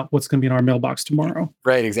thinking about what's going to be in our mailbox tomorrow.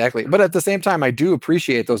 Right, exactly. But at the same time, I do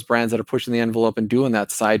appreciate those brands that are pushing the envelope and doing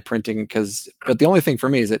that side printing but the only thing for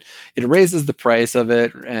me is that it raises the price of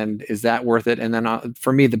it, and is that worth it? And then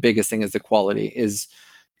for me, the biggest thing is the quality is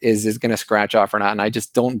going to scratch off or not. And I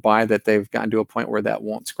just don't buy that they've gotten to a point where that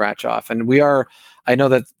won't scratch off. And I know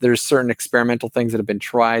that there's certain experimental things that have been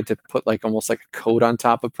tried to put like almost like a coat on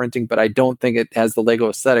top of printing, but I don't think it has the Lego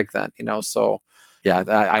aesthetic then, so yeah,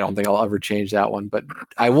 I don't think I'll ever change that one, but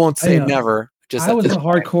I won't say never. I was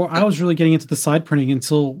I was really getting into the side printing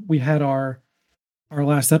until we had our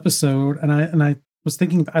last episode. And I was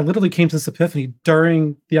thinking, I literally came to this epiphany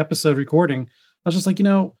during the episode recording. I was just like,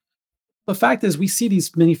 the fact is, we see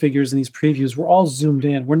these minifigures and these previews. We're all zoomed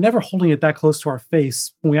in. We're never holding it that close to our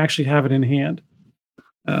face when we actually have it in hand.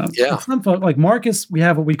 Some folks, like Marcus, we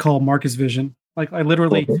have what we call Marcus vision. Like I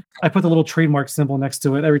put the little trademark symbol next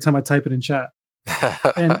to it every time I type it in chat.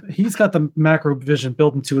 And he's got the macro vision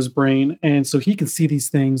built into his brain, and so he can see these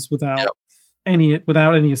things without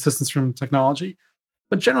any assistance from technology.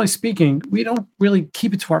 But generally speaking, we don't really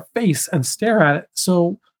keep it to our face and stare at it.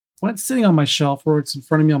 So when it's sitting on my shelf or it's in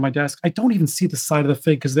front of me on my desk, I don't even see the side of the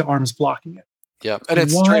fig because the arm is blocking it. Yeah, and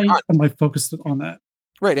it's why straight on. Am I focused on that?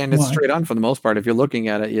 Right, and it's straight on for the most part. If you're looking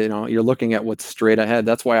at it, you're looking at what's straight ahead.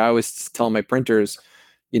 That's why I always tell my printers,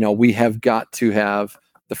 we have got to have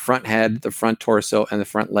the front head, the front torso, and the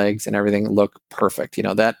front legs and everything look perfect.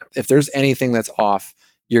 That if there's anything that's off,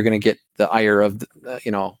 you're going to get the ire of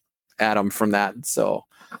Adam from that. So,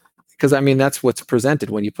 because that's what's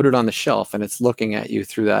presented when you put it on the shelf and it's looking at you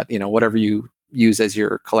through that, whatever you use as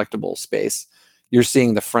your collectible space, you're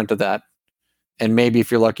seeing the front of that. And maybe if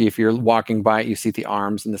you're lucky, if you're walking by it, you see the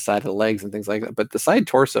arms and the side of the legs and things like that. But the side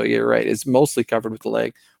torso, you're right, is mostly covered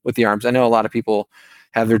with the arms. I know a lot of people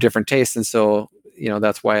have their different tastes, and so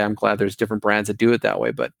that's why I'm glad there's different brands that do it that way.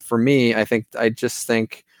 But for me, I just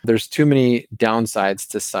think there's too many downsides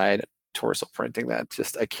to side torso printing that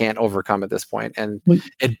I can't overcome at this point. And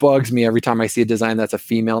it bugs me every time I see a design that's a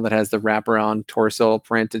female that has the wraparound torso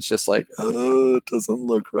print. It's just like, oh, it doesn't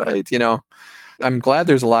look right. I'm glad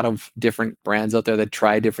there's a lot of different brands out there that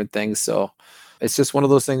try different things. So it's just one of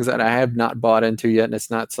those things that I have not bought into yet. And it's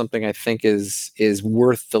not something I think is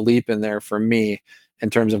worth the leap in there for me in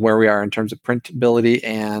terms of where we are in terms of printability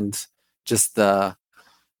and just the,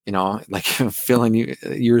 like feeling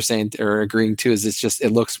you were saying or agreeing to is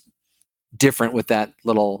it looks different with that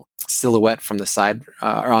little silhouette from the side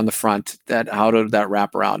or on the front, that how did that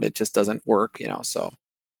wrap around? It just doesn't work, so.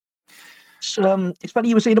 It's funny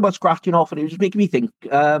you were saying about scratching off, and it was just making me think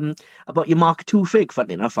about your Mark II fig.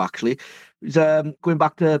 Funny enough, actually, it was, going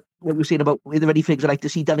back to what we were saying about are there any figs I'd like to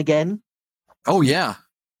see done again. Oh yeah.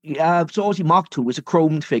 So obviously Mark II was a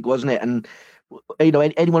chromed fig, wasn't it? And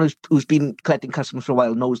anyone who's been collecting customs for a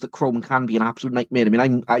while knows that chrome can be an absolute nightmare.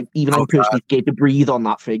 I'm personally scared to breathe on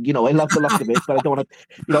that fig. I love the look of it, but I don't want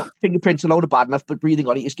to. Fingerprints alone are bad enough, but breathing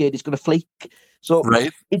on it, you're scared it's going to flake. So,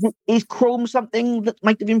 right. Is chrome something that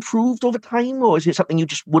might have improved over time, or is it something you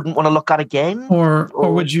just wouldn't want to look at again? Or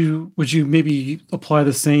would you maybe apply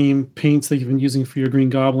the same paints that you've been using for your Green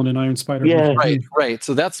Goblin and Iron Spider? Yeah, right.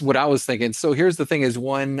 So that's what I was thinking. So here's the thing: is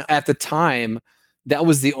when at the time, that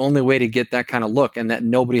was the only way to get that kind of look, and that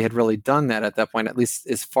nobody had really done that at that point, at least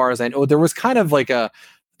as far as I know. There was kind of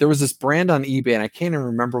there was this brand on eBay, and I can't even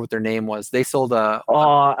remember what their name was. They sold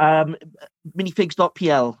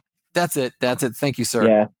minifigs.pl. That's it. Thank you, sir.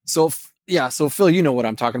 Yeah. So Phil, you know what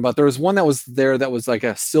I'm talking about. There was one that was there that was like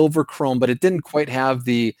a silver chrome, but it didn't quite have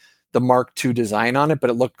the Mark II design on it, but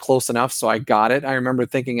it looked close enough, so I got it. I remember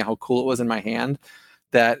thinking how cool it was in my hand.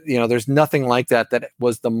 That there's nothing like that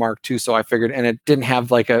was the Mark II, so I figured, and it didn't have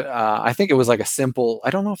like I think it was like a simple, I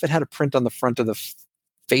don't know if it had a print on the front of the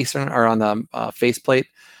face or on the faceplate,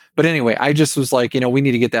 but anyway, I just was like, we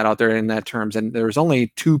need to get that out there in that terms, and there was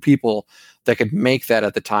only 2 people that could make that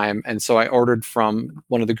at the time, and so I ordered from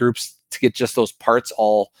one of the groups to get just those parts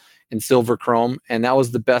all in silver chrome, and that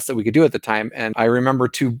was the best that we could do at the time. And I remember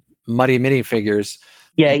 2 Muddy minifigures.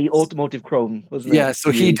 Yeah, automotive chrome, wasn't it? Yeah,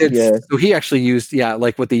 so he did. Yeah. So he actually used,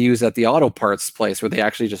 like what they use at the auto parts place, where they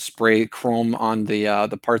actually just spray chrome on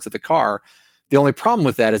the parts of the car. The only problem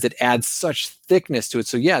with that is it adds such thickness to it.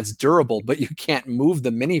 So yeah, it's durable, but you can't move the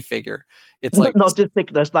minifigure. It's like Not just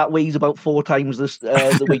thickness, that weighs about 4 times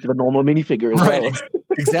the weight of a normal minifigure as right, well.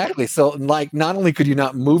 exactly. So like, not only could you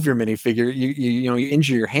not move your minifigure, you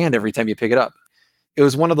injure your hand every time you pick it up. It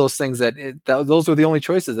was one of those things that those were the only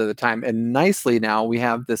choices at the time. And nicely now we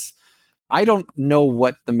have this. I don't know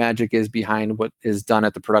what the magic is behind what is done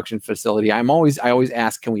at the production facility. I always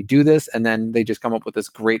ask, can we do this? And then they just come up with this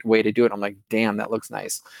great way to do it. I'm like, damn, that looks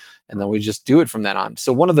nice. And then we just do it from then on.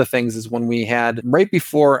 So one of the things is when we had, right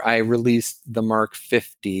before I released the Mark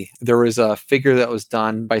 50, there was a figure that was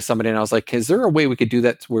done by somebody. And I was like, is there a way we could do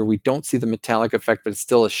that to where we don't see the metallic effect, but it's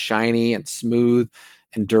still as shiny and smooth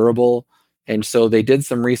and durable? And so they did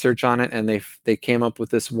some research on it, and they came up with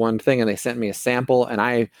this one thing, and they sent me a sample. And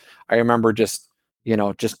I remember just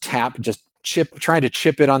trying to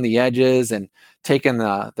chip it on the edges and taking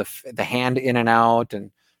the hand in and out and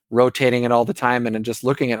rotating it all the time, and then just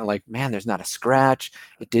looking at it like, man, there's not a scratch.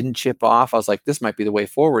 It didn't chip off. I was like, this might be the way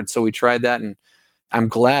forward. So we tried that, and I'm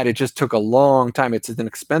glad. It just took a long time. It's an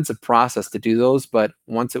expensive process to do those, but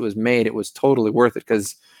once it was made, it was totally worth it,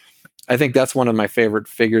 because I think that's one of my favorite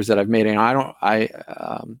figures that I've made. And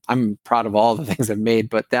I'm proud of all the things I've made,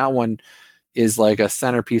 but that one is like a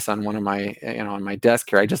centerpiece on one of my, on my desk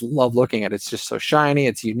here. I just love looking at it. It's just so shiny.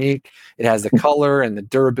 It's unique. It has the color and the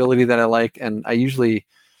durability that I like. And I usually,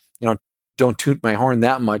 don't toot my horn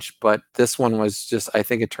that much, but this one was just, I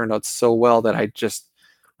think it turned out so well that I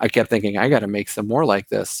kept thinking, I got to make some more like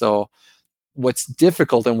this. So what's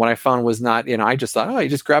difficult, and what I found was not, I just thought, oh, you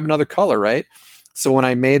just grab another color, right? So when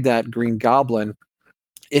I made that Green Goblin,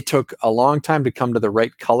 it took a long time to come to the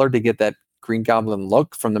right color to get that Green Goblin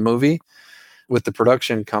look from the movie with the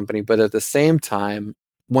production company. But at the same time,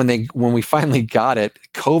 when we finally got it,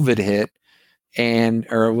 COVID hit,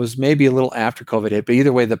 or it was maybe a little after COVID hit, but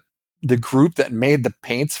either way, the group that made the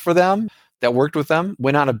paints for them, that worked with them,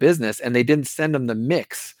 went out of business, and they didn't send them the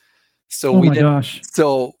mix. So oh my gosh.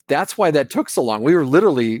 So that's why that took so long. We were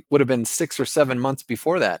literally would have been 6 or 7 months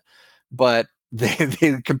before that, but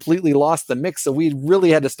they completely lost the mix. So we really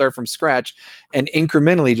had to start from scratch and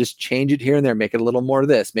incrementally just change it here and there, make it a little more of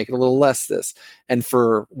this, make it a little less this. And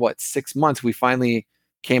for 6 months, we finally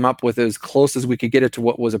came up with as close as we could get it to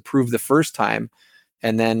what was approved the first time.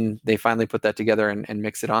 And then they finally put that together and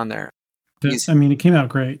mix it on there. It came out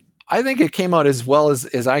great. I think it came out as well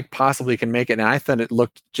as I possibly can make it. And I thought it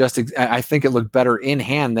looked I think it looked better in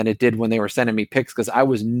hand than it did when they were sending me pics, because I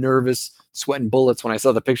was nervous, sweating bullets when I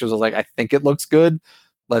saw the pictures. I was like, I think it looks good.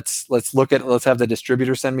 Let's have the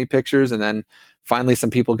distributor send me pictures. And then finally some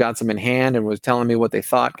people got some in hand and was telling me what they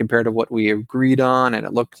thought compared to what we agreed on. And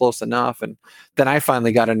it looked close enough. And then I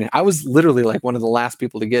finally got it. I was literally like one of the last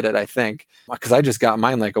people to get it, I think, because I just got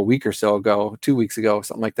mine like a week or so ago, 2 weeks ago,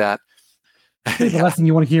 something like that. The last thing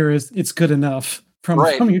you want to hear is it's good enough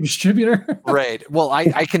from your distributor. Right. Well,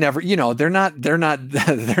 I can never, they're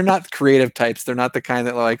not creative types. They're not the kind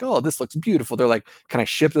that are like, oh, this looks beautiful. They're like, can I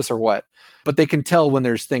ship this or what? But they can tell when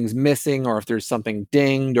there's things missing, or if there's something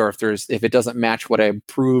dinged, or if it doesn't match what I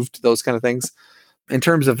approved, those kind of things. In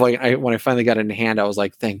terms of when I finally got it in hand, I was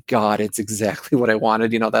like, thank God, it's exactly what I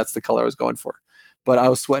wanted. That's the color I was going for. But I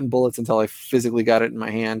was sweating bullets until I physically got it in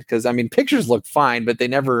my hand. Because pictures look fine, but they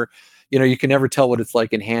never, you can never tell what it's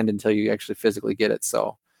like in hand until you actually physically get it.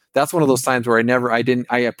 So that's one of those times where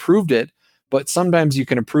I approved it, but sometimes you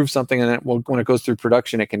can approve something, and then when it goes through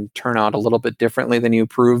production, it can turn out a little bit differently than you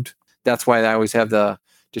approved. That's why I always have the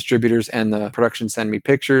distributors and the production send me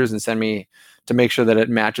pictures and send me to make sure that it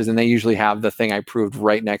matches. And they usually have the thing I approved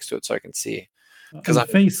right next to it so I can see. Because the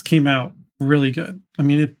face came out really good.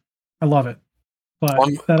 I love it. But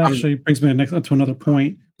that actually brings me to another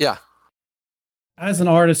point. Yeah. As an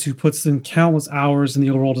artist who puts in countless hours in the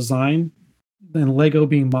overall design, and Lego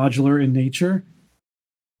being modular in nature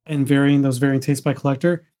and varying tastes by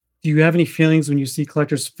collector, do you have any feelings when you see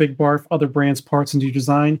collectors fig barf other brands' parts into your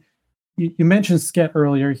design? You mentioned Sket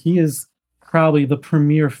earlier. He is probably the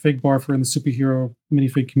premier fig barfer in the superhero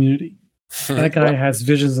minifig community. That guy has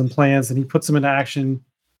visions and plans, and he puts them into action,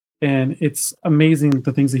 and it's amazing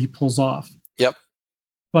the things that he pulls off. Yep.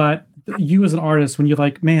 But you as an artist, when you're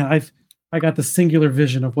like, man, I got the singular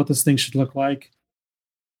vision of what this thing should look like.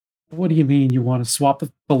 What do you mean you want to swap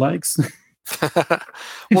the legs?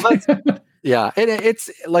 Well, that's yeah. And it's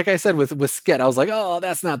like I said with Sket, I was like, oh,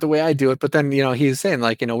 that's not the way I do it. But then he was saying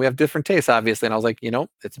like, we have different tastes, obviously, and I was like,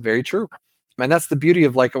 it's very true. And that's the beauty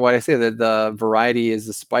of like what I say, that the variety is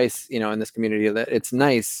the spice, in this community. That it's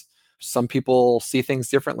nice. Some people see things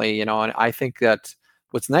differently, and I think that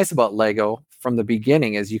what's nice about Lego from the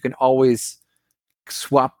beginning is you can always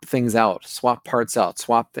swap things out, swap parts out,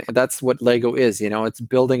 that's what Lego is, you know, it's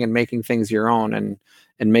building and making things your own and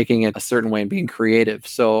making it a certain way and being creative.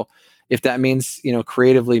 So if that means, you know,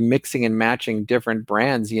 creatively mixing and matching different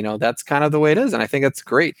brands, you know, that's kind of the way it is. And I think that's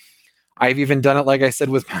great. I've even done it, like I said,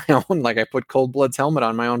 with my own, like I put Cold Blood's helmet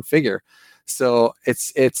on my own figure. So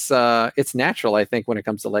it's natural, I think, when it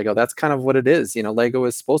comes to Lego. That's kind of what it is. You know, Lego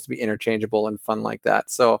is supposed to be interchangeable and fun like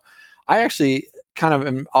that. So I actually kind of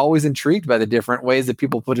am always intrigued by the different ways that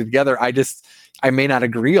people put it together. I may not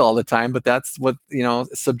agree all the time, but that's what, you know,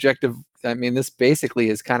 subjective. I mean, this basically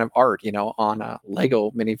is kind of art, you know, on a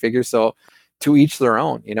Lego minifigure. So to each their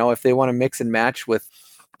own, you know, if they want to mix and match with,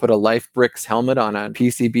 put a Life Bricks helmet on a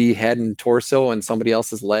PCB head and torso and somebody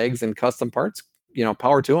else's legs and custom parts, you know,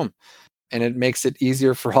 power to them. And it makes it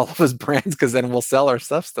easier for all of us brands, because then we'll sell our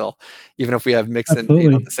stuff still, even if we have mixed and, you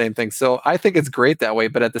know, the same thing. So I think it's great that way.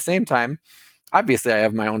 But at the same time, obviously I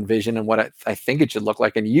have my own vision and what I think it should look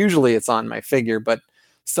like. And usually it's on my figure, but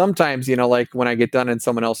sometimes, you know, like when I get done and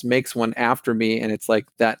someone else makes one after me and it's like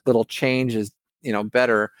that little change is, you know,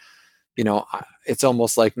 better, you know, it's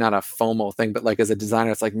almost like not a FOMO thing, but like as a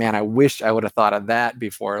designer, it's like, man, I wish I would have thought of that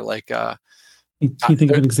before. Like, can you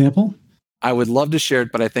think of an example? I would love to share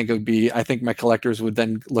it, but I think I think my collectors would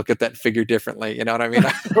then look at that figure differently. You know what I mean?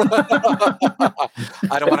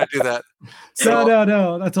 I don't want to do that. So,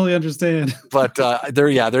 no, I totally understand. But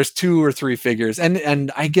there's 2 or 3 figures,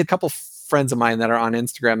 and I get a couple friends of mine that are on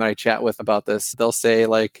Instagram that I chat with about this. They'll say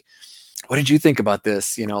like, what did you think about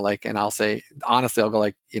this? You know, like, and I'll say, honestly, I'll go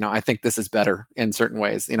like, you know, I think this is better in certain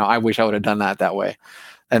ways. You know, I wish I would have done that way.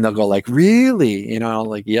 And they'll go like, really? You know,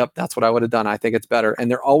 like, yep, that's what I would have done. I think it's better. And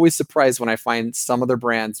they're always surprised when I find some of their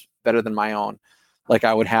brands better than my own. Like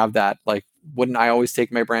I would have that, like, wouldn't I always take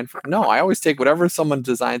my brand? No, I always take whatever someone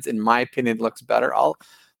designs, in my opinion, looks better. A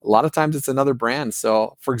lot of times it's another brand.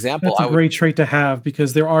 So for example, that's a great trait to have,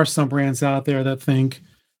 because there are some brands out there that think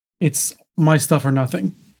it's my stuff or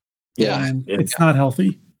nothing. Yeah. And it's not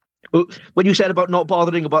healthy. Well, when you said about not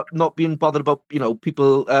being bothered about, you know,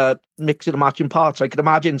 people mixing and matching parts, I could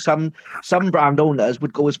imagine some brand owners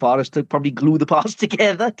would go as far as to probably glue the parts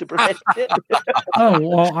together to prevent it. Oh,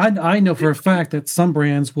 well, I know for a fact that some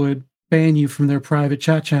brands would ban you from their private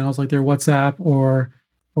chat channels, like their WhatsApp or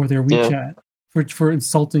their WeChat, for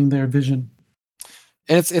insulting their vision.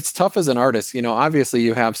 And it's tough as an artist. You know, obviously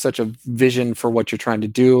you have such a vision for what you're trying to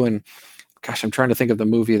do, and gosh, I'm trying to think of the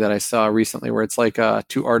movie that I saw recently where it's like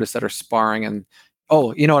 2 artists that are sparring. And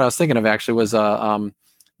you know what I was thinking of actually was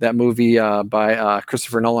that movie by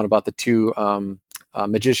Christopher Nolan about the 2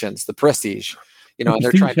 magicians, The Prestige. You know, and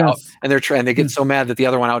they're trying out, and they get so mad that the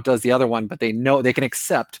other one outdoes the other one, but they know they can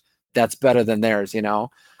accept that's better than theirs. You know,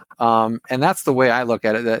 and that's the way I look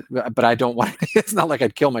at it. But I don't want. It's not like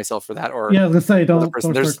I'd kill myself for that. Or let's say don't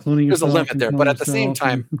there's a limit there, but at the same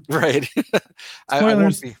time, right?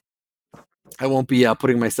 I won't be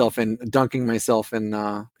putting myself in, dunking myself in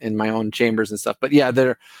my own chambers and stuff. But yeah,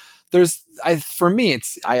 for me,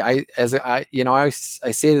 it's I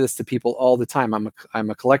say this to people all the time. I'm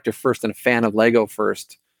a collector first and a fan of Lego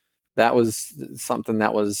first. That was something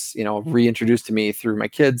that was, you know, reintroduced to me through my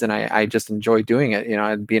kids, and I just enjoy doing it. You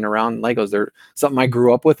know, being around Legos, they're something I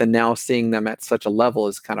grew up with, and now seeing them at such a level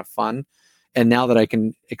is kind of fun. And now that I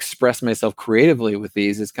can express myself creatively with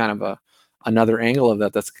these is kind of another angle of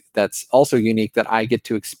that's also unique that I get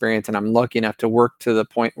to experience, and I'm lucky enough to work to the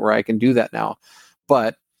point where I can do that now.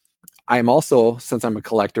 But I'm also, since I'm a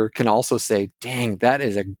collector, can also say, dang, that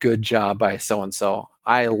is a good job by so and so.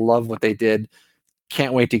 I love what they did.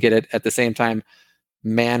 Can't wait to get it. At the same time,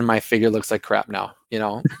 man, my figure looks like crap now, you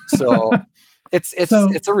know. So it's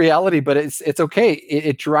a reality, but it's okay.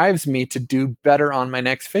 It drives me to do better on my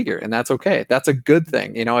next figure, and that's okay. That's a good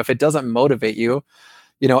thing. You know, if it doesn't motivate you,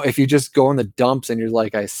 you know, if you just go in the dumps and you're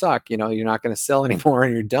like, I suck, you know, you're not going to sell anymore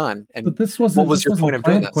and you're done. And but this wasn't, what was your point of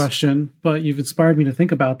doing this? Question, but you've inspired me to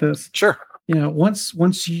think about this. Sure. You know, when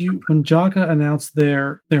Jaka announced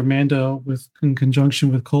their Mando in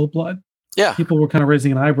conjunction with Cold Blood, people were kind of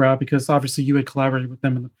raising an eyebrow, because obviously you had collaborated with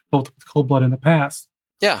them both with Cold Blood in the past.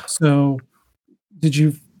 Yeah. So did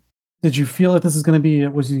you feel that this is going to be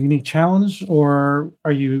was a unique challenge, or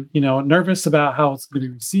are you nervous about how it's going to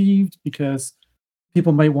be received, because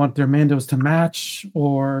people might want their Mandos to match,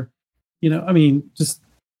 or, I mean, just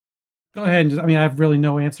go ahead. I have really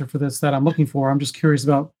no answer for this that I'm looking for. I'm just curious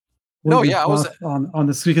about I was on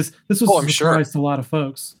this, because this was a surprise to a lot of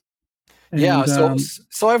folks. And,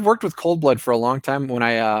 so I've worked with Cold Blood for a long time. When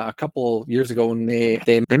I a couple years ago, when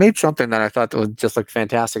they made something that I thought was just like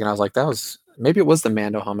fantastic, and I was like, maybe it was the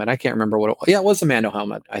Mando helmet. I can't remember what it was. Yeah, it was the Mando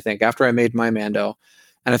helmet, I think, after I made my Mando.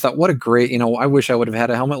 And I thought, what a great, I wish I would have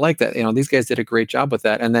had a helmet like that. These guys did a great job with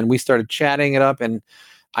that. And then we started chatting it up, and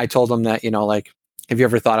I told them that, like, have you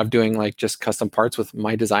ever thought of doing like just custom parts with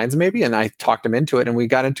my designs maybe? And I talked them into it, and we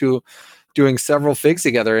got into doing several figs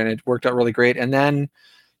together, and it worked out really great. And then,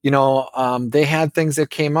 they had things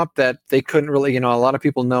that came up that they couldn't really, a lot of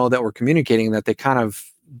people know that we're communicating that they kind of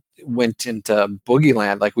went into boogie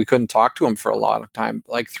land. Like we couldn't talk to them for a long time,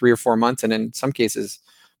 like 3 or 4 months. And in some cases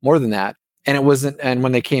more than that. And it wasn't, and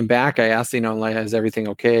when they came back, I asked, like, is everything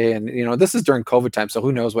okay? And, this is during COVID time, so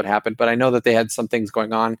who knows what happened, but I know that they had some things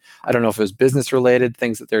going on. I don't know if it was business related,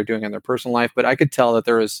 things that they're doing in their personal life, but I could tell that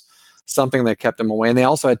there was something that kept them away. And they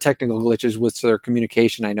also had technical glitches with their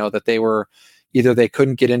communication. I know that they were either they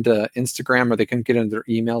couldn't get into Instagram or they couldn't get into their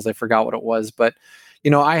emails. I forgot what it was, but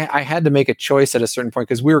I had to make a choice at a certain point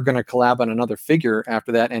because we were going to collab on another figure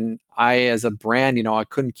after that. And I, as a brand, I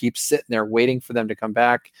couldn't keep sitting there waiting for them to come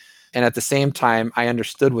back. And at the same time, I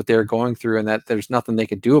understood what they were going through and that there's nothing they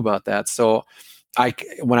could do about that. So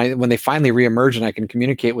when they finally reemerge and I can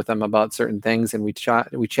communicate with them about certain things and we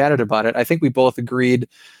chatted about it, I think we both agreed,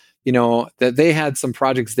 that they had some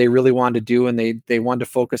projects they really wanted to do and they wanted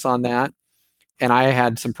to focus on that. And I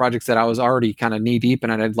had some projects that I was already kind of knee deep in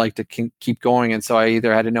and I'd like to keep going. And so I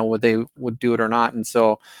either had to know what they would do it or not. And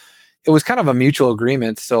so it was kind of a mutual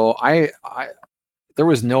agreement. So there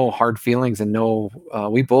was no hard feelings and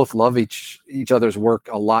we both love each other's work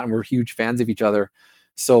a lot and we're huge fans of each other.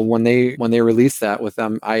 So when they released that with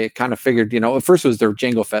them, I kind of figured, at first it was their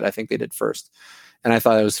Jango Fett. I think they did first. And I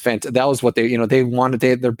thought it was fantastic. That was what they wanted.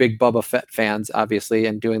 They're big Boba Fett fans, obviously,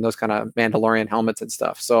 and doing those kind of Mandalorian helmets and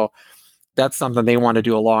stuff. So that's something they want to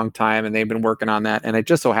do a long time, and they've been working on that. And it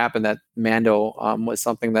just so happened that Mando was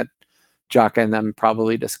something that Jaka and them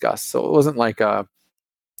probably discussed. So it wasn't like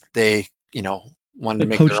they wanted to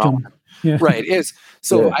make their own. Yeah. Right.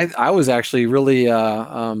 So I was actually really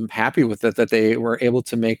happy with it that they were able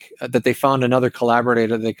to make that they found another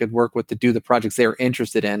collaborator they could work with to do the projects they were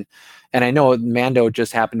interested in. And I know Mando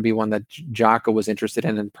just happened to be one that Jaka was interested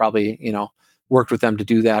in and probably worked with them to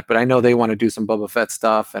do that. But I know they want to do some Boba Fett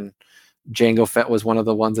stuff, and Jango Fett was one of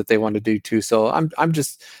the ones that they wanted to do too. So I'm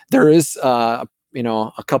just there is a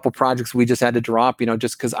couple projects we just had to drop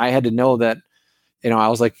just because I had to know that. I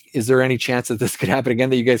was like, is there any chance that this could happen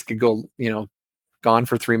again, that you guys could go, gone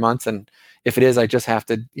for 3 months? And if it is, I just have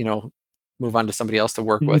to, move on to somebody else to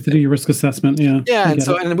work You with. have to do your risk assessment. Yeah. Yeah.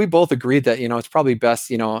 And we both agreed that, it's probably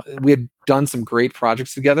best, we had done some great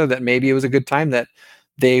projects together that maybe it was a good time that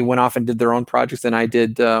they went off and did their own projects and I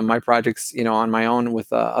did my projects, on my own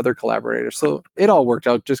with other collaborators. So it all worked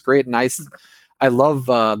out just great. Nice. I love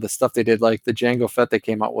the stuff they did. Like the Jango Fett they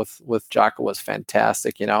came out with Jaka was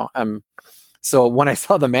fantastic, So when I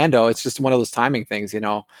saw the Mando, it's just one of those timing things,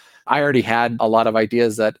 I already had a lot of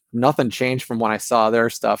ideas that nothing changed from when I saw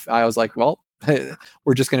their stuff. I was like, well,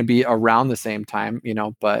 we're just going to be around the same time,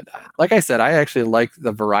 but like I said, I actually like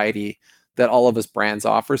the variety that all of us brands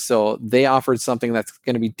offer. So they offered something that's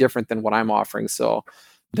going to be different than what I'm offering. So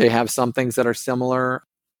they have some things that are similar,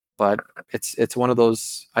 but it's one of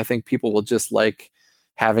those, I think people will just like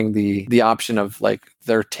having the option of like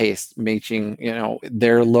their taste matching,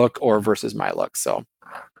 their look or versus my look. So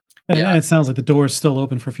yeah, it sounds like the door is still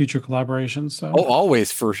open for future collaborations. So always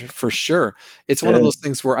for sure. It's one of those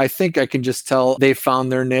things where I think I can just tell they found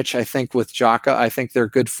their niche. I think with Jaka, I think they're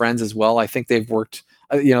good friends as well. I think they've worked,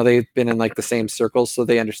 they've been in like the same circles, so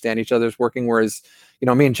they understand each other's working. Whereas,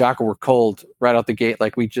 me and Jaka were cold right out the gate.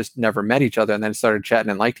 Like we just never met each other and then started chatting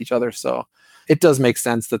and liked each other. So it does make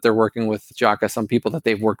sense that they're working with Jaka, some people that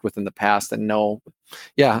they've worked with in the past and know.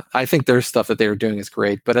 Yeah, I think their stuff that they were doing is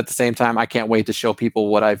great. But at the same time, I can't wait to show people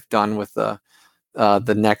what I've done with the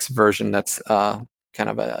next version that's kind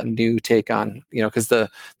of a new take on, because the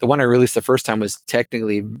one I released the first time was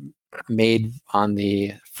technically made on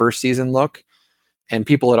the first season look. And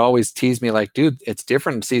people had always teased me like, dude, it's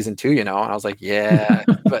different in season 2, And I was like, yeah.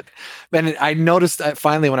 but I noticed that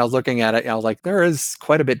finally when I was looking at it, I was like, there is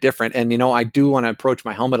quite a bit different. And, I do want to approach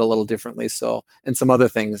my helmet a little differently. So, and some other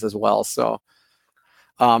things as well. So,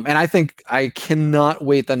 and I think I cannot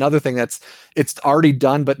wait. Another thing it's already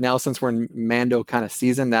done, but now since we're in Mando kind of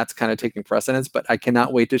season, that's kind of taking precedence. But I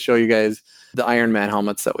cannot wait to show you guys the Iron Man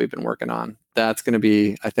helmets that we've been working on. That's going to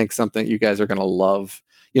be, I think, something you guys are going to love.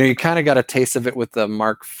 You kind of got a taste of it with the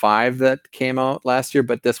Mark V that came out last year,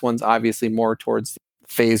 but this one's obviously more towards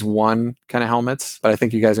phase 1 kind of helmets. But I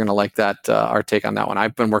think you guys are going to like that, our take on that one.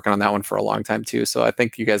 I've been working on that one for a long time too. So I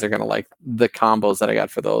think you guys are going to like the combos that I got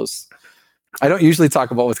for those. I don't usually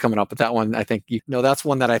talk about what's coming up, but that one, I think, that's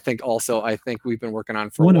one that I think also, I think we've been working on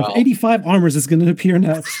for One a of while. 85 armors is going to appear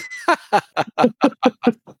next.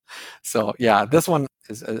 So yeah, this one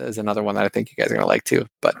is another one that I think you guys are going to like too.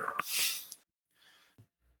 But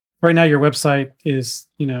Right now, your website is,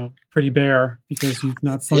 pretty bare because you've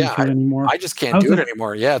not signed yeah, for it anymore. I just can't do it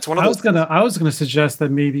anymore. Yeah, it's one of those. I was gonna suggest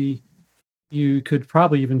that maybe you could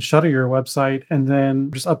probably even shutter your website and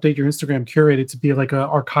then just update your Instagram, curate it to be like a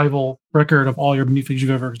archival record of all your minifigs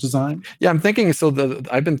you've ever designed. Yeah, I'm thinking. So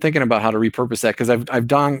I've been thinking about how to repurpose that because I've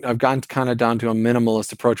gone kind of down to a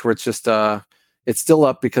minimalist approach where it's just it's still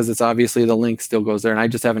up because it's obviously the link still goes there, and I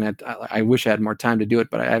just haven't had. I wish I had more time to do it,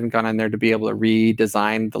 but I haven't gone on there to be able to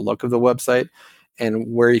redesign the look of the website. And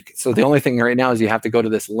so the only thing right now is you have to go to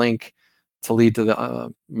this link to lead to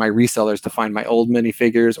the my resellers to find my old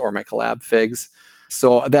minifigures or my collab figs.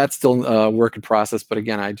 So that's still a work in process, but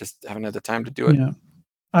again, I just haven't had the time to do it. Yeah,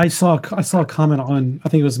 I saw a comment on, I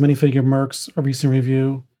think it was Minifigure Mercs, a recent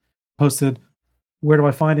review posted. Where do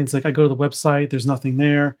I find it? It's like, I go to the website, there's nothing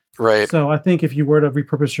there. Right. So I think if you were to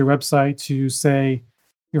repurpose your website to say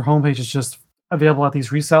your homepage is just available at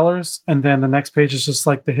these resellers, and then the next page is just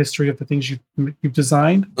like the history of the things you've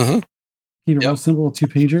designed. Mm-hmm. Keep it real simple, a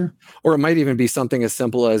 2-pager. Or it might even be something as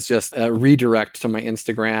simple as just a redirect to my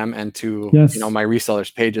Instagram and to my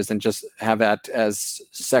resellers pages, and just have that as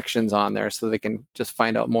sections on there so they can just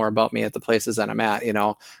find out more about me at the places that I'm at,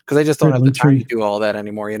 because I just don't have the time to do all that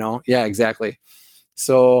anymore, Yeah, exactly.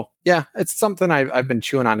 So yeah, it's something I've been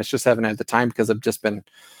chewing on. It's just haven't had the time because I've just been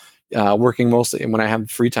working mostly, and when I have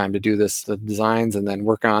free time to do the designs and then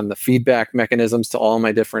work on the feedback mechanisms to all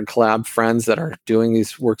my different collab friends that are doing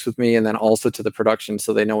these works with me, and then also to the production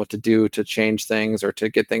so they know what to do to change things or to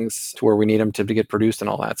get things to where we need them to get produced and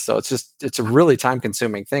all that. So it's a really time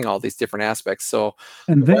consuming thing, all these different aspects. So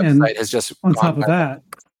and the then website has just on top of that,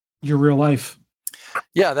 your real life.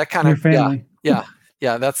 Yeah, that kind your of family.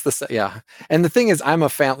 Yeah, that's and the thing is, I'm a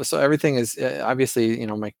family, so everything is obviously,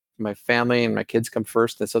 my family and my kids come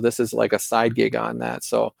first, and so this is like a side gig on that.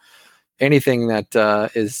 So anything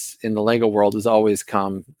that is in the Lego world has always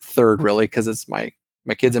come third, really, because it's my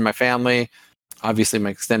kids and my family, obviously my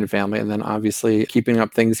extended family, and then obviously keeping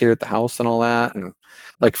up things here at the house and all that. And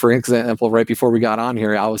like, for example, right before we got on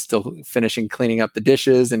here, I was still finishing cleaning up the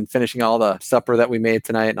dishes and finishing all the supper that we made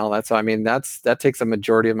tonight and all that. So I mean, that takes a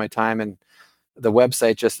majority of my time. And the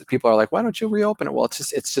website, just people are like, why don't you reopen it? Well,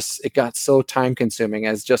 it got so time consuming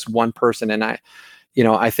as just one person. And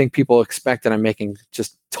I think people expect that I'm making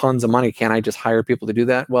just tons of money. Can't I just hire people to do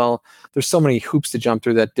that? Well, there's so many hoops to jump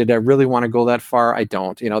through that. Did I really want to go that far? I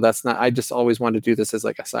don't. That's not. I just always wanted to do this as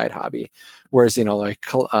like a side hobby. Whereas, like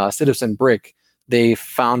Citizen Brick, they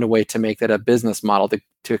found a way to make that a business model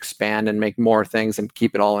to expand and make more things and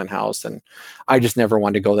keep it all in house. And I just never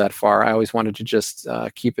wanted to go that far. I always wanted to just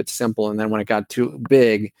keep it simple. And then when it got too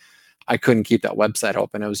big, I couldn't keep that website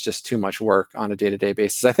open. It was just too much work on a day-to-day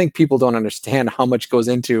basis. I think people don't understand how much goes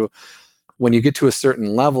into when you get to a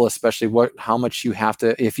certain level, especially how much you have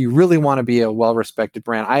to, if you really want to be a well-respected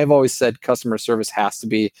brand. I have always said customer service has to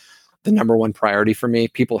be the number one priority for me.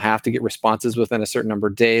 People have to get responses within a certain number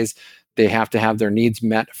of days. They have to have their needs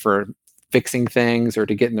met for fixing things or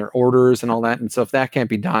to get in their orders and all that. And so if that can't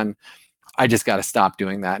be done, I just got to stop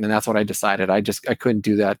doing that. And that's what I decided. I couldn't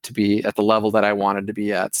do that to be at the level that I wanted to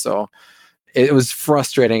be at. So it was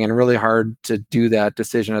frustrating and really hard to do that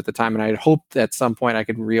decision at the time. And I hoped at some point I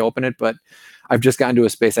could reopen it, but I've just gotten to a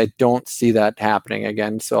space I don't see that happening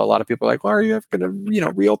again. So a lot of people are like, well, are you ever going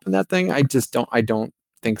to, reopen that thing? I don't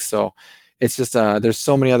think so. It's just, there's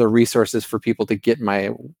so many other resources for people to get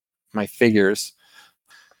my figures.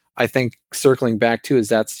 I think circling back to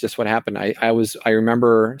that's just what happened. I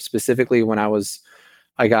remember specifically when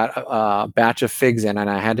I got a batch of figs in and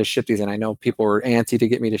I had to ship these, and I know people were antsy to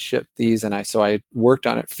get me to ship these. And so I worked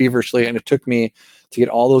on it feverishly, and it took me to get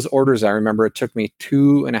all those orders. I remember it took me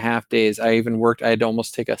 2.5 days. I had to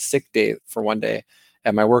almost take a sick day for one day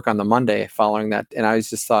at my work on the Monday following that. And I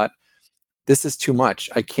just thought, this is too much.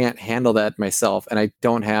 I can't handle that myself. And I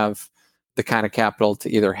don't have the kind of capital to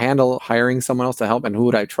either handle hiring someone else to help, and who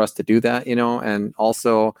would I trust to do that, and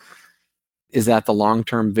also, is that the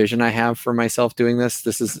long-term vision I have for myself doing this?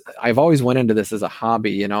 I've always went into this as a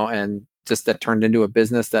hobby, and just that turned into a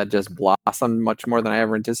business that just blossomed much more than I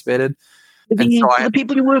ever anticipated. The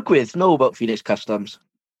people you work with know about Phoenix Customs?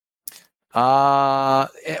 The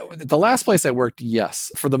last place I worked,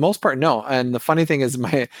 yes. For the most part, no. And the funny thing is,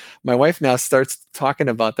 my wife now starts talking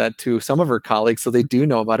about that to some of her colleagues, so they do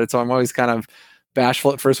know about it. So I'm always kind of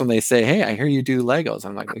bashful at first when they say, "Hey, I hear you do Legos."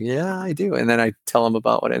 I'm like, "Yeah, I do." And then I tell them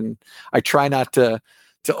about it, and I try not to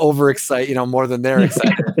to overexcite, more than they're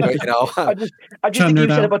excited. But, I just Trying think to you nerd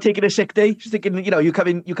said out. about taking a sick day. Just thinking, you come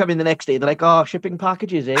in the next day. They're like, oh, shipping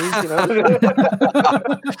packages, yeah,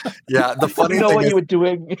 the funny know thing what is, you were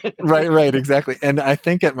doing. right, exactly. And I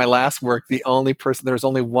think at my last work, there was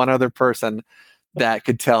only one other person that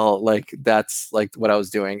could tell, like, that's like what I was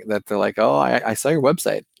doing, that they're like, oh, I saw your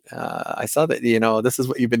website. I saw that, this is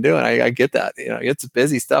what you've been doing. I get that, it's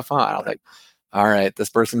busy stuff, huh? I was like, all right, this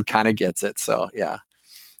person kind of gets it. So yeah,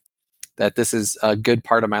 that this is a good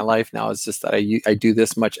part of my life now. It's just that I do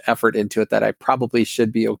this much effort into it that I probably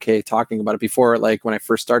should be okay talking about it. Before, like when I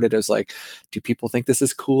first started, it was like, do people think this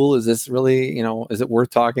is cool? Is this really, is it worth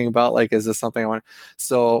talking about? Like, is this something I want?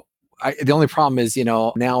 So the only problem is,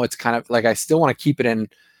 now it's kind of like, I still want to keep it in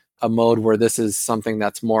a mode where this is something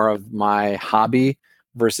that's more of my hobby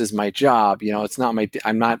versus my job. It's not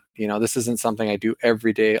I'm not, this isn't something I do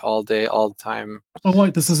every day, all the time. Oh,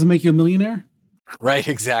 what? This doesn't make you a millionaire? Right,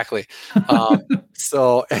 exactly.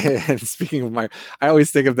 So, and speaking of I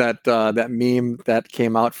always think of that meme that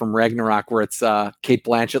came out from Ragnarok, where it's Kate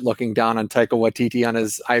Blanchett looking down on Taika Waititi on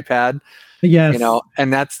his iPad. Yes.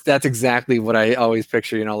 And that's exactly what I always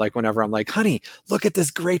picture. Like whenever I'm like, honey, look at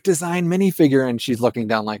this great design minifigure, and she's looking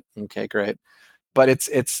down like, okay, great. But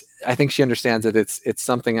it's I think she understands that it's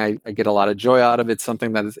something I get a lot of joy out of. It's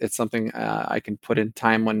something it's something I can put in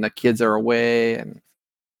time when the kids are away, and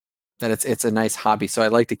that it's a nice hobby. So I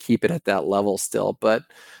like to keep it at that level still. But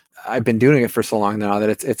I've been doing it for so long now that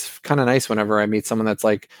it's kind of nice whenever I meet someone that's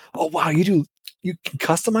like, oh wow, you can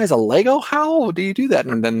customize a Lego? How do you do that?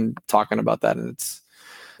 And then talking about that, and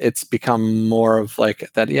it's become more of like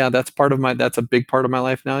that. Yeah, that's a big part of my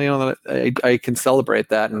life now. That I can celebrate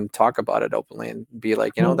that and talk about it openly and be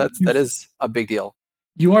like, Well, that is a big deal.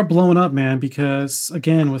 You are blowing up, man, because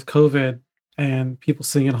again, with COVID and people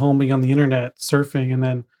sitting at home being on the internet surfing, and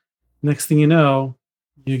then next thing you know,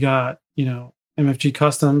 you got, MFG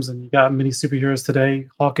Customs, and you got Mini Superheroes Today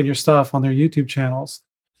hawking your stuff on their YouTube channels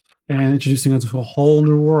and introducing us to a whole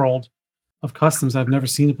new world of customs. I've never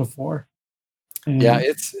seen it before. And yeah,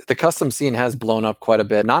 it's the custom scene has blown up quite a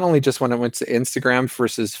bit. Not only just when it went to Instagram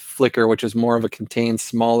versus Flickr, which is more of a contained,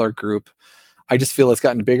 smaller group. I just feel it's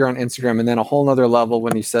gotten bigger on Instagram, and then a whole nother level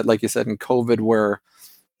when like you said, in COVID, where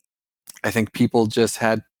I think people just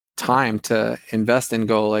had time to invest and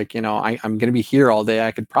go like, I'm going to be here all day.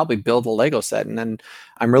 I could probably build a Lego set, and then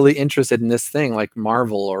I'm really interested in this thing like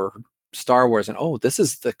Marvel or Star Wars, and oh, this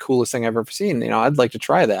is the coolest thing I've ever seen. I'd like to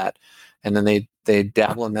try that. And then they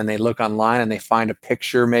dabble, and then they look online and they find a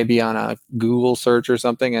picture maybe on a Google search or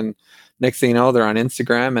something, and next thing you know, they're on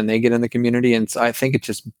Instagram and they get in the community. And so I think it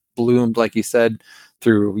just bloomed, like you said,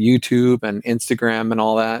 through YouTube and Instagram and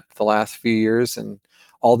all that the last few years, and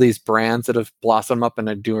all these brands that have blossomed up and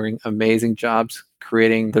are doing amazing jobs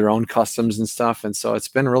creating their own customs and stuff. And so it's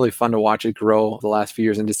been really fun to watch it grow the last few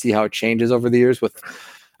years and to see how it changes over the years with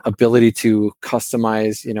ability to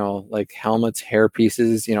customize, like helmets, hair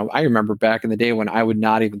pieces. I remember back in the day when I would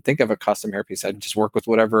not even think of a custom hair piece. I'd just work with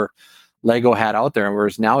whatever Lego had out there.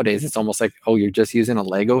 Whereas nowadays it's almost like, oh, you're just using a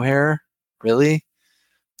Lego hair? Really?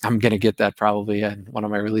 I'm going to get that probably in one of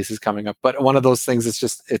my releases coming up. But one of those things,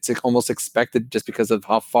 it's almost expected just because of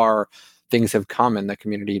how far things have come in the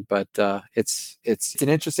community. But it's an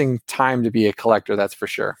interesting time to be a collector, that's for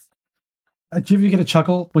sure. Do you get a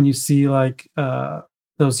chuckle when you see like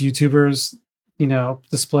those YouTubers,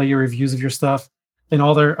 display your reviews of your stuff, and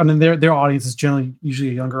their audience is usually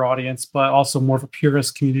a younger audience, but also more of a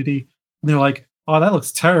purist community. And they're like, "Oh, that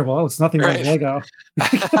looks terrible. That looks nothing like Lego."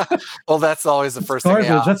 Well, that's always the first garbage.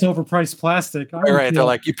 thing. Yeah. That's overpriced plastic. Right. They're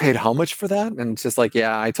like, you paid how much for that? And it's just like,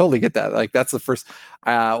 yeah, I totally get that. Like, that's the first,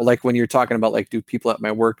 like when you're talking about like, do people at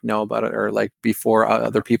my work know about it, or like before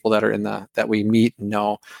other people that are that we meet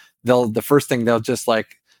know, the first thing they'll just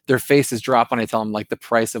like, their faces drop when I tell them like the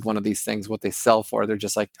price of one of these things, what they sell for. They're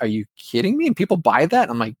just like, are you kidding me? And people buy that?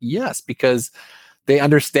 I'm like, yes, because they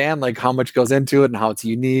understand like how much goes into it and how it's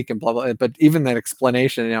unique and blah, blah. But even that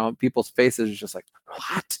explanation, people's faces are just like,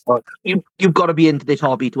 what? Well, you've got to be into this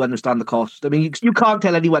hobby to understand the cost. I mean, you can't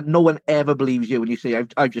tell anyone. No one ever believes you when you say,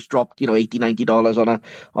 I've just dropped, $80, $90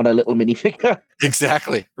 on a little minifigure.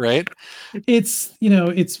 Exactly. Right. It's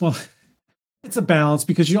a balance,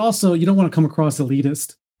 because you don't want to come across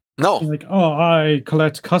elitist. No. You're like, oh, I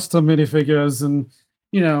collect custom minifigures, and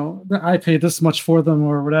I paid this much for them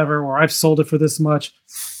or whatever, or I've sold it for this much.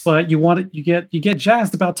 But you get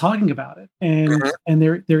jazzed about talking about it. And and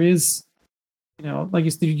there is, like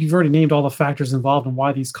you've already named all the factors involved and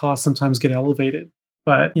why these costs sometimes get elevated.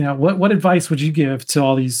 But what advice would you give to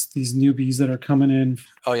all these newbies that are coming in,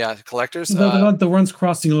 Oh yeah, collectors. the ones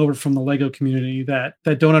crossing over from the Lego community that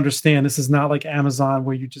don't understand this is not like Amazon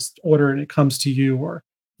where you just order and it comes to you, or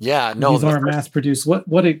Yeah, no. these aren't mass produced.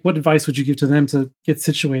 What advice would you give to them to get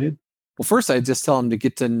situated? Well, first, I just tell them to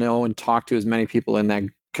get to know and talk to as many people in that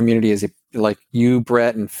community as like you,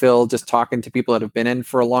 Brett, and Phil, just talking to people that have been in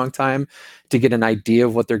for a long time to get an idea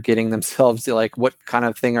of what they're getting themselves. Like, what kind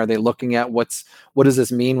of thing are they looking at? What does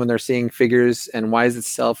this mean when they're seeing figures, and why does it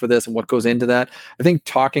sell for this, and what goes into that? I think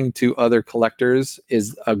talking to other collectors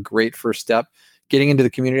is a great first step. Getting into the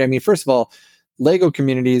community. I mean, first of all, Lego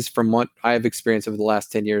communities, from what I've experienced over the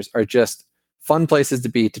last 10 years, are just fun places to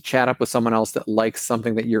be, to chat up with someone else that likes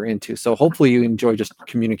something that you're into. So hopefully you enjoy just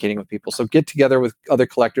communicating with people. So get together with other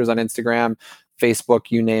collectors on Instagram,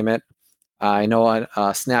 Facebook, you name it. I know on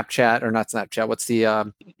Snapchat, or not Snapchat. What's the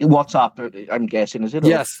WhatsApp? I'm guessing, is it?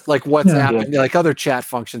 Yes, like WhatsApp Yeah. and like other chat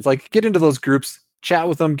functions. Like, get into those groups, chat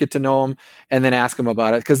with them, get to know them, and then ask them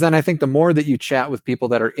about it. Because then I think the more that you chat with people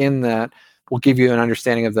that are in that, will give you an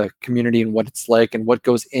understanding of the community and what it's like and what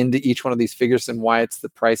goes into each one of these figures and why it's the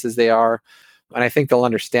prices they are. And I think they'll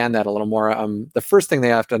understand that a little more. The first thing they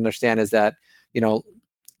have to understand is that,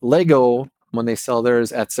 Lego, when they sell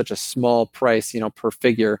theirs at such a small price, per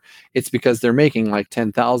figure, it's because they're making like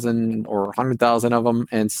 10,000 or 100,000 of them.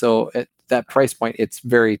 And so at that price point, it's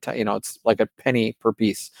very tight, it's like a penny per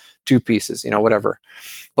piece, 2 pieces, whatever.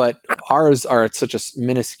 But ours are at such a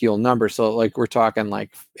minuscule number. So like, we're talking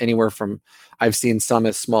like anywhere from, I've seen some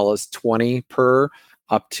as small as 20 per,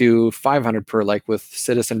 up to 500 per, like with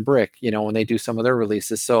Citizen Brick, when they do some of their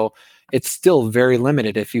releases. So it's still very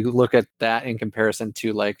limited if you look at that in comparison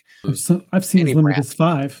to like I've seen any as limited brand. as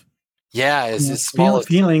 5. Yeah, it's as small as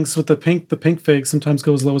Feelings with the pink fig sometimes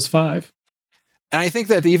go as low as 5. And I think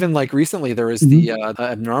that even like recently there was the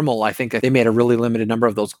abnormal. I think they made a really limited number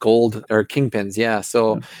of those gold or kingpins. Yeah.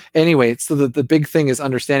 So anyway, so the big thing is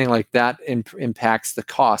understanding like that impacts the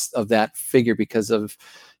cost of that figure, because of,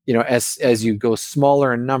 as you go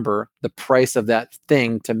smaller in number, the price of that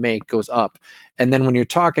thing to make goes up. And then when you're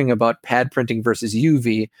talking about pad printing versus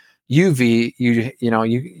UV, you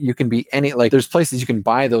can be any, like, there's places you can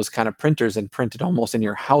buy those kind of printers and print it almost in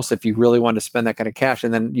your house if you really want to spend that kind of cash,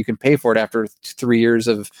 and then you can pay for it after 3 years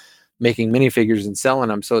of making minifigures and selling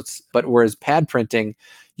them. But whereas pad printing,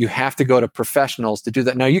 you have to go to professionals to do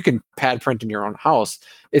that. Now you can pad print in your own house.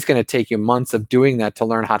 It's going to take you months of doing that to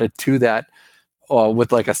learn how to do that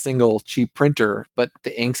with like a single cheap printer, but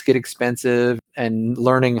the inks get expensive, and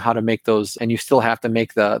learning how to make those, and you still have to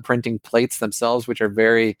make the printing plates themselves, which are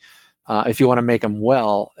very, if you want to make them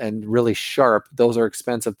well and really sharp, those are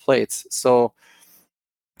expensive plates. So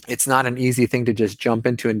it's not an easy thing to just jump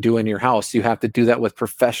into and do in your house. You have to do that with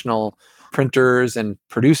professional printers and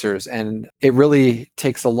producers, and it really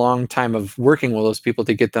takes a long time of working with those people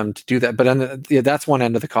to get them to do that. But that's one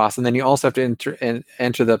end of the cost, and then you also have to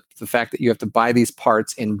enter the fact that you have to buy these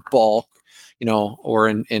parts in bulk, or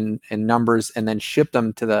in numbers, and then ship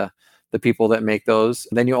them to the people that make those.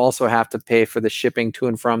 Then you also have to pay for the shipping to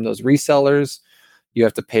and from those resellers. You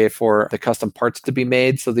have to pay for the custom parts to be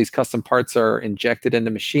made. So these custom parts are injected into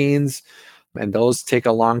machines, and those take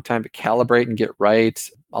a long time to calibrate and get right.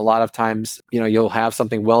 A lot of times, you'll have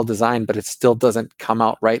something well designed, but it still doesn't come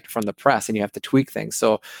out right from the press, and you have to tweak things.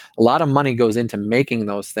 So a lot of money goes into making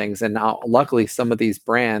those things. And now, luckily, some of these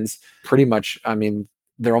brands pretty much,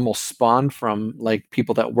 they're almost spawned from like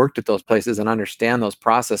people that worked at those places and understand those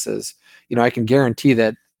processes. I can guarantee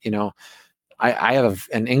that, I have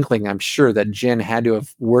an inkling, I'm sure, that Jin had to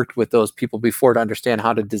have worked with those people before to understand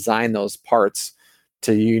how to design those parts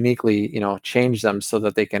to uniquely, change them so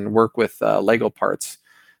that they can work with Lego parts.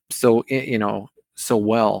 So, so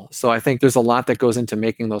well. So I think there's a lot that goes into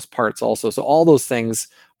making those parts also. So all those things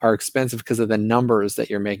are expensive because of the numbers that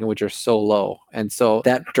you're making, which are so low. And so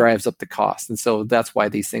that drives up the cost. And so that's why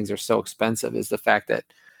these things are so expensive, is the fact that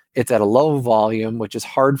it's at a low volume, which is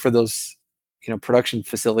hard for those, production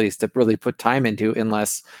facilities to really put time into,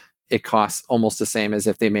 unless it costs almost the same as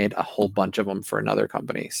if they made a whole bunch of them for another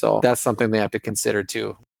company. So that's something they have to consider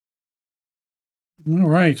too. All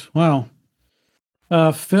right. Wow.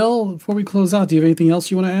 Phil, before we close out, do you have anything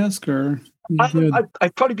else you want to ask, or?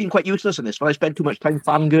 I've probably been quite useless in this, but I spend too much time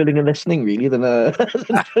fangirling and listening, really, than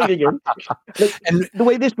tuning in. And the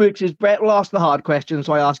way this works is Brett will ask the hard questions,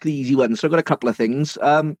 so I ask the easy ones. So I've got a couple of things.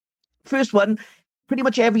 First one, pretty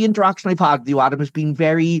much every interaction I've had with you, Adam, has been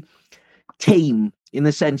very tame in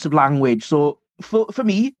the sense of language. So for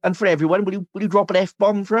me and for everyone, will you drop an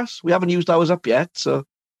F-bomb for us? We haven't used ours up yet, so.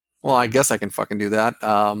 Well, I guess I can fucking do that.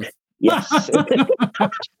 Yes.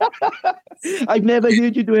 I've never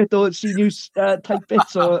heard you do it though. Seen you type it,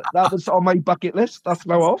 so that was on my bucket list. That's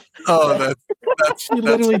now off. Oh, He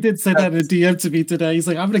literally did say that in a DM to me today. He's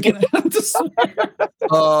like, I'm going to get out to swear.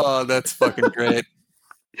 Oh, that's fucking great.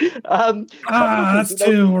 That's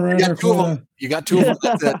two. We're You got two of them. You got two of them.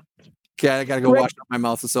 That's it. Okay, I gotta go wash up my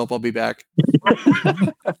mouth with soap. I'll be back.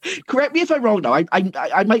 Correct me if I'm wrong now.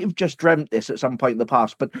 I might have just dreamt this at some point in the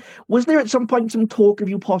past, but was there at some point some talk of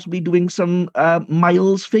you possibly doing some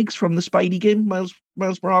Miles figs from the Spidey game, Miles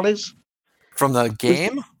Morales? From the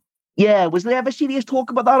game? Was there ever serious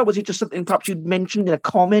talk about that, or was it just something perhaps you'd mentioned in a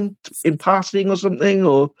comment in passing or something?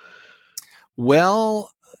 Or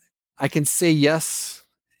well, I can say yes.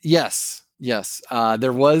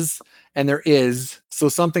 There was. And there is, so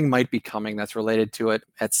something might be coming that's related to it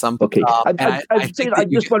at some point. Okay,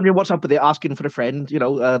 I'm just wondering what's up with it. Asking for a friend,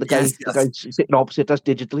 the guy sitting opposite us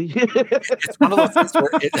digitally. It's one of those things where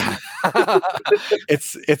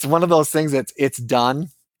it's one of those things that's it's done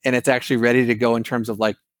and it's actually ready to go in terms of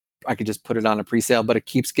like I could just put it on a pre-sale, but it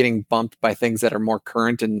keeps getting bumped by things that are more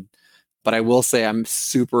current. But I will say I'm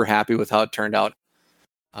super happy with how it turned out.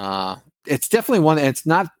 It's definitely one. It's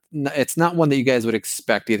not one that you guys would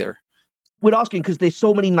expect either. We're asking because there's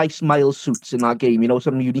so many nice Miles suits in that game,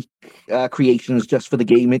 some unique creations just for the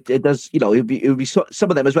game. It does, it would be some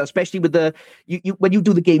of them as well, especially with when you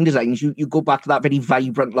do the game designs, you go back to that very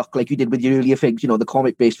vibrant look like you did with the earlier figs, the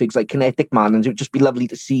comic-based figs like Kinetic Man, and it would just be lovely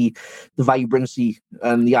to see the vibrancy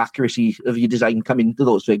and the accuracy of your design come into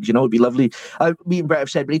those figs, it'd be lovely. Me and Brett have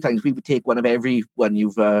said many times we would take one of every one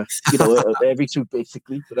you've, every suit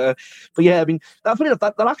basically. But yeah, I mean,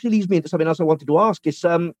 that actually leads me into something else I wanted to ask is,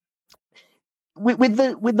 with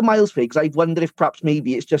the Miles figs, I wonder if perhaps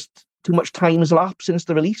maybe it's just too much time has elapsed since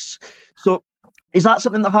the release. So is that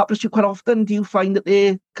something that happens to you quite often? Do you find that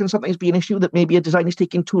there can sometimes be an issue that maybe a design is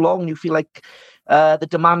taking too long and you feel like the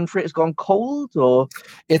demand for it has gone cold? Or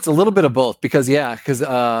it's a little bit of both because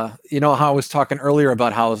how I was talking earlier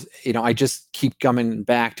about how I just keep coming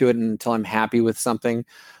back to it until I'm happy with something.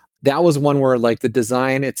 That was one where like the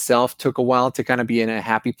design itself took a while to kind of be in a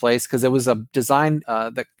happy place because it was a design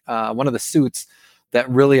that one of the suits that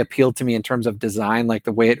really appealed to me in terms of design, like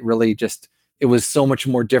the way it really it was so much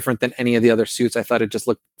more different than any of the other suits. I thought it just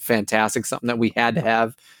looked fantastic, something that we had to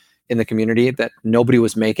have in the community that nobody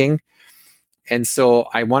was making. And so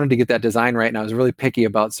I wanted to get that design right, and I was really picky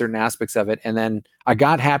about certain aspects of it. And then I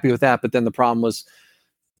got happy with that, but then the problem was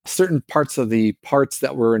certain parts of the parts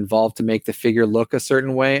that were involved to make the figure look a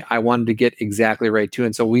certain way, I wanted to get exactly right too.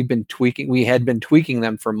 And so we had been tweaking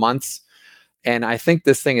them for months. And I think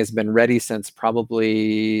this thing has been ready since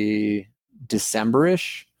probably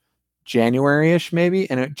December-ish, January-ish maybe.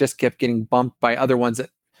 And it just kept getting bumped by other ones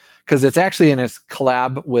because it's actually in a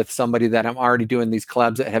collab with somebody that I'm already doing these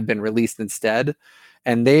collabs that have been released instead.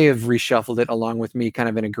 And they have reshuffled it along with me kind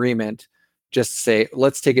of in agreement. Just say,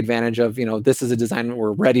 let's take advantage of, this is a design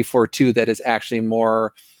we're ready for too, that is actually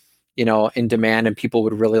more, in demand and people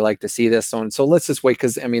would really like to see this. So let's just wait.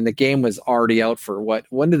 Cause I mean, the game was already out for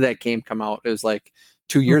when did that game come out? It was like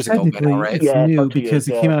 2 years ago by now, right? It's new because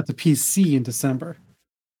it came out to PC in December.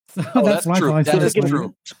 So that's true. That is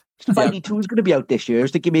true. Spidey 2 is going to be out this year. I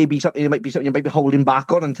was thinking maybe something you might be holding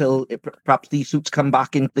back on until perhaps these suits come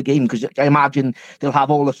back into the game, because I imagine they'll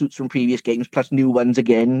have all the suits from previous games plus new ones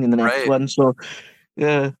again in the next one. So,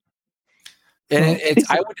 yeah. And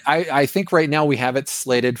I think right now we have it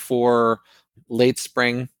slated for late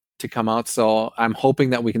spring to come out. So I'm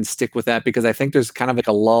hoping that we can stick with that because I think there's kind of like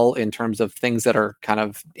a lull in terms of things that are kind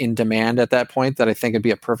of in demand at that point that I think it'd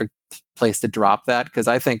be a perfect place to drop that, because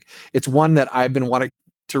I think it's one that I've been wanting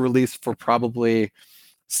to release for probably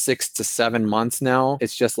 6 to 7 months now.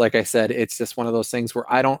 It's just like I said, it's just one of those things where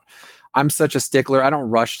I'm such a stickler. I don't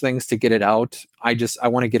rush things to get it out. I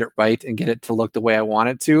want to get it right and get it to look the way I want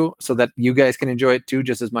it to, so that you guys can enjoy it too,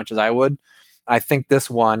 just as much as I would. I think this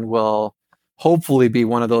one will hopefully be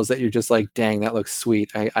one of those that you're just like, dang, that looks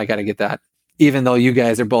sweet. I got to get that. Even though you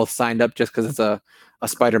guys are both signed up just because it's a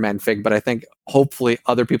Spider-Man fig, but I think hopefully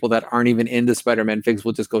other people that aren't even into Spider-Man figs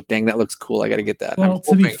will just go, dang, that looks cool. I got to get that. Well,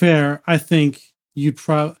 to be fair, I think you'd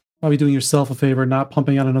probably doing yourself a favor not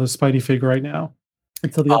pumping out another Spidey fig right now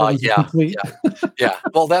until the other one's complete. Yeah.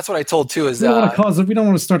 Well, that's what I told too. Is we don't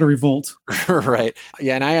want to start a revolt. Right.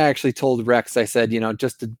 Yeah. And I actually told Rex, I said,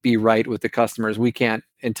 just to be right with the customers, we can't,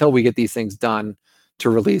 until we get these things done, to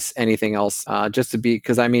release anything else,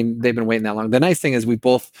 because I mean, they've been waiting that long. The nice thing is we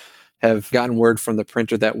both have gotten word from the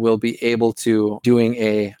printer that we'll be able to doing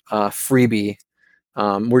a freebie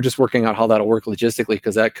We're just working out how that'll work logistically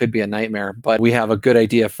because that could be a nightmare. But we have a good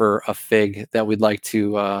idea for a fig that we'd like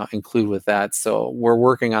to include with that. So we're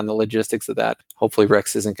working on the logistics of that. Hopefully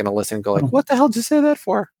Rex isn't going to listen and go like, "What the hell did you say that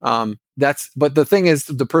for?" But the thing is,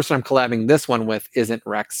 the person I'm collabing this one with isn't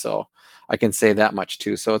Rex, so I can say that much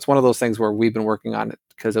too. So it's one of those things where we've been working on it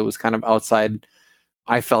because it was kind of outside.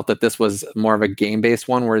 I felt that this was more of a game-based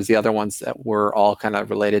one, whereas the other ones that were all kind of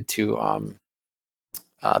related to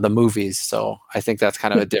the movies. So I think that's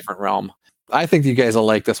kind of a different realm. I think you guys will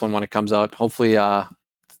like this one when it comes out. Hopefully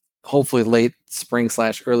late spring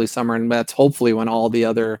 / early summer, and that's hopefully when all the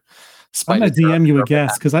other. I'm gonna DM you a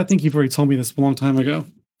guess because I think you've already told me this a long time ago.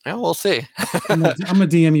 Yeah, we'll see. I'm gonna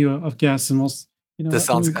DM you a guess, and we'll. This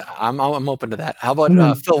sounds. I'm open to that. How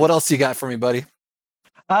about Phil? What else you got for me, buddy?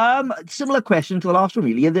 Similar question to the last one,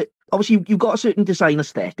 really. That obviously you've got a certain design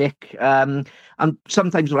aesthetic, and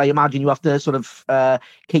sometimes I imagine you have to sort of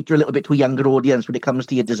cater a little bit to a younger audience when it comes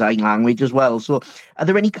to your design language as well. So, are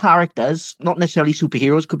there any characters, not necessarily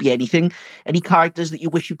superheroes, could be anything, any characters that you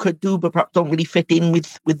wish you could do, but perhaps don't really fit in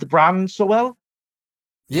with the brand so well?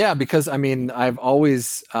 Yeah, because I mean, I've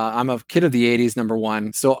always, I'm a kid of the 80s, number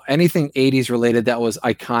one. So anything 80s related that was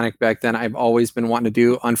iconic back then, I've always been wanting to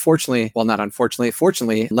do. Unfortunately, well, not unfortunately,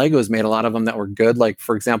 fortunately, Lego's made a lot of them that were good. Like,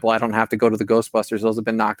 for example, I don't have to go to the Ghostbusters. Those have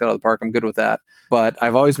been knocked out of the park. I'm good with that. But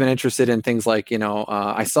I've always been interested in things like,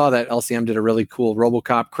 I saw that LCM did a really cool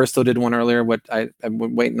RoboCop. Christo did one earlier, but I've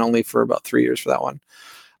been waiting only for about 3 years for that one.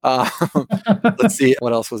 Let's see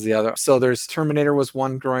what else was the other. So there's Terminator was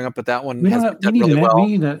one growing up, but that one we need an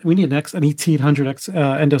ET800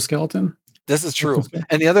 endoskeleton. This is true.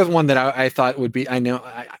 And the other one that I thought would be,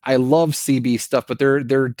 I love CB stuff, but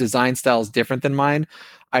their design style is different than mine.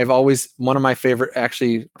 One of my favorite,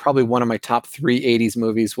 actually probably one of my top 3 80s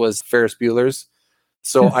movies was Ferris Bueller's.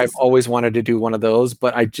 So yes. I've always wanted to do one of those,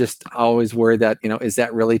 but I just always worry that, is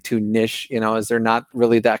that really too niche? Is there not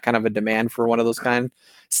really that kind of a demand for one of those kind?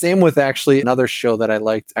 Same with actually another show that I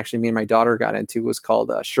liked, actually me and my daughter got into, was called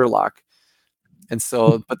Sherlock. And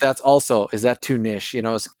so, but that's also, is that too niche?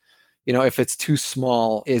 If it's too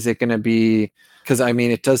small, is it going to be, because I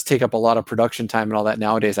mean, it does take up a lot of production time and all that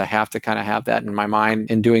nowadays. I have to kind of have that in my mind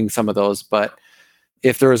in doing some of those, but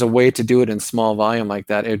if there was a way to do it in small volume like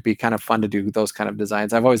that, it'd be kind of fun to do those kind of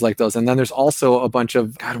designs. I've always liked those. And then there's also a bunch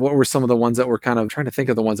of, God, what were some of the ones that were kind of, trying to think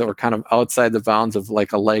of the ones that were kind of outside the bounds of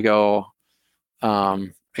like a Lego,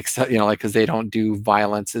 except, because they don't do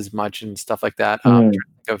violence as much and stuff like that.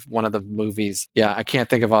 Of one of the movies. Yeah, I can't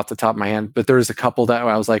think of off the top of my head, but there's a couple that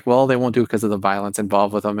I was like, well, they won't do it because of the violence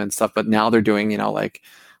involved with them and stuff. But now they're doing, like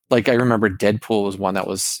I remember Deadpool was one that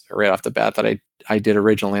was right off the bat that I did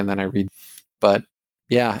originally, and then I read. But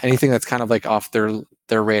yeah, anything that's kind of like off their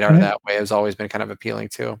radar that way has always been kind of appealing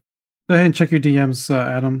too. Go ahead and check your DMs,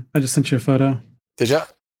 Adam. I just sent you a photo. Did you?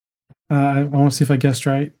 I want to see if I guessed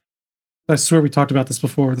right. I swear we talked about this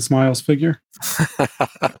before, the Smiles figure.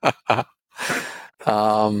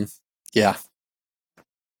 Yeah.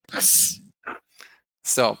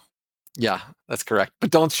 So, yeah, that's correct.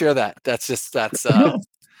 But don't share that. That's no,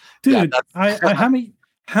 dude. Yeah,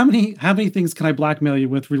 how many things can I blackmail you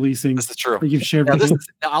with releasing? This is true. You've shared.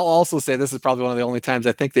 I'll also say this is probably one of the only times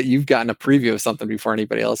I think that you've gotten a preview of something before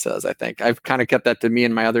anybody else has. I think I've kind of kept that to me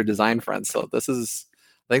and my other design friends. So this is.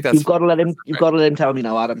 I think that's. You've got to let him. You've got to let him tell me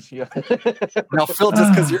now, Adam. Now, Phil,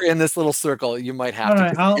 just because you're in this little circle, you might have to.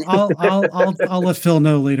 Right, I'll let Phil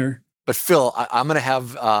know later. But Phil, I'm gonna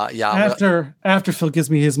have after Phil gives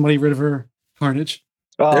me his Muddy River Carnage.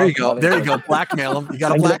 Oh, there you go. There you go. Blackmail him. You got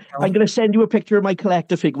to blackmail him. I'm going to send you a picture of my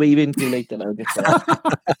collector fig waving to you later. Nice.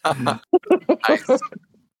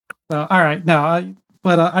 All right. Now,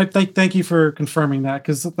 I thank you for confirming that,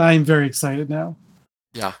 because I'm very excited now.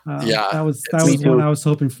 Yeah. That was what I was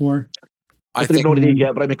hoping for. I don't know what it is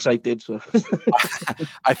yet, but I'm excited. So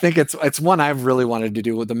I think it's one I've really wanted to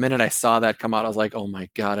do. The minute I saw that come out, I was like, oh my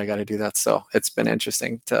God, I got to do that. So it's been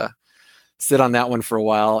interesting to sit on that one for a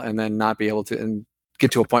while and then not be able to and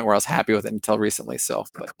get to a point where I was happy with it until recently. So,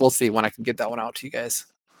 but we'll see when I can get that one out to you guys.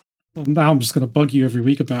 Well, now I'm just going to bug you every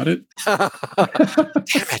week about it. Damn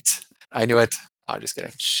it. I knew it. I'm just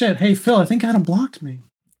kidding. Shit. Hey, Phil, I think Adam blocked me.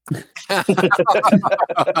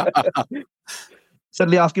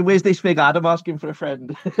 Suddenly asking, where's this fig? Adam asking for a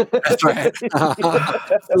friend. That's right.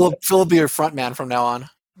 Phil will be your front man from now on.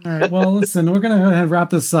 All right. Well, listen, we're going to go ahead and wrap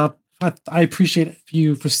this up. I appreciate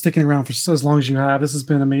you for sticking around for as long as you have. This has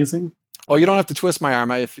been amazing. Oh, you don't have to twist my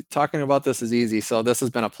arm. If talking about this is easy, so this has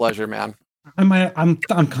been a pleasure, man. I'm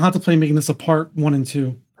contemplating making this a part 1 and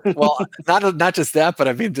 2. Well, not just that, but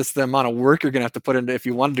I mean, just the amount of work you're gonna have to put into if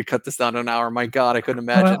you wanted to cut this down to an hour. My God, I couldn't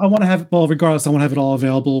But imagine. I want to have, well, regardless, I want to have it all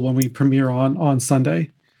available when we premiere on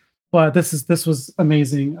Sunday. But this was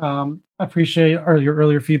amazing. I appreciate your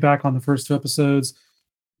earlier feedback on the first two episodes,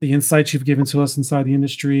 the insights you've given to us inside the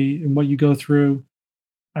industry and what you go through.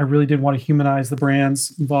 I really did want to humanize the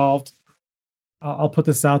brands involved. I'll put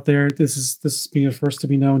this out there. This is being the first to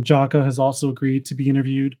be known. Jaka has also agreed to be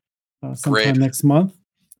interviewed sometime Great. next month.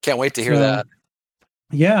 Can't wait to hear So, that.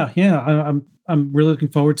 Yeah, I'm really looking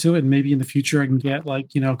forward to it. And maybe in the future I can get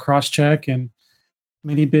Cross Check and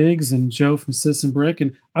Mini Biggs and Joe from Citizen Brick,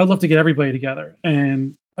 and I'd love to get everybody together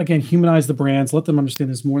and again humanize the brands, let them understand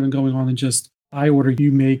there's more than going on than just I order,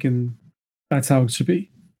 you make, and that's how it should be.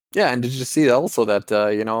 Yeah, and did you see also that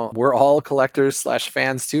we're all collectors /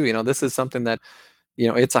 fans too. This is something that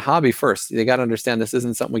it's a hobby first. You got to understand this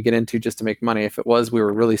isn't something we get into just to make money. If it was, we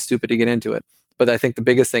were really stupid to get into it. But I think the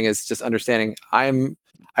biggest thing is just understanding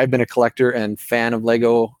I've been a collector and fan of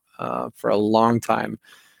Lego for a long time.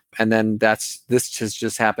 And then this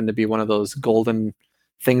just happened to be one of those golden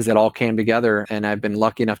things that all came together, and I've been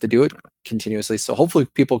lucky enough to do it continuously. So hopefully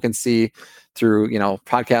people can see through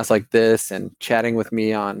podcasts like this and chatting with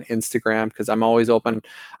me on Instagram, because I'm always open.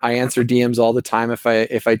 I answer DMs all the time. If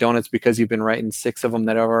I don't, it's because you've been writing 6 of them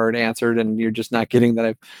that I've already answered and you're just not getting that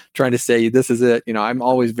I'm trying to say this is it. I'm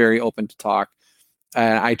always very open to talk.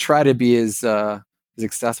 I try to be as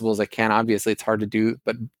accessible as I can. Obviously it's hard to do,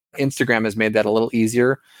 but Instagram has made that a little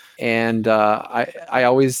easier. And I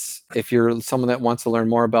always, if you're someone that wants to learn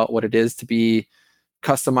more about what it is to be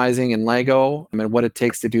customizing in Lego and what it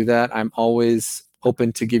takes to do that, I'm always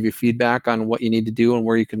open to give you feedback on what you need to do and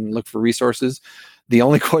where you can look for resources. The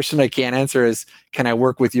only question I can't answer is, can I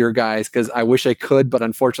work with your guys? Because I wish I could, but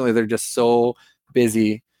unfortunately they're just so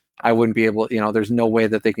busy. I wouldn't be able, there's no way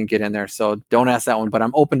that they can get in there. So don't ask that one, but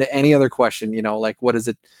I'm open to any other question, like what does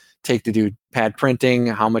it take to do pad printing?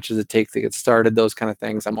 How much does it take to get started? Those kind of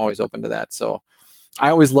things. I'm always open to that. So I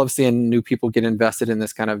always love seeing new people get invested in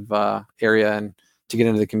this kind of area and to get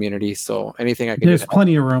into the community. So anything I can There's do.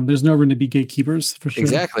 plenty of room. There's no room to be gatekeepers for sure.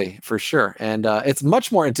 Exactly, for sure. And it's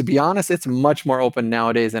much more, and to be honest, it's much more open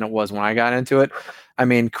nowadays than it was when I got into it. I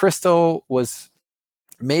mean, Christo was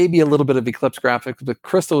maybe a little bit of Eclipse Graphics, but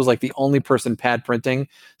Crystal was like the only person pad printing.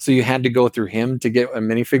 So you had to go through him to get a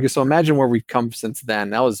minifigure. So imagine where we've come since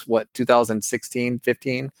then. That was 2016,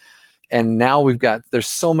 15. And now there's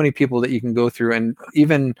so many people that you can go through, and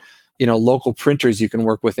even, local printers you can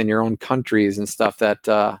work with in your own countries and stuff that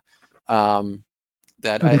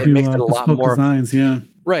it makes it a lot more designs. Yeah.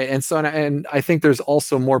 Right. And so, and I think there's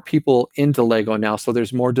also more people into Lego now. So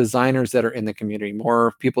there's more designers that are in the community,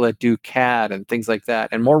 more people that do CAD and things like that,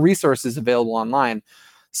 and more resources available online.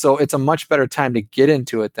 So it's a much better time to get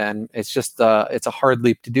into it then. It's just, it's a hard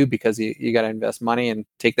leap to do because you got to invest money and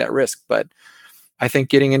take that risk. But I think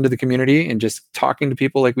getting into the community and just talking to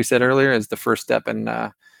people, like we said earlier, is the first step. And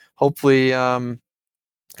hopefully,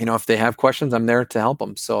 if they have questions, I'm there to help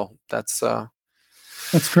them. So that's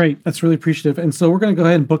great. That's really appreciative. And so we're going to go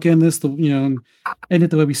ahead and bookend this, and end it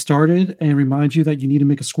the way we started, and remind you that you need to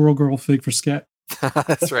make a Squirrel Girl fig for Sket.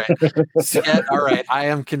 That's right. Sket, all right. I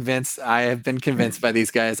am convinced. I have been convinced by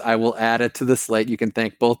these guys. I will add it to the slate. You can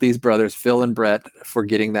thank both these brothers, Phil and Brett, for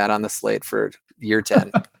getting that on the slate for year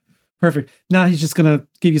 10. Perfect. Now he's just going to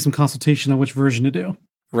give you some consultation on which version to do.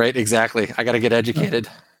 Right. Exactly. I got to get educated.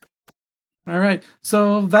 All right.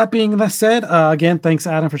 So that being said, again, thanks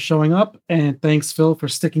Adam for showing up, and thanks Phil for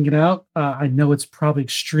sticking it out. I know it's probably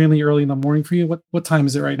extremely early in the morning for you. What time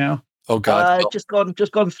is it right now? Oh God, just gone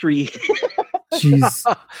 3.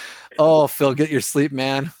 Jeez. Oh, Phil, get your sleep,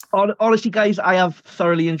 man. Honestly, guys, I have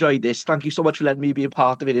thoroughly enjoyed this. Thank you so much for letting me be a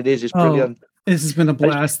part of it. It's brilliant. This has been a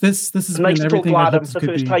blast. This has nice been to talk everything to I Adam hoped for it the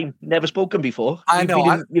could first be. time. Never spoken before. I know.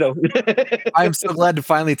 I'm so so glad to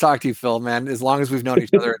finally talk to you, Phil, man. As long as we've known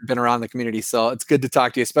each other and been around the community. So it's good to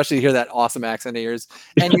talk to you, especially to hear that awesome accent of yours.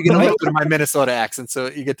 And you get a little bit of my Minnesota accent, so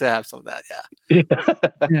you get to have some of that.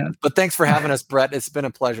 Yeah. But thanks for having us, Brett. It's been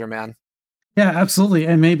a pleasure, man. Yeah, absolutely.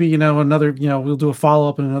 And maybe, another, we'll do a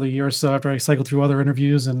follow-up in another year or so after I cycle through other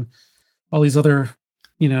interviews and all these other,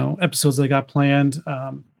 episodes that I got planned.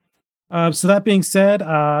 So that being said,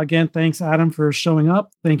 again, thanks Adam for showing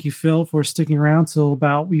up. Thank you, Phil, for sticking around till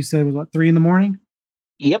about, you said it was 3 a.m?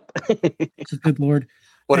 Yep. Good Lord.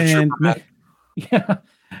 What a trooper, man. Yeah.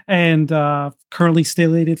 And currently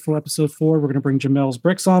slated for episode 4, we're going to bring Jamel's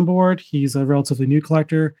Bricks on board. He's a relatively new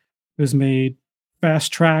collector who's made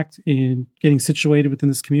fast-tracked in getting situated within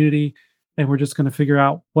this community. And we're just going to figure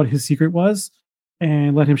out what his secret was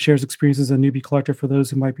and let him share his experience as a newbie collector for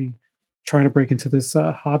those who might be trying to break into this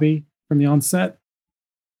hobby from the onset.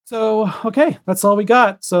 So, okay, that's all we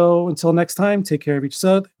got. So until next time, take care of each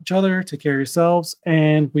other, take care of yourselves,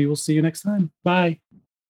 and we will see you next time. Bye.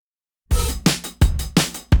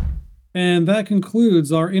 And that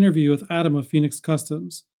concludes our interview with Adam of Phoenix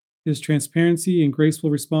Customs. His transparency and graceful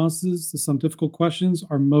responses to some difficult questions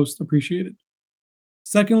are most appreciated.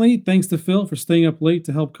 Secondly, thanks to Phil for staying up late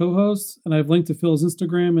to help co-host, and I've linked to Phil's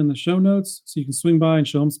Instagram in the show notes so you can swing by and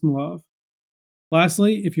show him some love.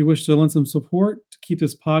 Lastly, if you wish to lend some support to keep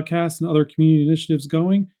this podcast and other community initiatives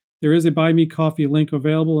going, there is a Buy Me Coffee link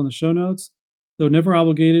available in the show notes. Though never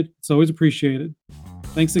obligated, it's always appreciated.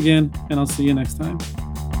 Thanks again, and I'll see you next time.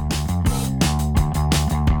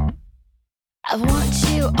 I want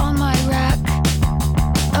you on my rack.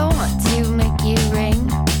 I want to make you ring.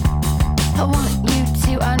 I want you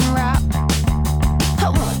to unwrap. I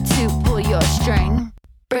want to pull your string.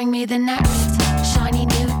 Bring me the next